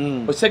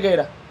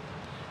osegeera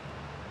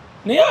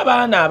naye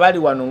abaana abali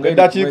wano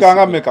ng'eddakiika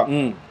nga mmeka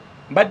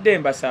mbadde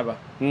mbasaba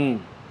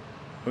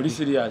oli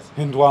serious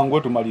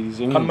endwangwe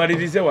tumalirize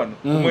kamalirize wano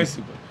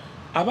kumwesigwa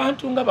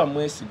abantu nga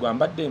bamwesigwa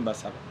mbadde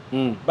mbasaba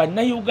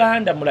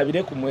bannayuganda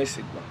mulabire ku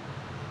mwesigwa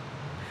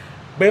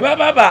bwe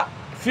baba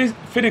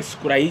Felix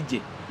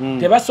Kurayije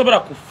tebasobola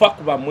kufa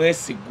ku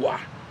bamwesigwa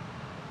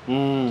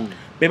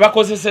be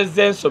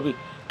bakozesezza ensobi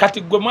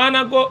kati gwe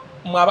mwana go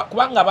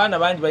kubanga abaana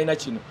bangi balina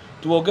kino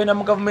tuwogenda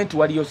mu gavumenti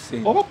waliyo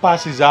ssente oba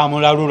paasi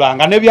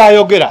zamulalulanga ne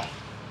byayogera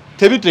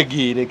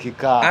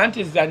tebitegeerekeka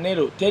anti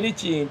Zanero teri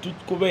kintu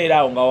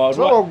kubeeraawo nga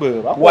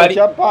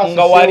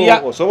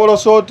walya osobola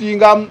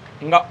osootingamu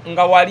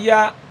nga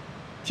walya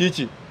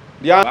kiki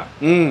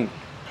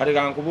kati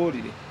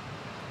kankubuulire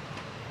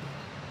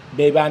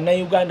be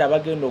bannayuganda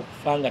bagenda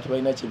okufa nga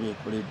tebalina kye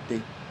beekoledde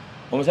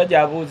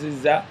omusajja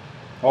abuuzizza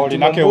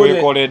olinake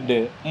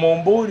weekoledde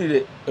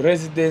mumbuulire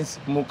residence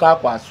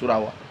Mukaaku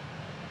asulawa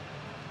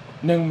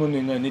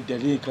nemunenga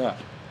neddaliika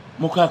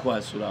Mukaaku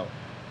asulawa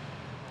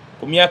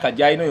ku myaka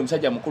gy'alina oyo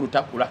omusajja mukulu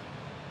takula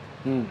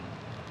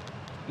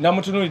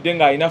namutunuulidde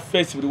ng'alina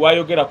face buli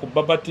wayogera ku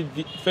Baba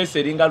TV face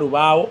eringa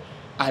lubaawo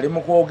ali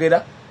mu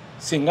kwogera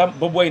singa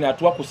Bobi Wine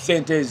atuwa ku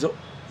ssente ezo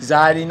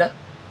z'alina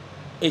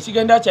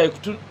ekigenda kyayi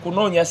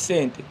kunoonya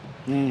ssente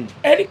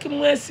Eric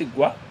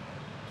Mwesigwa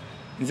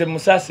nze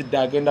musaasidde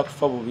agenda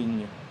kufa bubi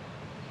nnyo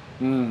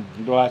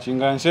lwaki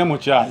nga nse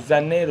mukyala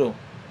Zanero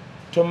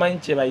tomanyi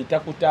kye bayita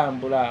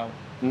kutambula awo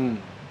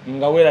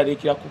nga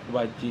weeraliikirako ku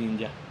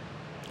bajjinja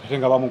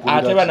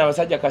ate bano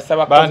abasajja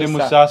kasaba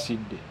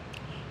musaasidde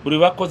buli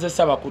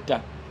bakozesa bakuta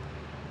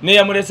ne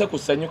yamulese ku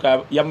ssanyuka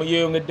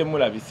yeeyongedde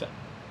mulabisa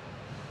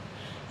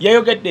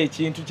yayogedde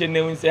ekintu kye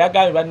newunsa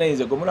yagambye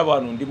bannayinza gwe mulaba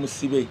wano ndi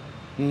musibe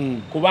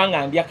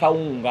kubanga ndya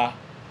kawunga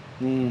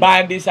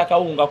bandiisa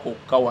kawunga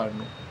kokka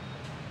wano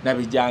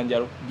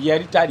nabijanjalo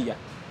byali talya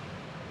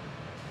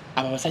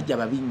aba basajja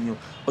babi nnyo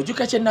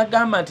ojuka kye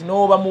nagamba nti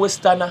n'oba mu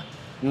westana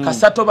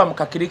kasato ba mu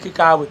kakiriki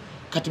kaabwe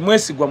kati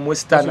Mwesigwa mu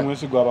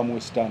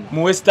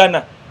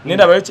westana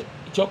nenda bayo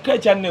kyokka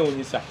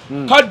ekyanneewunyisa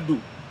kaddu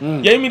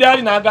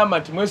yayimirali n'agamba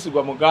nti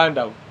Mwesigwa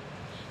muganda we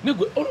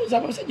negwe olowooza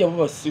abasajja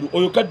bo basiru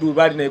oyo kaddu we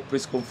baali naye ku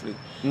press conference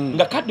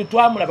nga kaddu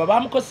twamulaba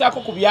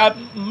bamukosaako ku bya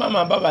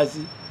mama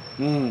Mbabazi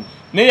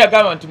naye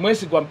yagamba nti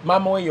Mwesigwa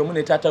maama we y'omu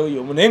ne taata we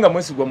y'omu naye nga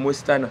Mwesigwa mu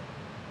westana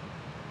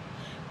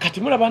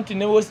kati mulaba nti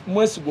ne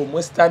Mwesigwa mu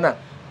westana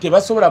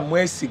tebasobola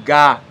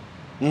mwesiga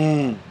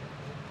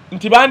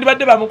nti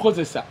bandibadde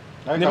bamukozesa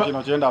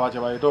kino kyendaba kye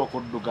bayita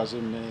okuddugaza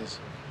emmeeza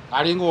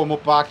alinga omu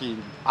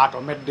paakingi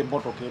atomedde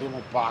emmotoka eri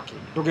mu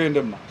paakingi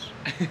tugende mu maaso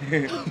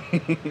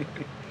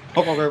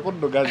okwo kwe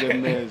kuddugaza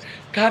emmeeza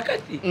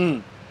kaakati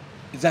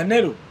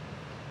Zanero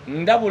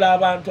ndabula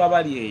abantu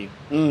abali eyo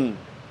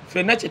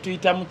ffenna kye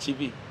tuyitamu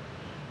kibi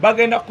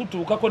bagenda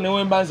kutuukako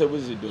newembanze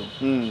buzido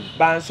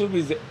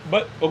bansuubize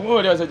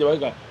okumwoli abasajja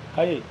baga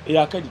kaye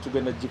eyakedi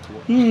tugenda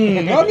gikuwa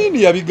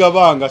Amini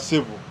yabigabanga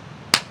sebo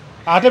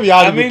ate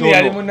byali bitono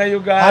yali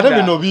Munnayuganda ate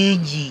bino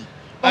bingi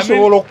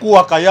asobola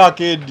okuwa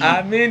kayakedi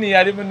Amini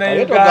yali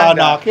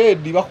Munnayuganda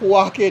akedi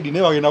bakuwa akedi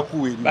ne bagenda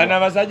kuweri bana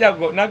basajja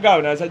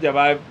nagawo n'abasajja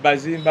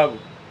bazimbabu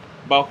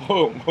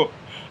bakongo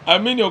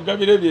Amini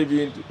ogabire bye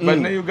bintu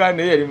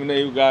Bannayuganda yali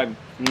Munnayuganda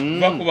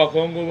bakuba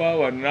kongo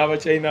bawano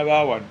n'Abachina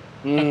bawano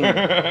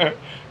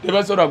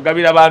tebasobola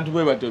kugabira abantu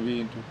bwe bato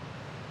bintu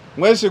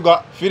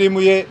Mwesigwa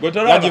firimu ye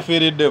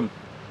yagifiiriddemu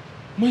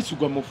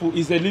Mwesigwa mufu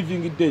is a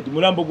living dead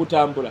mulambo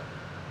gutambula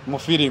mu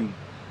firimu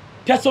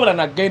tasobola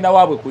nagenda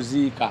waabwe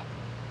kuziika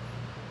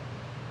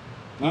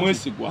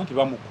Mwesigwa anti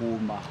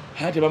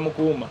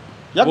bamukuuma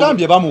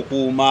yagambye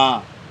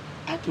bamukuuma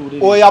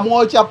oyo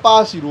amwokya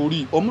paasi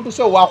luli omuntu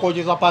se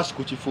waakwokeza paasi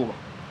ku kifuba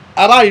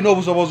aba alina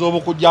obusobozi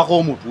obukujjako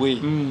omutwe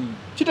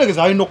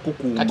kitegeeza alina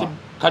okukuuma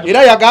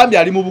era yagambye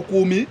ali mu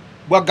bukuumi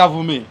bwa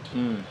gavumenti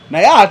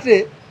naye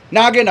ate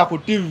n'agenda ku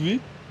TV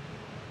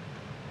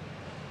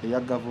eya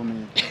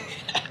gavumenti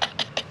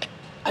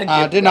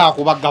ate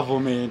n'akuba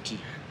gavumenti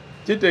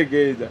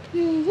kitegeeza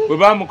bwe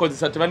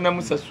bamukozesa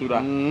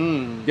tebannamusasula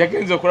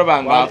yagenza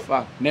okulaba nga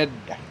afa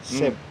nedda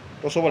sebo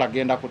tosobola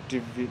genda ku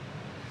TV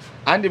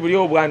andi buli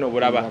obwana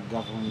obulaba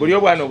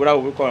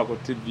obukola ku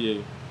TV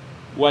eyo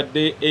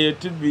wadde eyo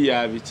TV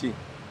ya biki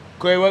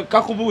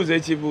kakubuuza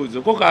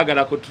ekibuuzo ko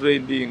kaagala ku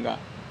trendinga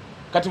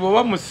kati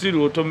bw'oba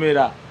musiru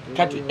otomera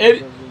kati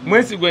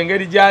Mwesigwa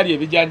engeri gyali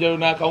ebijanjalo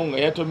n'akawunga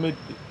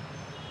yatomedde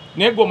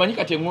naye gwe omanyi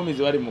kati eŋŋumi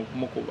ze bali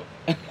mukuba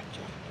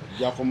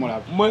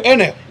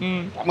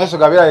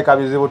Mwesigwa birabika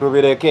bizibu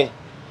tubireke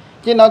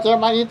kino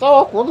kyemanyita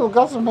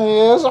okudugaza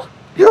meeza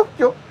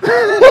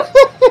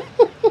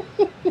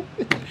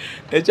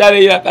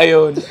Ekyaleira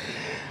Kayondo.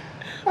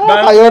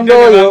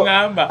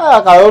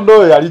 Kayondo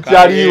oyo yali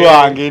kyali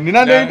wange.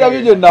 Nina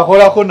n'interview gye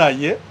nakolako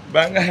naye.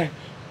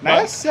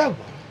 Naye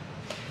sagwa.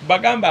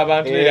 Bagamba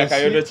abantu Laila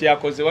Kayondo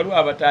kyakoze waliwo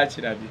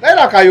abatakirabye.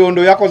 Laila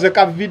Kayondo yakoze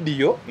ka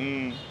video.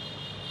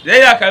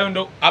 Laila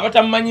Kayondo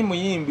abatamanyi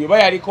muyimbi oba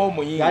yaliko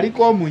omuyimbi.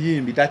 Yaliko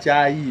omuyimbi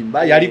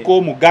takyayimba, yaliko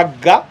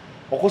omugagga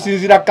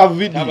okusinzira ka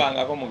video.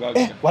 Tabangako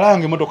mugagga.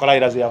 Walange motoka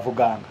Laila ze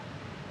yavuganga.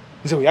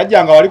 Nze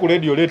yajjanga wali ku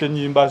radio lete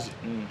nyimba ze.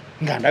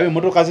 Nga ndabe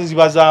motoka ze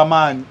ziba za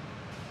amaanyi.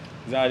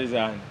 Zali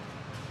zani.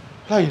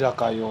 Laila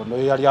Kayondo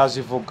yali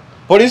azivuga.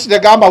 Police the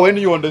gamba when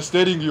you on the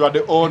steering you are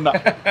the owner.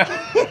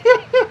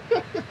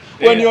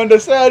 When you on the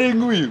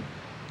steering wheel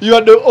you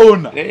are the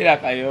owner. Laila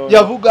Kayondo.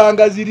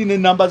 Yavuganga ziri ne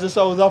namba ze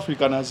South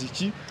Africa na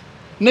zichi.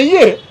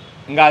 Naye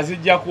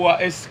ngazijja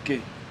kuwa SK.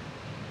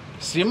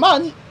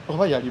 Simanyi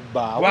oba yali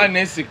baawo.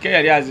 Wana SK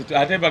yali azitu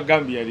ate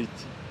bagambi yali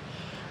ki.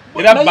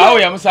 Era baawo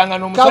yamusanga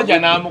n'omusajja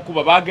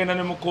n'amukuba bagenda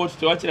ne mu court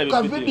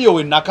tewakira video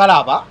we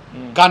nakalaba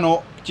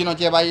kano kino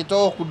kye bayita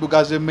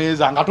okuddugaza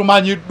emmeeza nga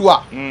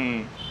tumanyiddwa.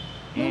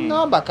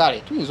 Ngamba kale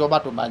tuyinza oba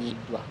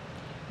tumanyiddwa.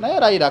 Naye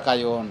Laila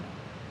Kayondo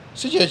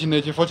si kyekino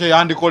ekifo kye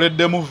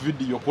yandikoleddemu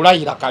video ku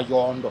Laila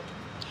Kayondo.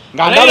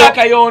 Nga Laila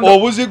Kayondo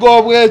obuzigo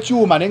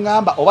obw'ekyuma ne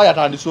ngamba oba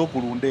yatandise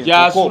okulunda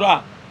enkoko.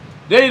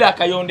 Laila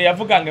Kayondo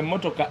yavuganga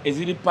emmotoka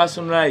eziri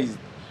personalized.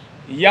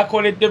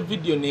 Yakoledde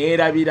video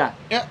neerabira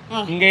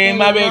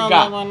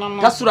ng'emabega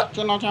tasula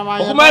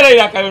okumala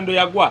Laila Kayondo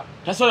yagwa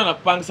tasobola na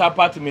kupangisa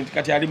apartment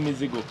kati ali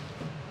mizigo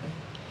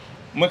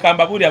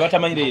mwekamba buli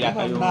abatamanyi Laila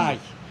Kayondo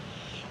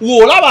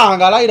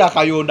wolabanga Laila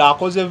Kayondo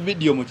akoze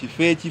video mu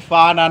kifo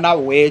ekifaanana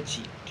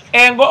weeki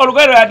engo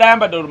olugero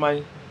yadayambadde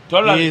olumanyi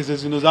ezo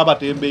zino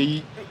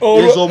z'abatembeyi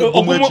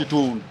ez'omugumu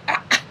ekitundu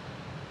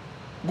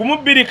gumu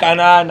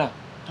 2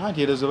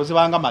 anti ezo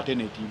zibanga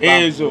maternity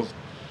ezo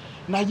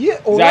naye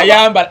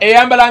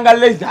eyambalanga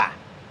leza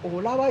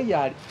olaba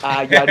yali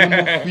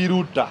mu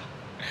firuta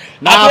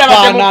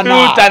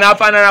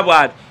n'afaanana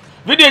bw'ati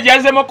video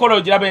gyazemo kola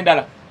ogiraba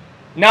endala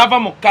n'ava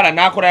mu kkala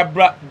n'akola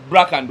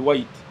black and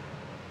white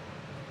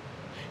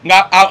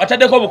nga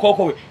ataddeko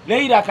obukooko bwe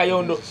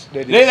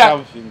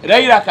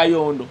Laila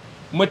Kayondo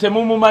mwe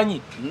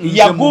temumumanyi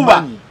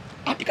yaguba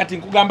ati kati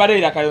nkugamba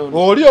Laila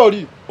Kayondo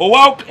oli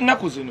owa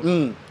ennaku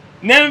zino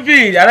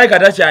n'enviiri alayika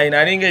takyayina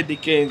alinga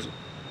edikenzo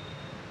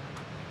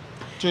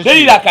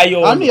Laila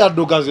Kayondo ani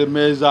yaddugaza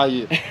emmeeza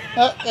ye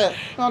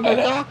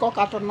ako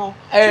katono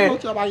kino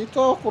kye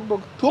bayita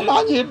okudduga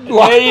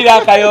tumanyiddwa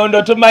Laila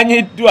Kayondo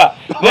tumanyiddwa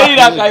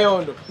Laila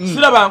Kayondo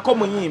sirabanko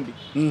muyimbi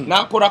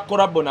nakola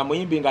korabo na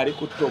muyimbi ng'ali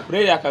ku top.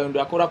 Laila Kayondo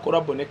yakola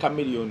korabo ne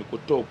Chameleone ku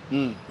top.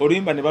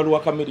 Oluyimba ne baluwa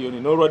Chameleone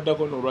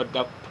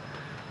n'olwaddako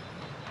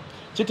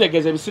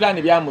kitegeeza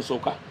ebisiraani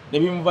byamusooka ne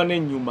bimuva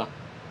n'ennyuma.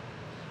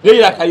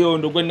 Laila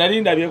Kayondo gwe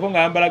nali ndabyeko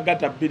ng'ayambala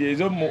gata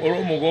 2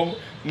 olw'omugongo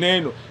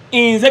n'eno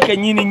inze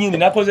kennyini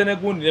nakoze ne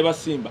gundi ne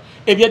basimba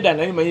ebyadda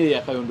nali manyi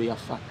Laila Kayondo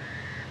yafa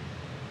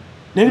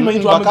nali manyi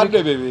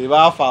bakadde bebe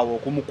baafa abo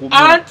okumukuba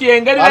anti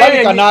engeri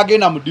alabika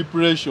n'agenda mu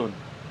depression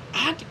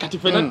anti kati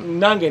fena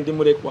nange ndi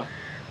mulekwa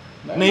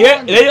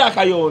naye Laila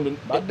Kayondo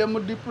badde mu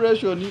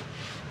depression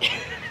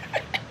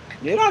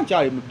era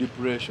nkyali mu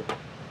depression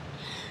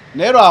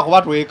naye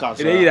lwakuba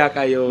twekasa Laila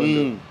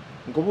Kayondo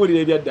nkubulira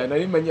ebyadda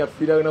nali manyi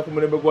afiira na ku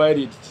mulembe gwa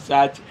Elite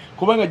kisaaki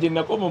kubanga gye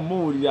nakoma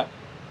muwulira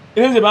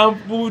enze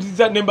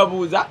bambuuliza ne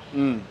mbabuuza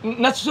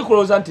nasose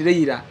kulowooza nti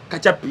Laila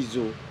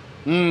kacapizo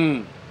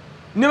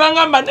ne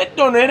bangamba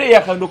nedda ono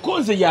era Kayondo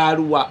konze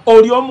yaluwa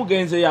oli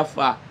omugenze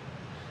yafa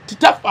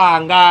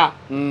titafanga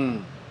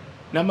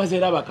namaze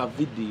eraba ka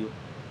video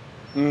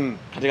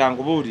kati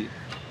kankubuulira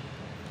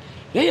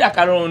Laila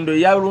Kayondo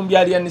yalumbya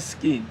Alien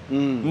Skin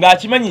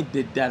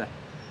ng'akimanyidde ddala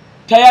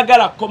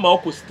tayagala komawo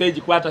ku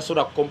stage kuba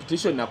tasobola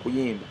competition na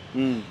kuyimba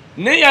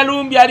ne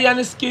yalumbya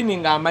Alien Skin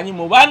ng'amanyi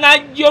mu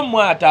banajjo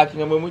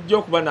mwataakinga mwe mujja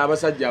okuba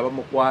n'abasajja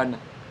abamukwana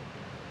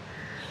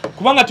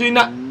kubanga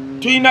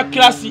tulina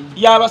klasi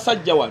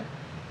y'abasajja wano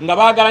nga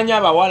baagalanya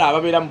abawala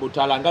ababeera mu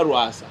butaala nga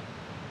Lwasa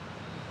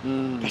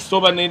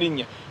kasoba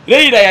n'erinnya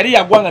Laila yali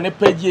yagwa nga ne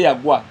page ye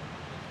yagwa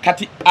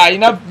kati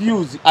alina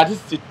views at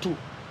least 2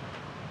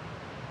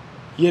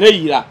 ye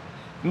Laila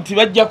nti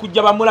bajja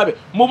kujja bamulabe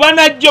mu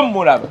banajjo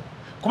mulaba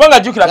kubanga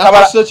jukira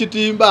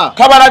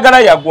kabalagala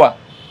yagwa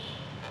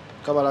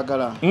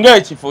kabalagala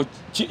ng'ekifo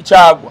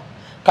kyagwa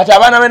kati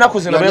abaana b'ennaku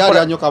zino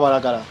bekola nnyo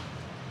kabalagala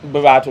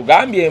bwe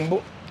baatugambye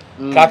embu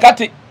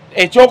kakati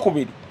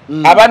ekyokubiri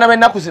abaana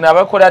b'ennaku zino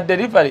abakola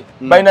delivery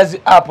balina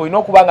zi app olina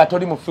okuba nga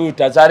toli mu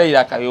filter za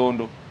Laila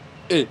Kayondo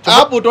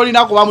app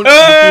tolina kuba mu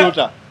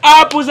filter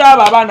app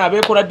z'abo abaana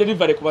abeekola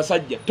delivery ku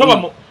basajja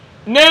toba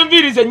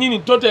n'enviiri zennyini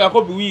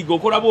toteekako biwiiga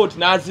okola booti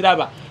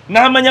n'aziraba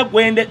n'amanya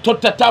gwende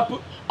totta tap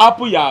app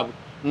yaabwe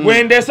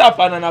gwendesa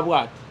afaanana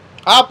bwati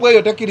app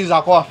eyo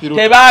tekkirizaako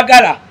wafiruta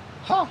tebaagala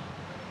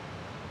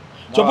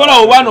kyobola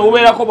obwana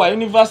obubeerako bwa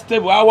university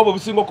bwawa bwe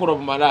businga okola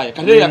obumalaaya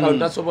kati Laila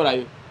Kayondo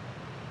tasobolayo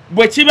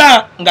bwe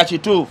kiba nga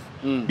kituufu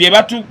bye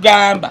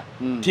batugamba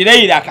ti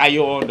Laila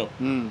Kayondo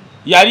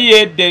yali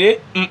yeddere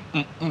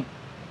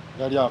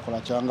yali akola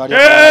kyanga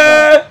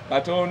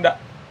katonda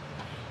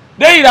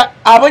Laila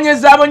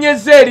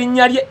abonyeza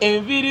erinnya lye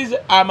enviiri ze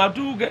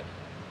amatuuge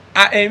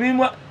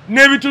emimwa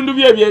n'ebitundu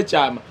bye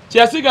ebyekyama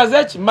kyasigaza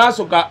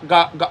ekimaaso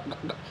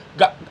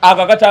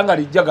agagatanga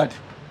lijja gati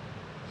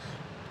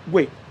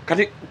gwe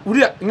kati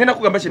ulira ngenda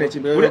kugamba kino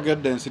ekintu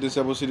oyogedde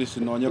ensirise busirisi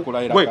noonye ku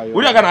Laila Kayondo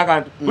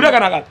ulira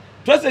kana akantu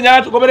twese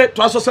nyala tugobere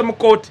twasose mu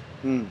kooti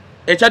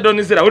ekya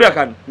donizera ulira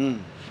kano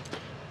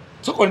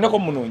soko linako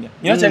munoonya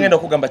nyina kyangenda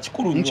okugamba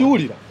kikulu nnyo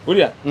nkiwulira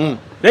ulira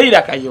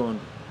Laila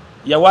Kayondo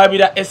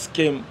yawabira SK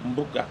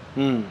mbuga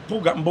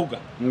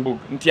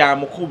nti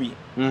amukubye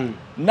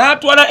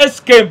n'atwala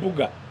SK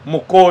mbuga mu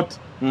kooti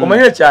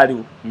omanye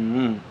ekyaliwo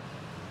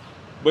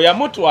bwe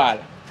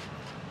yamutwala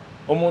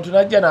omuntu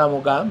najja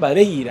n'amugamba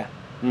Laila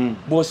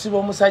bw'osiba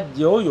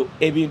omusajja oyo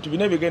ebintu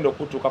bine bigenda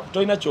okutuuka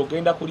kutolina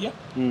kyogenda kulya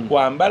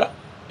kwambala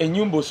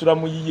ennyumba osula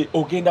mu yiye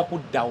ogenda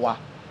kuddawa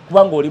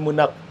kubanga oli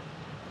munaku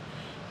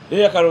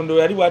Laila Kayondo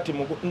yali bwati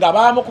nga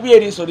baamukubye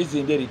eriiso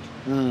lizimbye liti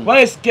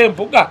kubanga SK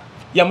mbuga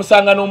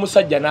yamusanga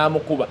n'omusajja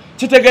n'amukuba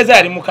kitegeeza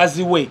yali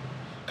mukazi we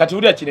kati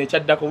ulira kino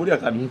ekyaddako ulira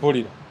kati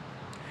mpulira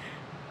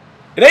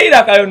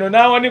Laila Kayondo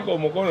n'awanika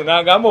omukono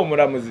n'agamba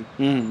omulamuzi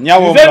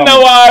nze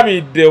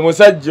nawaabidde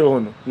omusajja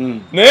ono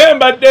naye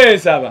mbadde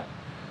nsaba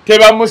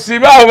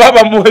tebamusiba oba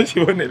bamuwa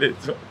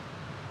ekibonerezo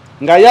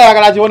nga ye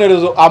ayagala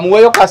kibonerezo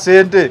amuweeyo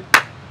kasente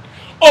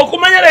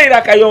okumanya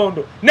Laila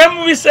Kayondo ne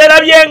mu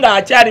biseera bye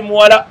ng'akyali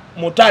muwala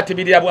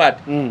mutaatibirira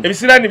bw'ati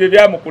ebisiraani bye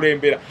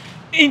byamukulembera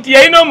nti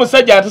yalina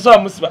omusajja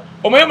atasobola musiba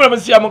omanye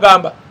omulamuzi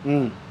kyamugamba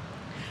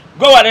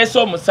gwe waleese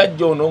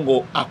omusajja ono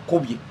ngo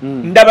akubye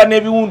ndaba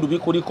n'ebiwundu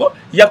bikuliko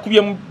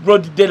yakubye mu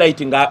broad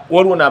daylight nga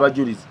waliwo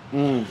n'abajulizi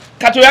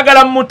kati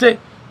oyagala mute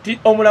ti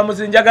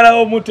omulamuzi njagala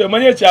omute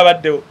omanye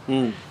ekyabaddewo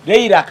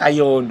Laila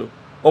Kayondo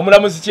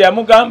omulamuzi kye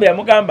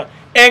yamugamba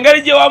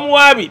engeri gye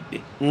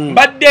wamuwaabidde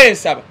mbadde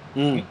nsaba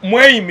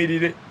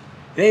mweyimirire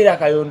Laila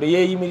Kayondo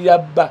yeeyimirira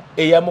bba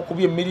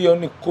eyamukubye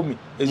miliyoni 10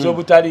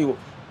 ez'obutaliiwo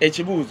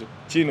ekibuuzo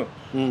kino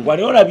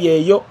wali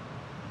olabyeyo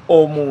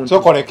omuntu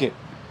sokoleke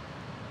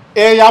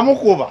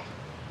eyamukuba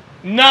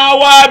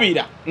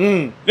n'awaabira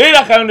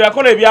Laila Kayondo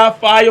yakola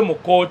ebyafaayo mu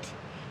kooti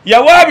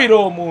yawaabira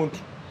omuntu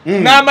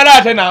n'amala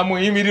ate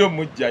n'amuyimirira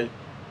omujjayo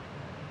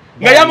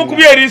nga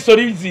yamukubye eriiso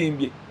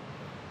lizimbye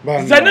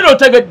zanira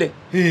otegedde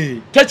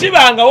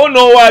tekibangawo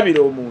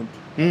n'owaabira omuntu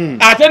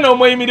ate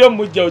n'omweyimirira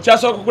omujjayo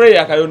kyasooka ku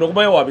Laila Kayondo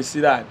okumanya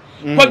wabisiraani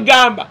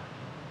kwegamba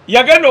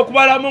yagenda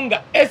okubalamu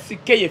nga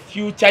SK ye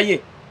future ye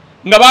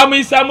nga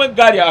bamuyisaamu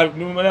eggaali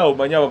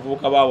omanya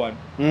abavubuka bawano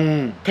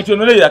kati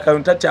ono Laila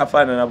Kayondo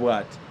takyafaanana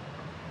bw'ati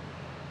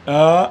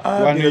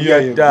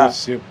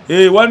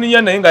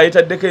waniya naye nga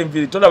yetaddeko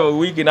enviiri tolaba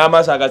wiigi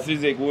n'amaaso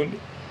agasiize egundi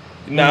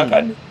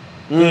nakane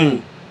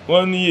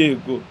waniya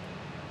ego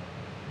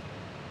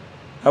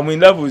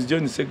amwindavuzi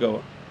John Segawa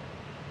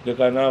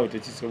leka naawe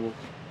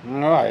tekisoboka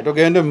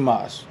togende mu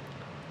maaso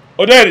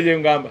oteere gye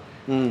ngamba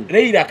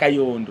Laila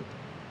Kayondo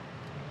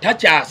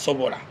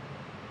takyasobola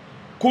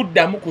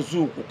kuddamu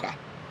kuzuukuka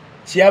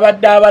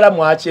kyabadde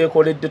abalamu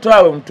akyekoledde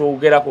tolawe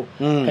mutuugerako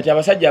kati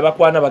abasajja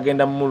abakwana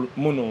bagenda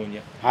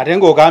munoonya ate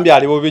ng'ogambye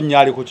ali bubi nnyo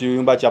ali ku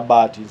kiyumba kya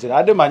baati nze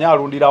nadde manya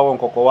alundirawo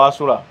nkoko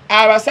wasula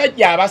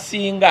abasajja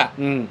abasinga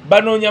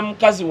banoonya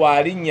mukazi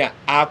waalinnya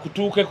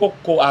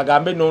akutuukekokko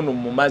agambe noono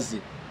mu mazzi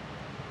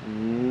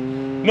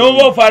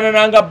n'oba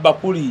ofaanana nga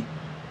bakuli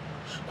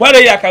kwa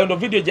Laila Kayondo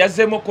video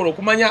gyazzeemu okukola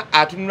okumanya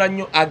atunula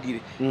nnyo agire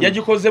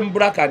yagikoze mu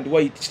black and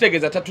white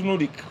kitegeeza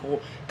tatunulikako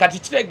kati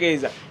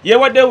kitegeeza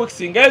yeewaddeyo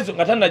weeks ng'ezo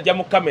nga tanajja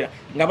mu kamera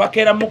nga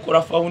bakeera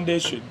mukola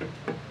foundation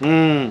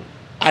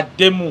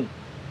addemu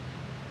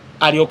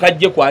alyoka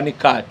ajje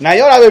kwanika ati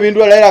naye olaba ebintu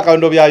Laila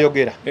Kayondo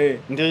byayogera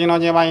nti kino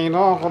gye balina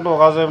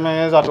okutuuka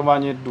zemeeza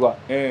tumanyiddwa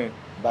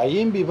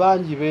bayimbi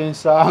bangi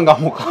bensanga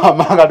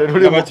mukama nga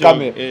tetuli mu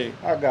kamera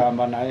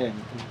agamba naye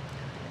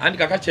andi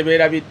kakache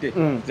beerabidde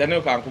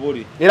zaneyo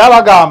kankubuli era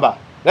bagamba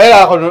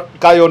Laila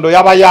Kayondo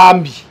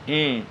yabayambi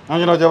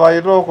kino gye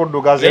bayita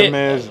okuddugaza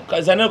emmeeza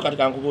zaneyo kati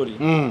kankubuli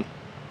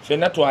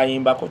ffenna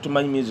twayimbako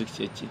tumanyi music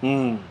kyeki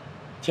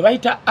kye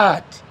bayita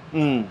art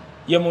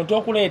ye muntu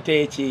okuleeta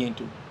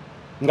ekintu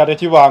nga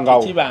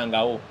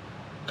tekibangawo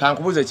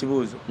kankubuuza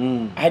ekibuuzo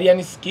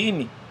Alian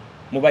Skin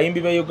mu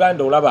bayimbi be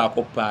Uganda olaba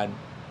akoppaani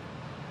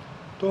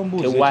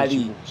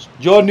tewali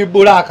John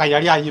Bulaka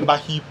yali ayimba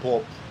hip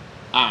hop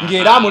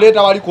ngera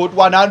amuleeta waliko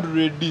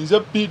 100 nze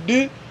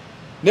PD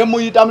ne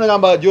muyita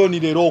mugamba John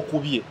leero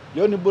okubye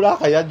John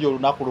Bulaka yajja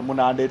olunaku lumu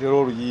n'andeetera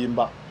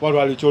oluyimba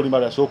wali kyolimba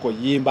lyasooka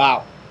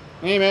yimba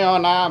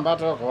nimeona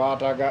mbato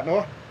kwataga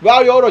no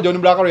lwali olwo John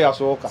Bulaka lwe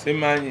yasooka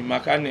simanyi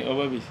makane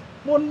obabi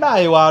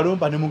munnaye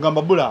walumpa ne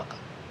mugamba Bulaka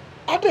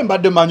ate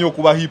mbadde manyi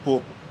okuba hip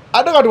hop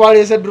ate kati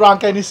waleese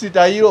drunken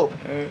sitayiro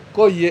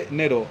ko ye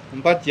nero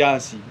mpa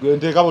chance gwe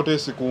nteeka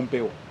botesi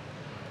kumpewo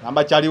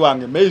namba kyali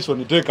wange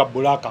Mason teeka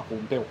Bulaka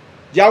kumpewo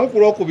jangu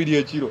kulokubiri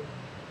ekiro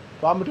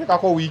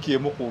twamuteekako wiiki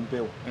emu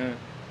kumpewo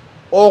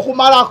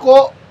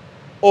okumalako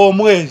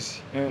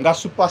omwezi nga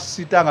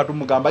superstar nga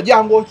tumugamba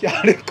jangu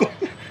okyaleko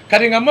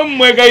kati nga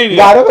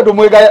mmwegayirira ng'alebe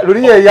tumwegaya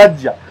luli ye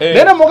yajja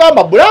nene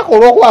mugamba Bulako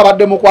olw'okuba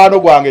abadde mukwano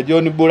gwange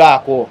John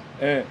Bulako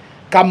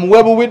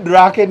kamuwe buwi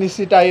drake ni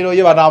sitayiro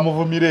ye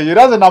banamuvumira eyo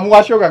era nze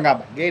namuwashoga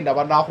ngamba genda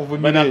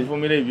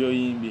banakuvumira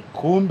ebyoyimbye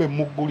kumbe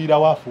muggulira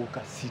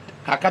wafuuka sita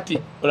kakati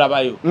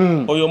olabayo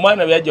oyo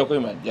omwana byajja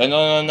okwima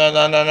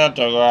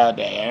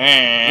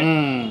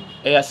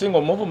eyasinga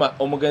omuvuma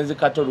omugenzi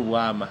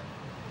Katolubwama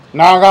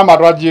nangamba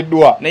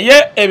twajiddwa naye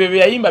ebyo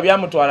byayimba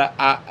byamutwala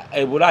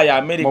ebulaya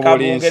Amerika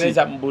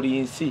Bungereza mu buli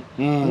nsi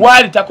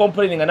wali ta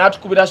complaining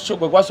n'atukubira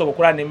shogwe kwasobola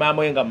okulana ne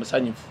maama we nga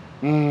musanyufu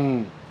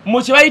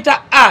mu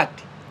kibayita art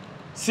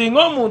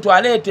singa omuntu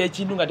aleeta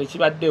ekintu nga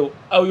tekibaddewo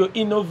oyo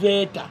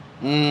innovator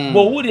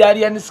bw'owulira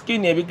alien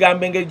skin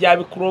ebigambo engeri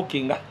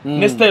gyabicrokinga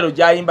ne style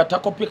gyayimba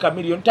takopi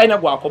kamiliyoni talina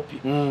gwakopi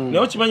naye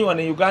okimanyi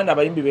wano e Uganda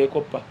abayimbi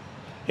beekoppa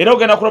era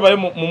ogenda kulabayo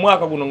mu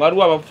mwaka guno nga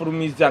waliwo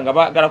abafulumiza nga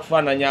bagala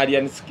kufaananya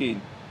alien skin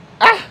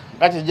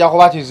nga kijja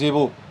kuba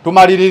kizibu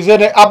tumalirize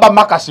ne Abba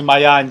Macus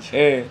Mayanja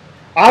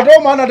ate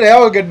omwana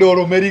teyawegedde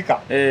Olumerika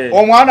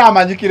omwana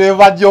amanyikira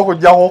evajja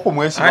okujjako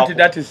okumwesibako anti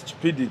that is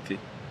stupidity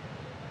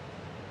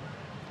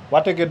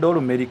wategedde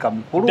Olumerika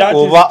mukulu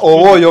oba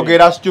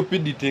oyogera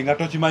stupidity nga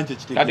tokimanyi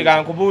kyekitegeeza kati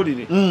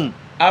kankubuulire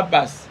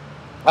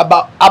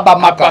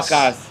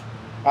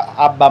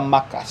Abba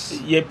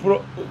Macus ye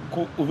pro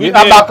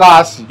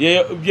Abakasi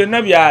ye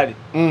byonna byali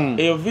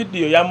eyo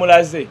video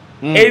yamulaze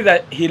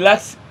either he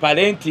lacks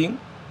parenting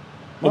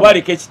oba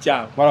aliko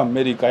ekikyamu mwana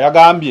Amerika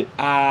yagambye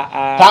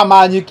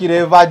tamanyikira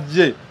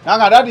evajje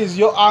nanga that is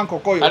your uncle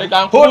Koyo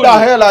who the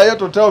hell are you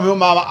to tell me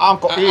mama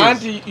uncle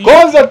is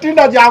konze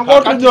tinda jangu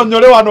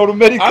otunyonyole wano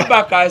Olumerika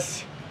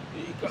Abakasi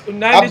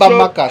Abba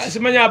Macus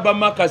simanya Abba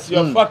Macus you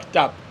are fucked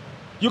up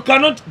you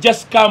cannot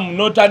just come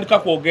notandika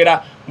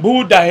kwogera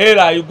who the hell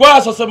are you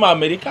gwasosema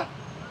America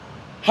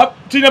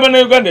tina bana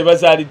Uganda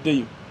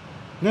bazaliddeyo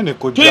nene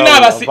kujja tina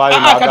abasi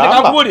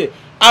akatakabule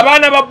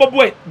abana ba Bobi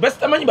Wine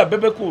bestamanyi ba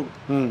bebe cool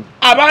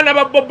abana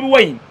ba Bobi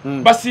Wine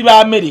basiba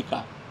America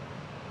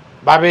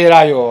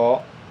babeerayo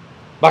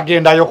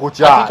bagendayo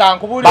kucha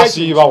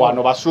basiba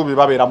wano basubi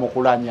babeera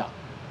mukulanya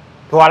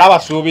twala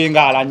basubi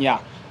nga alanya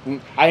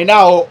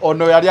ainawo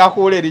ono yali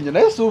akula erinnya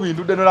naye subi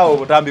ndudde nolawo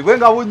obutambi bwe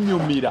nga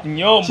bunnyumira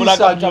nnyo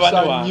mbulaga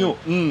mutabani wange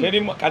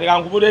terimu kati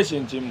kankubula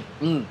ekintu kimu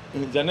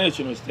nja naye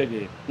kino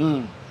kitegeera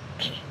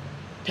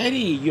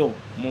teriyo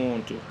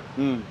muntu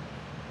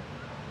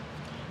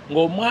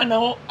ng'omwana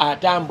wo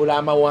atambula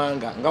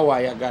amawanga nga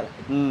wayagala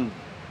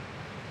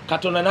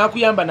Katonda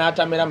n'akuyamba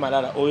n'atamera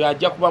malala oyo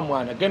ajja kuba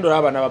mwana genda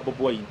olaba abaana ba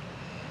Bobi Wine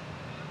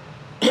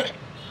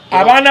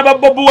abaana ba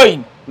Bobi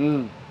Wine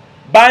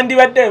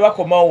bandibadde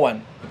bakomawo wano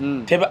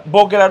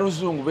boogera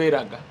luzungu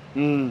beeraga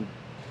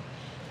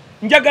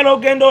njagala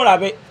ogenda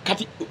olabe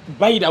kati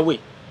bayirawe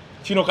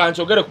kino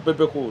kankyogere ku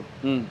Bebe Cool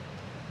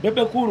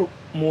Bebe Cool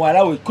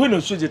muwala we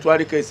kweno kyo gye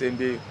twaliko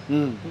esembeeyo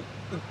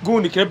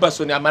gundi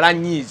Krebasoni amala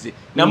nyiize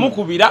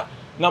namukubira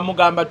nga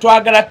mugamba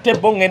twagala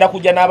tebo ngenda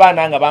kujja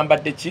n'abaana nga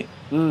bambadde ki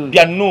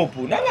bya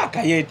nuupu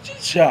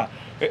nabakayeetikya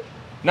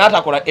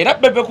n'atakola era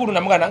Bebe Cool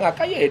namugamba nga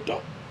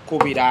akayeeto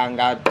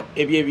kubiranga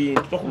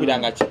ebyebintu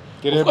tokubiranga ki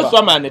ko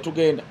swamane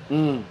tugenda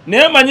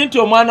naye manyi nti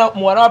omwana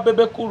muwala wa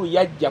Bebe Cool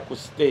yajja ku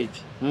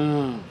stage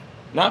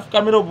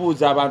n'afukamira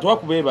obuuza abantu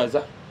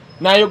bakubeebaza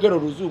n'ayogera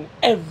oluzungu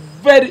a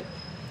very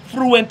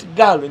fluent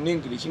girl in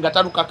English nga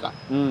talukaka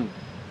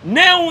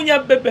neewuunya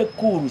Bebe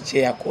Cool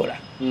kye yakola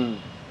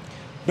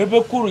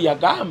Bebe Cool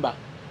yagamba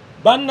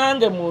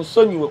bannange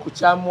munsonyiwe ku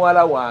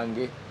kyamuwala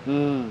wange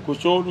ku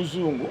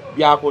ky'oluzungu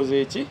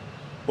byakoze eki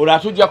olwo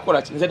atujja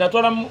kukola ki nze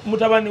natwala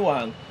mutabani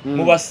wange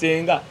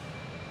mubasenga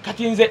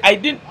kati nze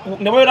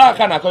ne bwera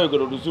akaana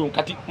akayogera oluzungu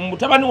kati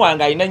mutabani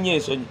wange alina nnyo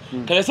ensonyi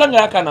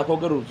kalesanga akaana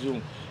akogera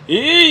oluzungu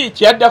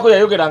kyeyaddako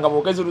yayogeranga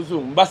bwogezi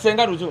luzungu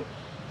mbasenga luzungu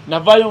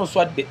navayo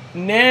nswadde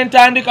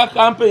nentandika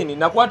campaign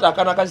nakwata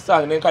akaana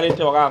kakisange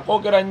nenkaleete wakanga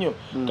kogera nnyo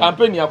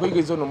campaign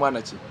yakuyigiriza ono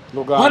mwana ki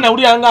mwana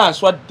ulyanga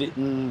nswadde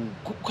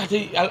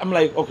kati I'm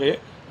like okay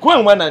kuba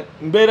omwana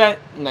mbeera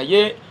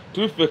naye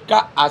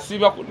tulifeka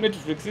asiba ku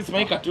Netflix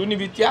simanyi katuni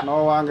bitya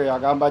no wange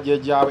yagamba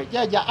jejawe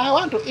jeja I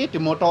want to eat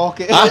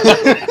motoke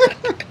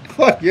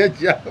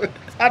jejawe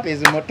that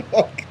is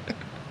motoke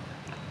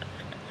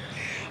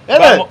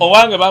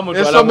owange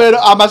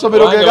bamutwala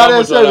amasomero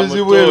gegalese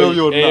ebizibu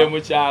ebyo byonna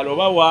mukyalo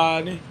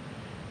bawaani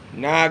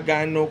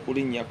n'agaana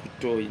okulinnya ku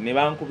ttooyi ne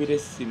bankubira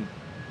essimu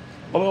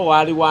oba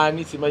waali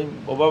waani simanyi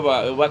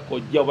oba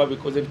kojja oba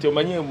bikoze bityo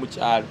omanyi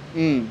mukyalo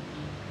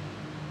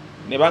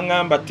ne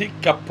baŋŋamba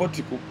tikka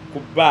poti ku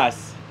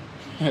baasi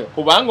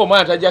kubanga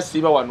omwana tajja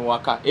kusiiba wano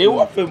waka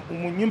ewaffe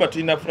mu nnyumba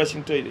tulina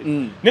flushing toilet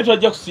naye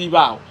twajja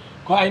kusiiba awo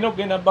alina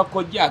okugenda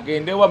bakojja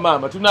agende wa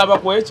maama tunaaba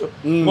ku ekyo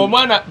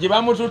ng'omwana gye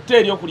bamututte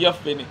eri okulya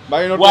ffene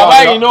waba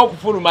alina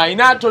okufuluma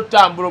alina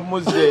atotambula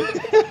omuzze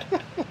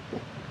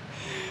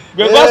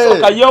gwe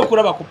gwasooka ye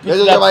okulaba ku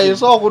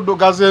pisabayinza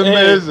okuddugaza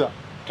emmeeza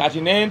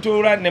kati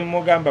nentuula ne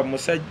mugamba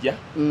musajja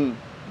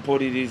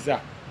mpuliriza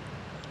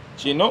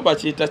kino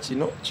bakiyita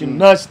kino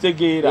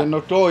nakitegeera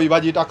eno tooyi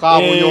bagiyita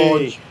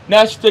kaabuyonjo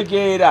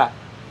nakitegeera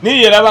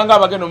Niye labanga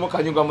abageno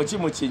mukanyuga mu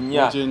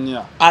kinya.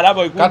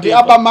 Alaba kati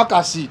Abba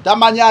Macus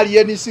tamanya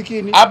aliye ni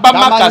sikini. Abba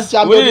Macus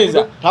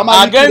weza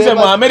agenze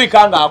mu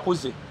America nga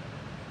akuze.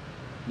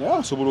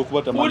 Naye sobolo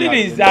kuba tamanya.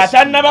 Uliriza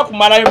atanaba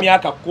kumalayo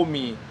myaka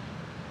 10.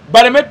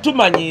 Baleme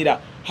tumanyira.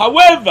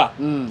 However,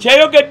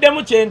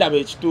 kyeyogeddemu kyendaba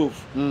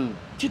ekituufu.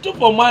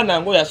 Kituufu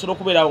omwana ngo yasobola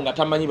okubeerawo nga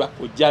tamanyi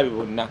bakojja be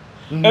bonna.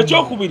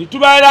 Ekyokubiri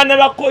tubaala ne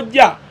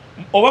bakojja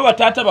oba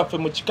bataata baffe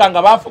mu kika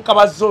nga baafuuka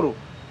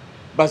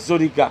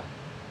bazoliga.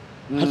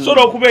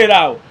 Kasobola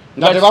okubeeraawo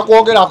nga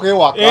tebakwogerako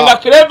ewaka. Nga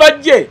Clever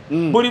gye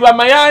buli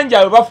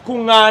bamayanja we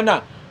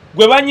bafukuŋŋaana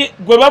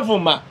gwe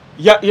bavuma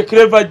ye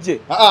Clever gye.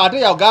 Ate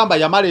yagamba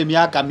yamala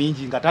emyaka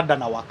mingi nga tadda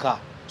na waka.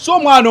 So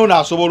mwana ono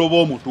asobola oba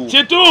omutuufu.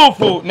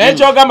 Kituufu naye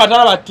kyogamba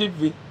talaba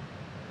TV.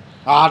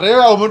 Ate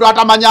omuntu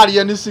atamanya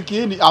aliye ni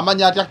sikini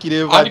amanya atya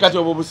Clever. Andi kati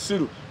obwo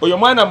busiru. Oyo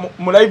mwana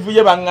mu live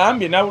ye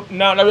bangambye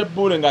n'alaba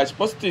ebbule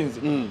ng'akipostinze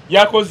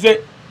yakoze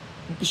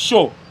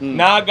show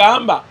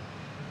n'agamba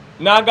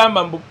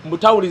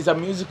mbutawuliza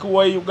music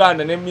wa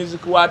Uganda ne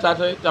music wa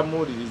taata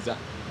tamuwuliriza.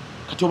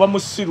 Kati oba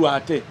musiru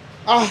ate.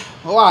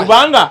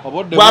 Kubanga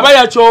bw'aba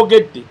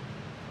yakyogedde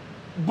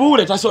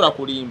bule tasobola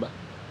kulimba.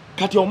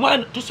 Kati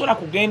omwana tusobola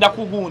kugenda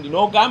ku gundi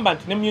n'ogamba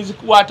nti ne music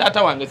wa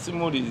taata wange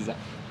simuwuliriza.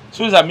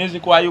 Suza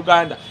music wa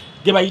Uganda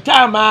gye bayita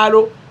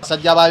amaalo.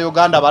 Basajja ba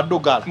Uganda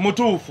baddugala.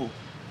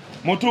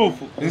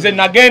 Mutuufu. Nze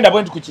nagenda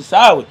bwe ndi ku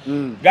kisaawe.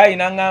 Gayi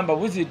nangamba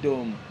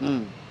Wisdom.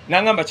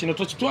 Nangamba kino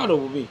tokitwala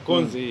obubi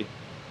konze.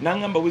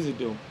 Nangamba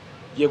Wisdom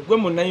yegwe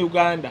munna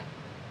Uganda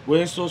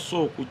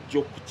wensoso okujja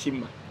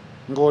okukima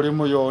ng'oli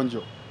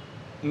muyonjo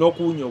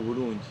n'okuwunya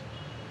obulungi.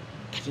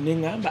 Kati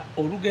nengamba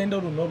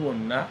olugendo luno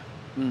lwonna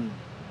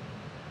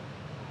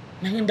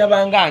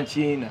ndabanga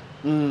nkiina.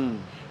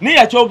 Naye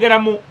yakyogera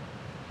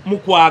mu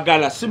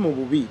kwagala si mu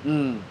bubi.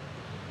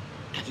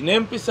 Kati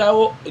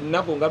nempisaawo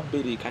ennaku nga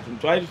bbiri kati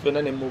ntwali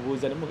ffenna ne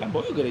mubuuza ne mugamba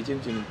oyogera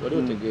ekintu kino wali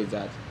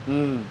otegeeza ati.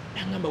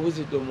 Nangamba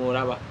Wisdom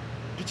olaba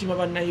tukima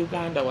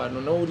bannayuganda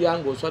wano n'owulya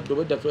ng'oswadde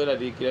obwedda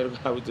tweraliikira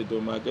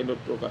Wisdom agenda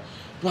okutuuka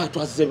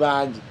twazze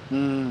bangi.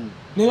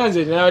 Naye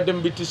nze nabadde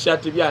mu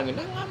bitishaati byange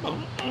nangamba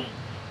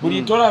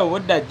buli ntolawe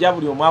obwedda ajja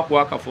buli omu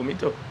akuwa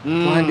akafumito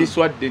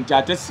twandiswadde nti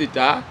ate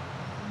sita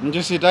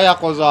nti sita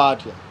yakoze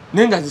atya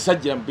naye nga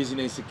zisajjira mu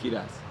business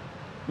killers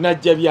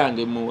najja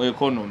byange mu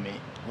economy.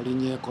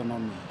 Olinye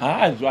economy.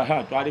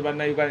 Twali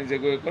bannayuganda nze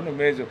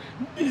economy ezo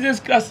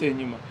business class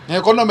enyuma.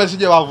 Economy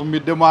sije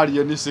bavumiddemu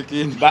aliye ni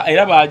sikini.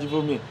 Era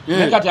baagivumye.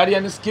 Naye kati aliye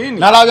ni sikini.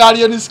 Nalabye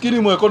aliye ni sikini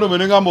mu economy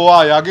nengamba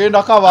waayo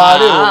agenda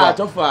kabaale oba.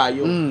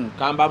 Tofaayo.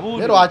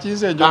 Kambabuuli. Lero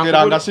akinze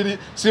njogera nga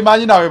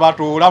simanyi nawe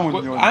batuula mu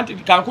nnyonyi. Anti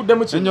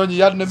kankuddemu kino. Ennyonyi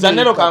yanne.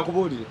 Zanero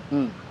kankubuulire.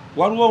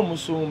 Waliwo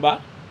omusumba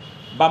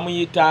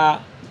bamuyita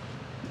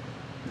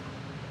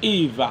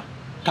Eva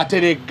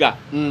Kateregga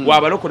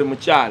wabalokole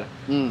mukyala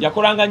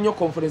yakolanga nnyo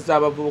conference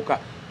abavubuka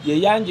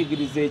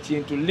yeyanjigiriza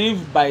ekintu live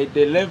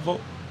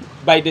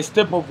by the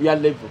step of your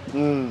level.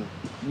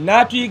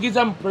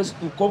 N'atuyigiza mu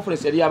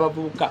conference yali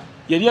abavubuka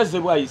yali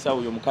yazebwa ayisa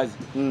oyo mukazi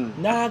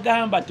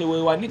n'agamba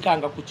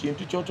teweewanikanga ku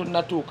kintu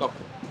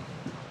ky'otonnatuukako.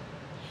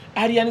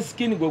 Alien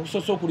skin gwe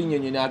gusoso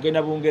okulinyenye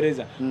n'agenda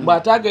Bungereza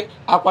mbw'atage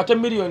akwate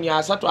miliyoni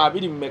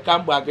 320 mu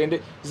mekambu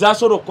agende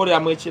zasobola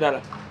okukoleramu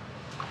ekirala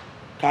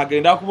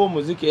kagenda kuba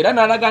omuziki era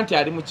n'alaga nti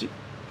ali muki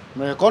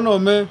mu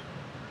economy.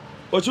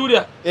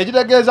 Okiwulira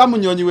ekitegeeza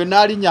munyonyi we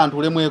naali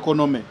nyantule mu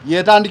economy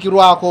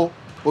yetandikirwako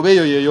oba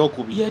eyo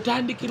yeeyokubiri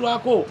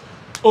yetandikirwako.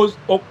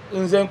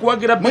 Nze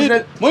nkuwagira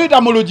business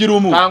muyita mu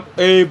lugirumu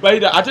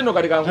bayira ate no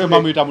kali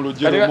kankubuulire muyita mu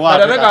lugirumu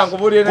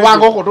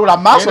kubanga okutula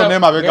maaso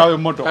n'emabega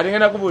w'emmotoka kali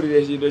ngenda kubuulira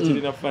ekintu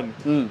ekirina fani.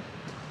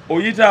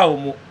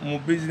 Oyitaawo mu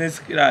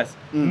business class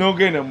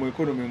n'ogenda mu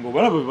economy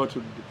ng'obalaba bwe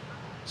batudde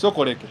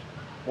sokoleke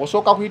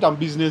osooka kuyita mu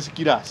business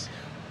class.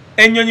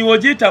 Ennyonyi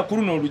wogiyita ku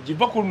luno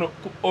olugiva ku luno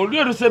oli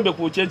olusembe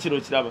ku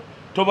kyenkiro kiraba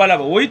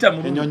tobalaba woyita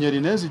mu ennyonyi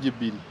erina enzigi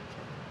bbiri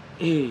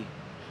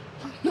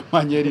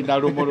manyi erina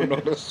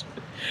lumulunoso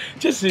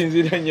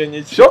kisinzira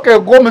ennyonyi shoke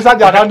gwe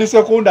omusajja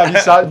atandise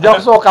kundabisa nja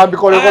kusooka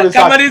mbikoleko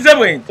kamalize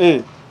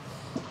bwenti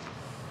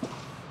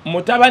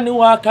mutabani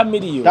wa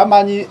Kamiliyo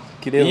tamanyi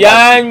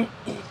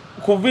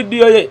ku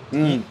vidiyo ye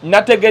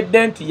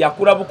nategedde nti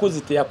yakula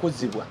bukuzi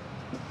teyakuzibwa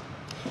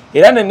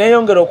era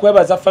neneeyongera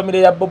okwebaza famire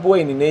ya Bob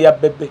Wine n'eya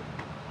Bebe.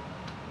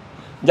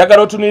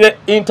 Njagala otunire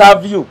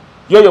interview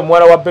yoyo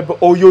mwala wa Bebe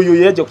oyoyo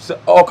yeje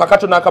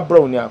okakato n'aka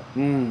brown yako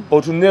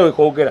otunewe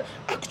koogera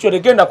actually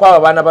genda kwa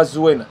abaana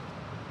bazuwena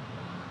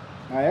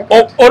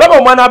olaba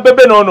omwana wa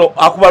Bebe nono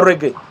akuba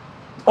reggae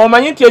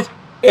omanyi nti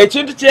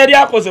ekintu kyeri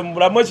akoze mu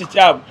bulamu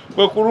ekikyamu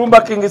kwe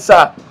kulumba King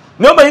Sir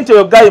n'omanyi nti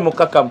oyo gayi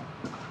mukakamu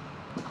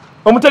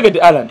omutegedde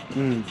Alan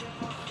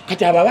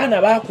kati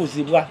abaana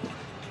bakuzibwa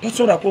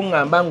tosobola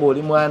kuŋŋamba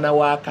ng'oli mwana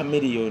wa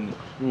Chameleon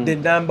the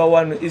number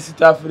 1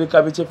 East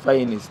Africa biche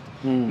finest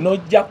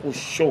nojja ku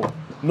show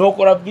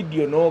n'okola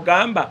video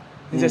n'ogamba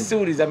nze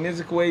siwuliza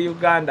music we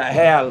Uganda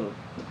hell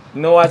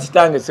no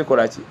wakitange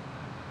sikola ki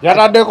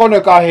yataddeko ne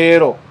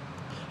kahero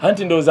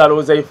anti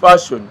ndowooza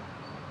fashion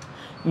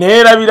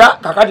neerabira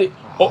kakati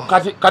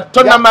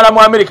tonnamala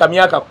mu America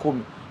myaka 10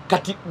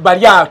 kati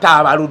bali ata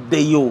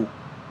abaluddeyo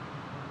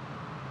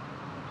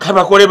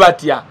kabakole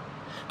batya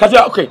kati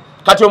okay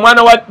kati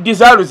omwana wa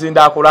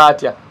Dizaluzinda akola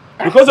atya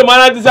because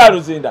omwana wa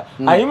Dizaluzinda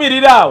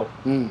ayimirira awo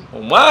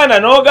omwana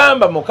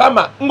n'ogamba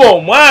mukama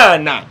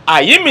ng'omwana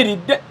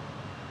ayimiridde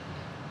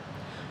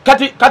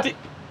kati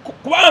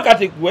kubanga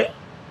kati gwe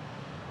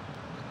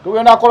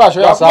tugenda kola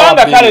show ya sawa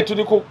kubanga kale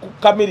tuli ku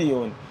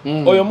kamiliyoni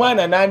oyo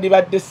mwana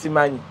nandibadde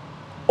simanyi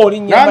oli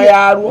nyama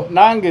yalwo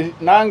nange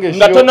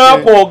nga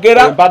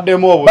tonakwogera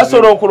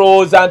basobola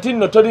okulowooza nti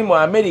nno toli mu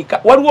Amerika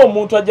waliwo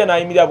omuntu ajja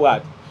n'ayimirira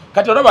bw'ati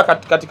kati olaba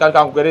kati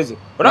kankugereze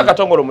olaba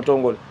katongole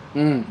omutongole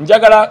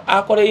njagala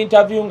akole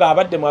interview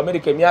ng'abadde mu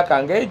Amerika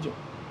emyaka ng'egyo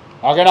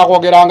agenda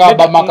kwogera nga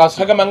Abba Macus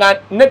kagamba nga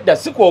nedda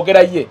si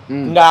kwogera ye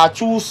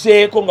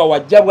ng'akyuseeko nga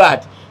wajja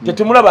bw'ati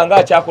tetumulaba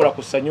ng'akyakola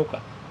kusanyuka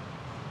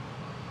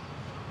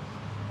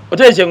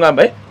oteekye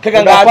ngamba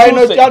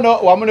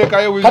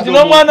kati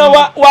n'omwana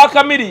wa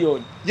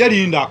kamiliyoni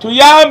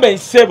tuyambe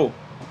ensebo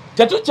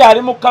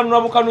tetukyali mu kukanula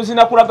bukanuzi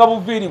nakulaga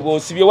buviiri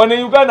bw'osibye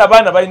wane Uganda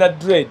abaana balina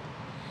dread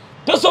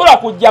tosobola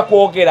kujja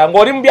kwogera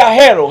ng'oli mu bya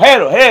hero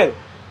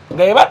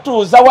nga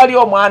ebatuuza wali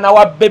omwana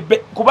wa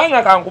bebe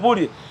kubanga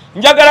kankubulire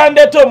njagala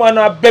ndeete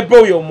omwana wa bebe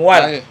oyo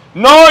omuwala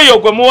n'oyo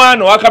gwe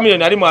muwano wa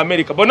kamiliyoni ali mu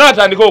Amerika bonna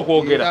atandika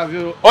okwogera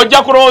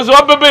ojja kulowooza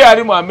wa bebe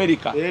yali mu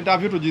Amerika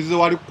interview tugize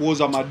wali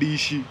kuwoza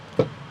madishi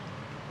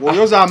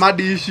oyoza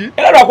amadishi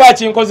era lwakwa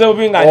kinkoze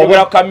bubi nga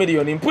njogera ku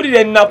kamiliyoni mpulira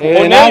ennaku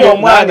oneyo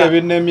omwana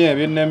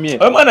binnemye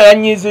omwana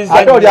yanyiziza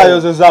ate oli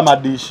ayozeza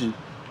amadishi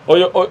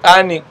oyo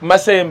ani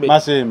masembe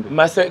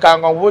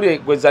kankubulire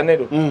gwe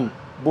Zanero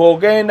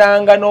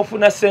bw'ogendanga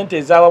n'ofuna sente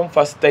ezaawamu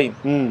first time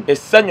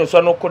essanyu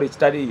osobola n'okukola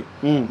ekitaliyo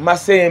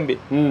masembe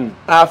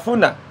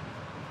afuna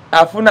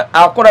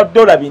akola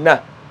 $4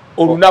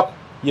 olunaku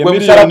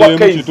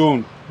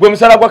gwe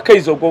musala gwa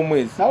keizi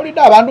ogw'omwezi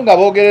nawulidde abantu nga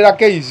boogerera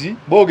keizi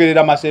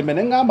boogerera masembe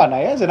ne ngamba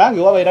naye nze nange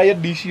wabairayo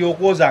edishi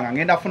y'okwoza nga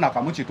ngenda funa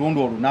kamu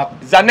kitundu olunaku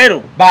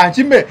Zanero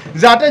bankime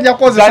nze ate nja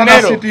kozesa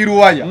na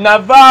sitiruwaya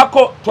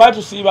navaako twali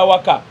tusiiba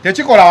waka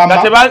tekikola wama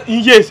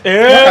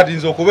kati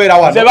nze okubeera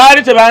wano nze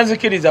baali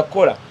tebanzikiriza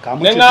kukola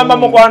ne ngamba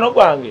mukwano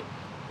gwange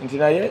nti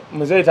naye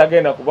muzeeyi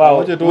tagenda kubaawo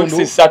wiiki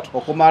 3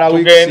 okumala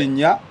wiiki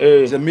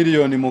 4 ze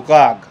miliyoni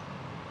 6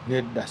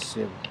 nedda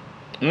ssebo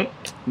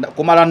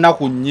kumala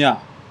nnaku 4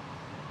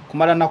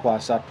 kumala nnaku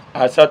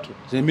 3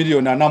 ze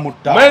miliyoni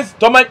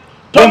 45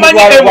 tomanyi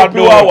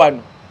emupiwa wano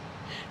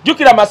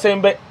jjukira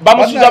masembe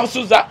bamusuza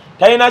busuza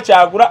talina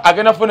kyagula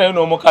agenda funayo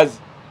n'omukazi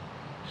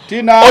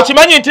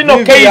okimanyi nti no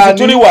keizi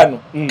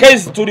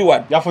tuli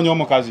wano yafunye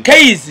omukazi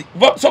keizi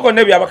soko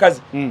ne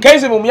byabakazi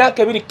keizi mu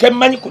myaka 2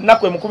 kemanyi ku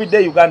nnaku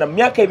emukubidde Uganda mu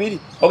myaka 2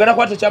 ogenda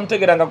kwata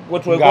kyamutegeranga gwe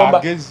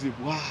twegomba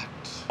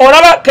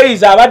olaba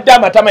keizi abadde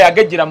amatama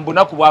yagejjira mu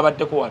bunaku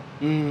bwabaddeko wano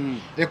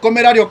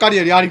ekkomera lyokka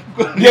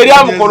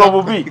lyeryamukola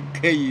obubi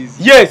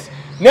yes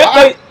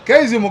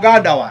keizi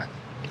muganda wange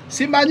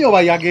simanyi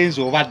oba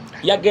yagenze obadda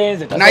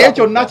yagenze naye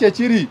kyonna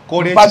kyekiri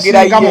kola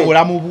ekisinga mu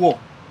bulamu bwo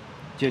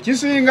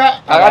kyekisinga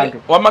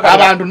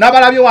abantu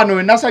nabalabye wano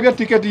we nasabye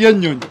tiketi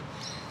y'ennyonyi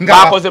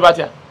bakoze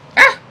batya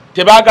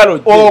tebaagala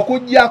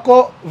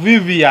okujjako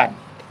Vivian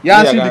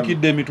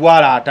yansindikidde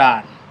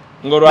 $5,000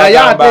 naye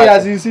ate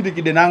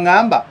yazinsindikidde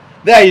n'angamba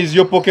there is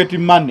your pocket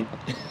money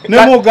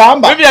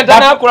nemugamba Vivian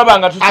tanakulaba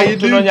nga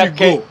tunonya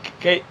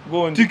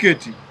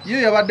tiketi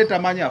ye yabadde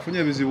tamanyi afunye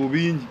ebizibu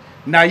bingi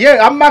naye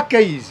amma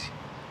keizi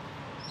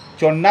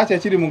kyonna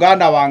kyekiri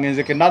muganda wange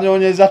nze ke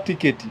nanyonyeza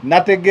tiketi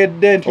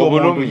nategedde nti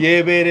omuntu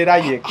yeebeerera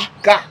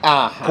yekka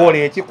kola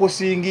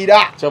ekikusingira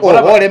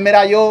oba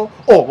olemerayo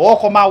oba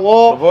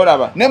okomawo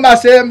ne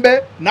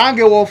masembe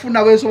nange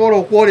woofuna weesobola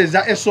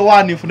okwoleza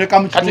esowaani nfune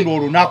kamu kitundu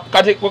olunaku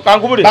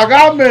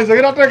bagambe nze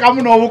genda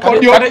teekamu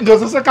n'obukodyo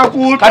njozese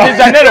kakuuta kati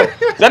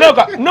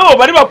Zanero no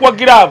bali bakuwa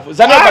giraavu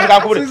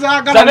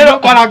Zanero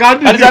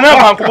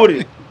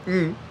kankubulire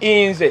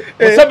inze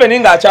Museveni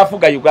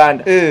ng'akyafuga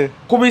Uganda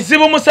ku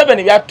bizibu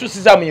Museveni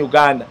byatusiza mu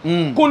Uganda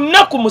ku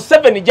nnaku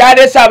Museveni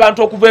gyaleese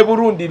abantu okuva e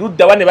Burundi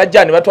ludda wane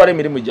bajja ne batwala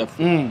emirimu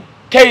gyaffe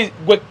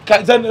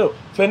Zanero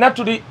fena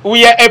tuli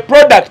we are a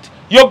product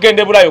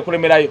y'okugenda Bulaaya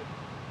okulemerayo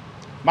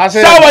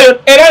saawayo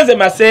era nze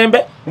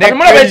masembe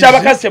mulaba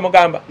ekyabakasi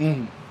mugamba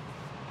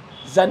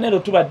Zanero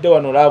tubadde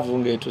wano laavu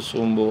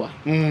ng'etusumbuwa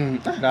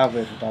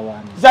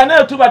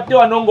Zanero tubadde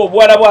wano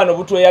ng'obuwala bwano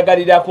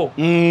butweyagalirako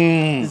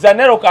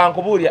Zanero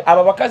kankubuulya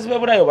abo bakazi b'e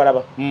Bulaaya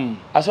balaba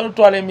asobola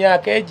otwala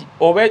emyaka egi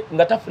oba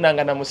nga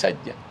tafunanga na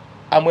musajja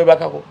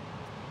amwebakako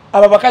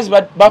abo bakazi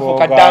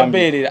bafuuka dda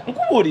mbeerera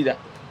nkubuulira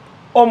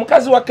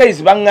omukazi wa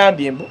keizi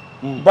baŋŋambye mbu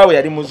bawe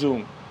yali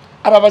muzungu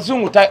abo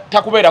abazungu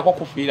takubeerako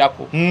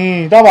kufiirako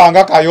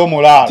tabanga kayo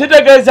omulaala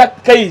kitegeeza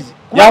keizi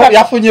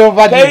yafunye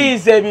overdue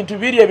keizi ebintu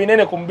biri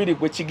ebinene ku mubiri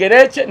gwe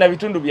kigereke na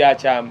bitundu bya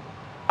kyama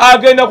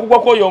agenda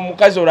kugwako oyo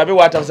omukazi olabe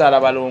watazaala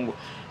balongo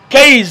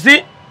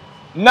keizi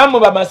nammwe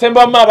bamasembe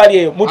wamma abali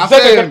eyo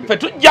mutusefe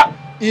tujja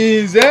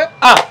inze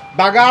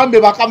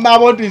bagambe bakamba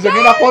abo nti nze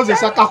ngenda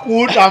kozesa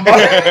kakuuta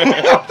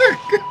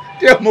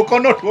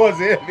mukono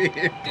twoze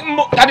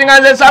kati nga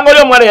nze ensango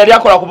ly'omwana yali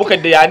akola ku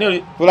bukedde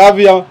yani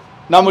Flavia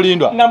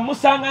namulindwa nga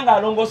musanga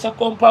ng'alongoosa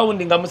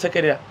compound nga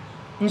musekerera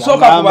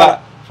nsooka kubala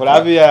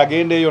Flavia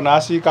yagenda eyo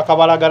n'asiika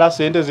kabalagala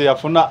sente ze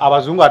yafuna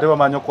abazungu ate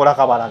bamanyi okukola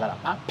kabalagala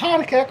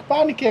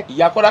pancake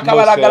yakola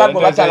kabalagala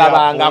gwe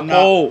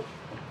batalabangako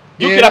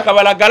jukira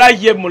kabalagala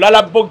ye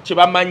mulala bo kye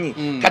bamanyi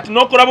kati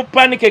n'okola bu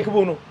pancake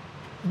buno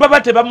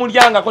baba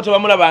tebamulyangako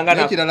tebamulabanga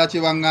nako ekirala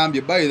kye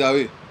baŋŋambye by the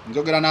way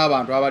njogera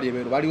n'abantu abali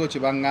ebeero baliwo kye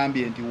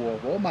baŋŋambye nti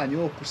wooba omanyi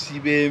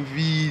okusiba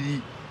enviiri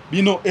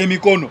bino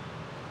emikono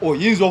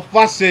oyinza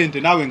okufa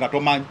ssente naawe nga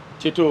tomanyi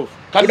kituufu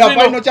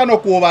udafalino kyano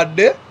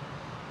kuobadde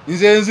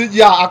nze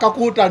nzija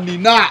akakuuta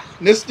nina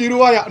ne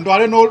sitiruwaya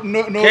ntwale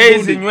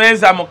Kezi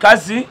nyweza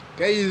mukazi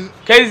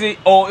Kezi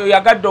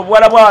oyagadde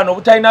obuwala bw'abantu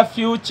obutalina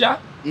future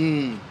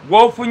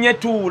gwofunye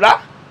tuula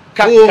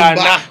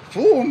kakkana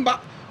fumba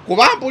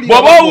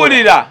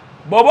kubampulira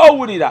bw'oba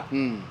owulira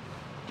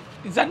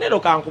Zanero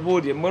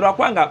kankubuulire mwerwa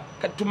kwanga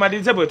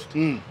tumalize bwe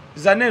tuti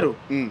Zanero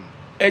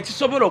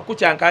ekisobola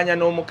okukyankanya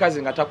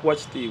n'omukazi nga takuwa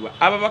kitiibwa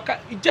ababaka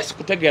just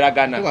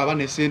kutegeragana aba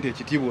ne sente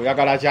ekitiibwa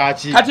oyagala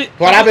kyaki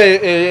twalabe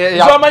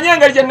zomanye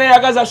engeri gye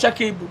neeyagaza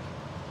Shakibu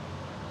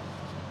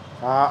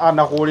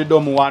nakuwulidde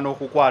omuwaana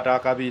okukwata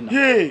akabiina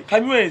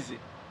kanywezi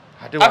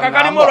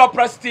akakalimu olwa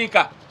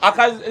plastika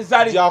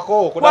akazali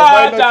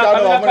kwata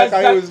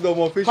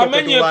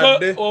kamenyeko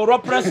olwa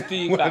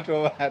plastika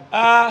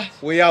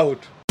we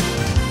out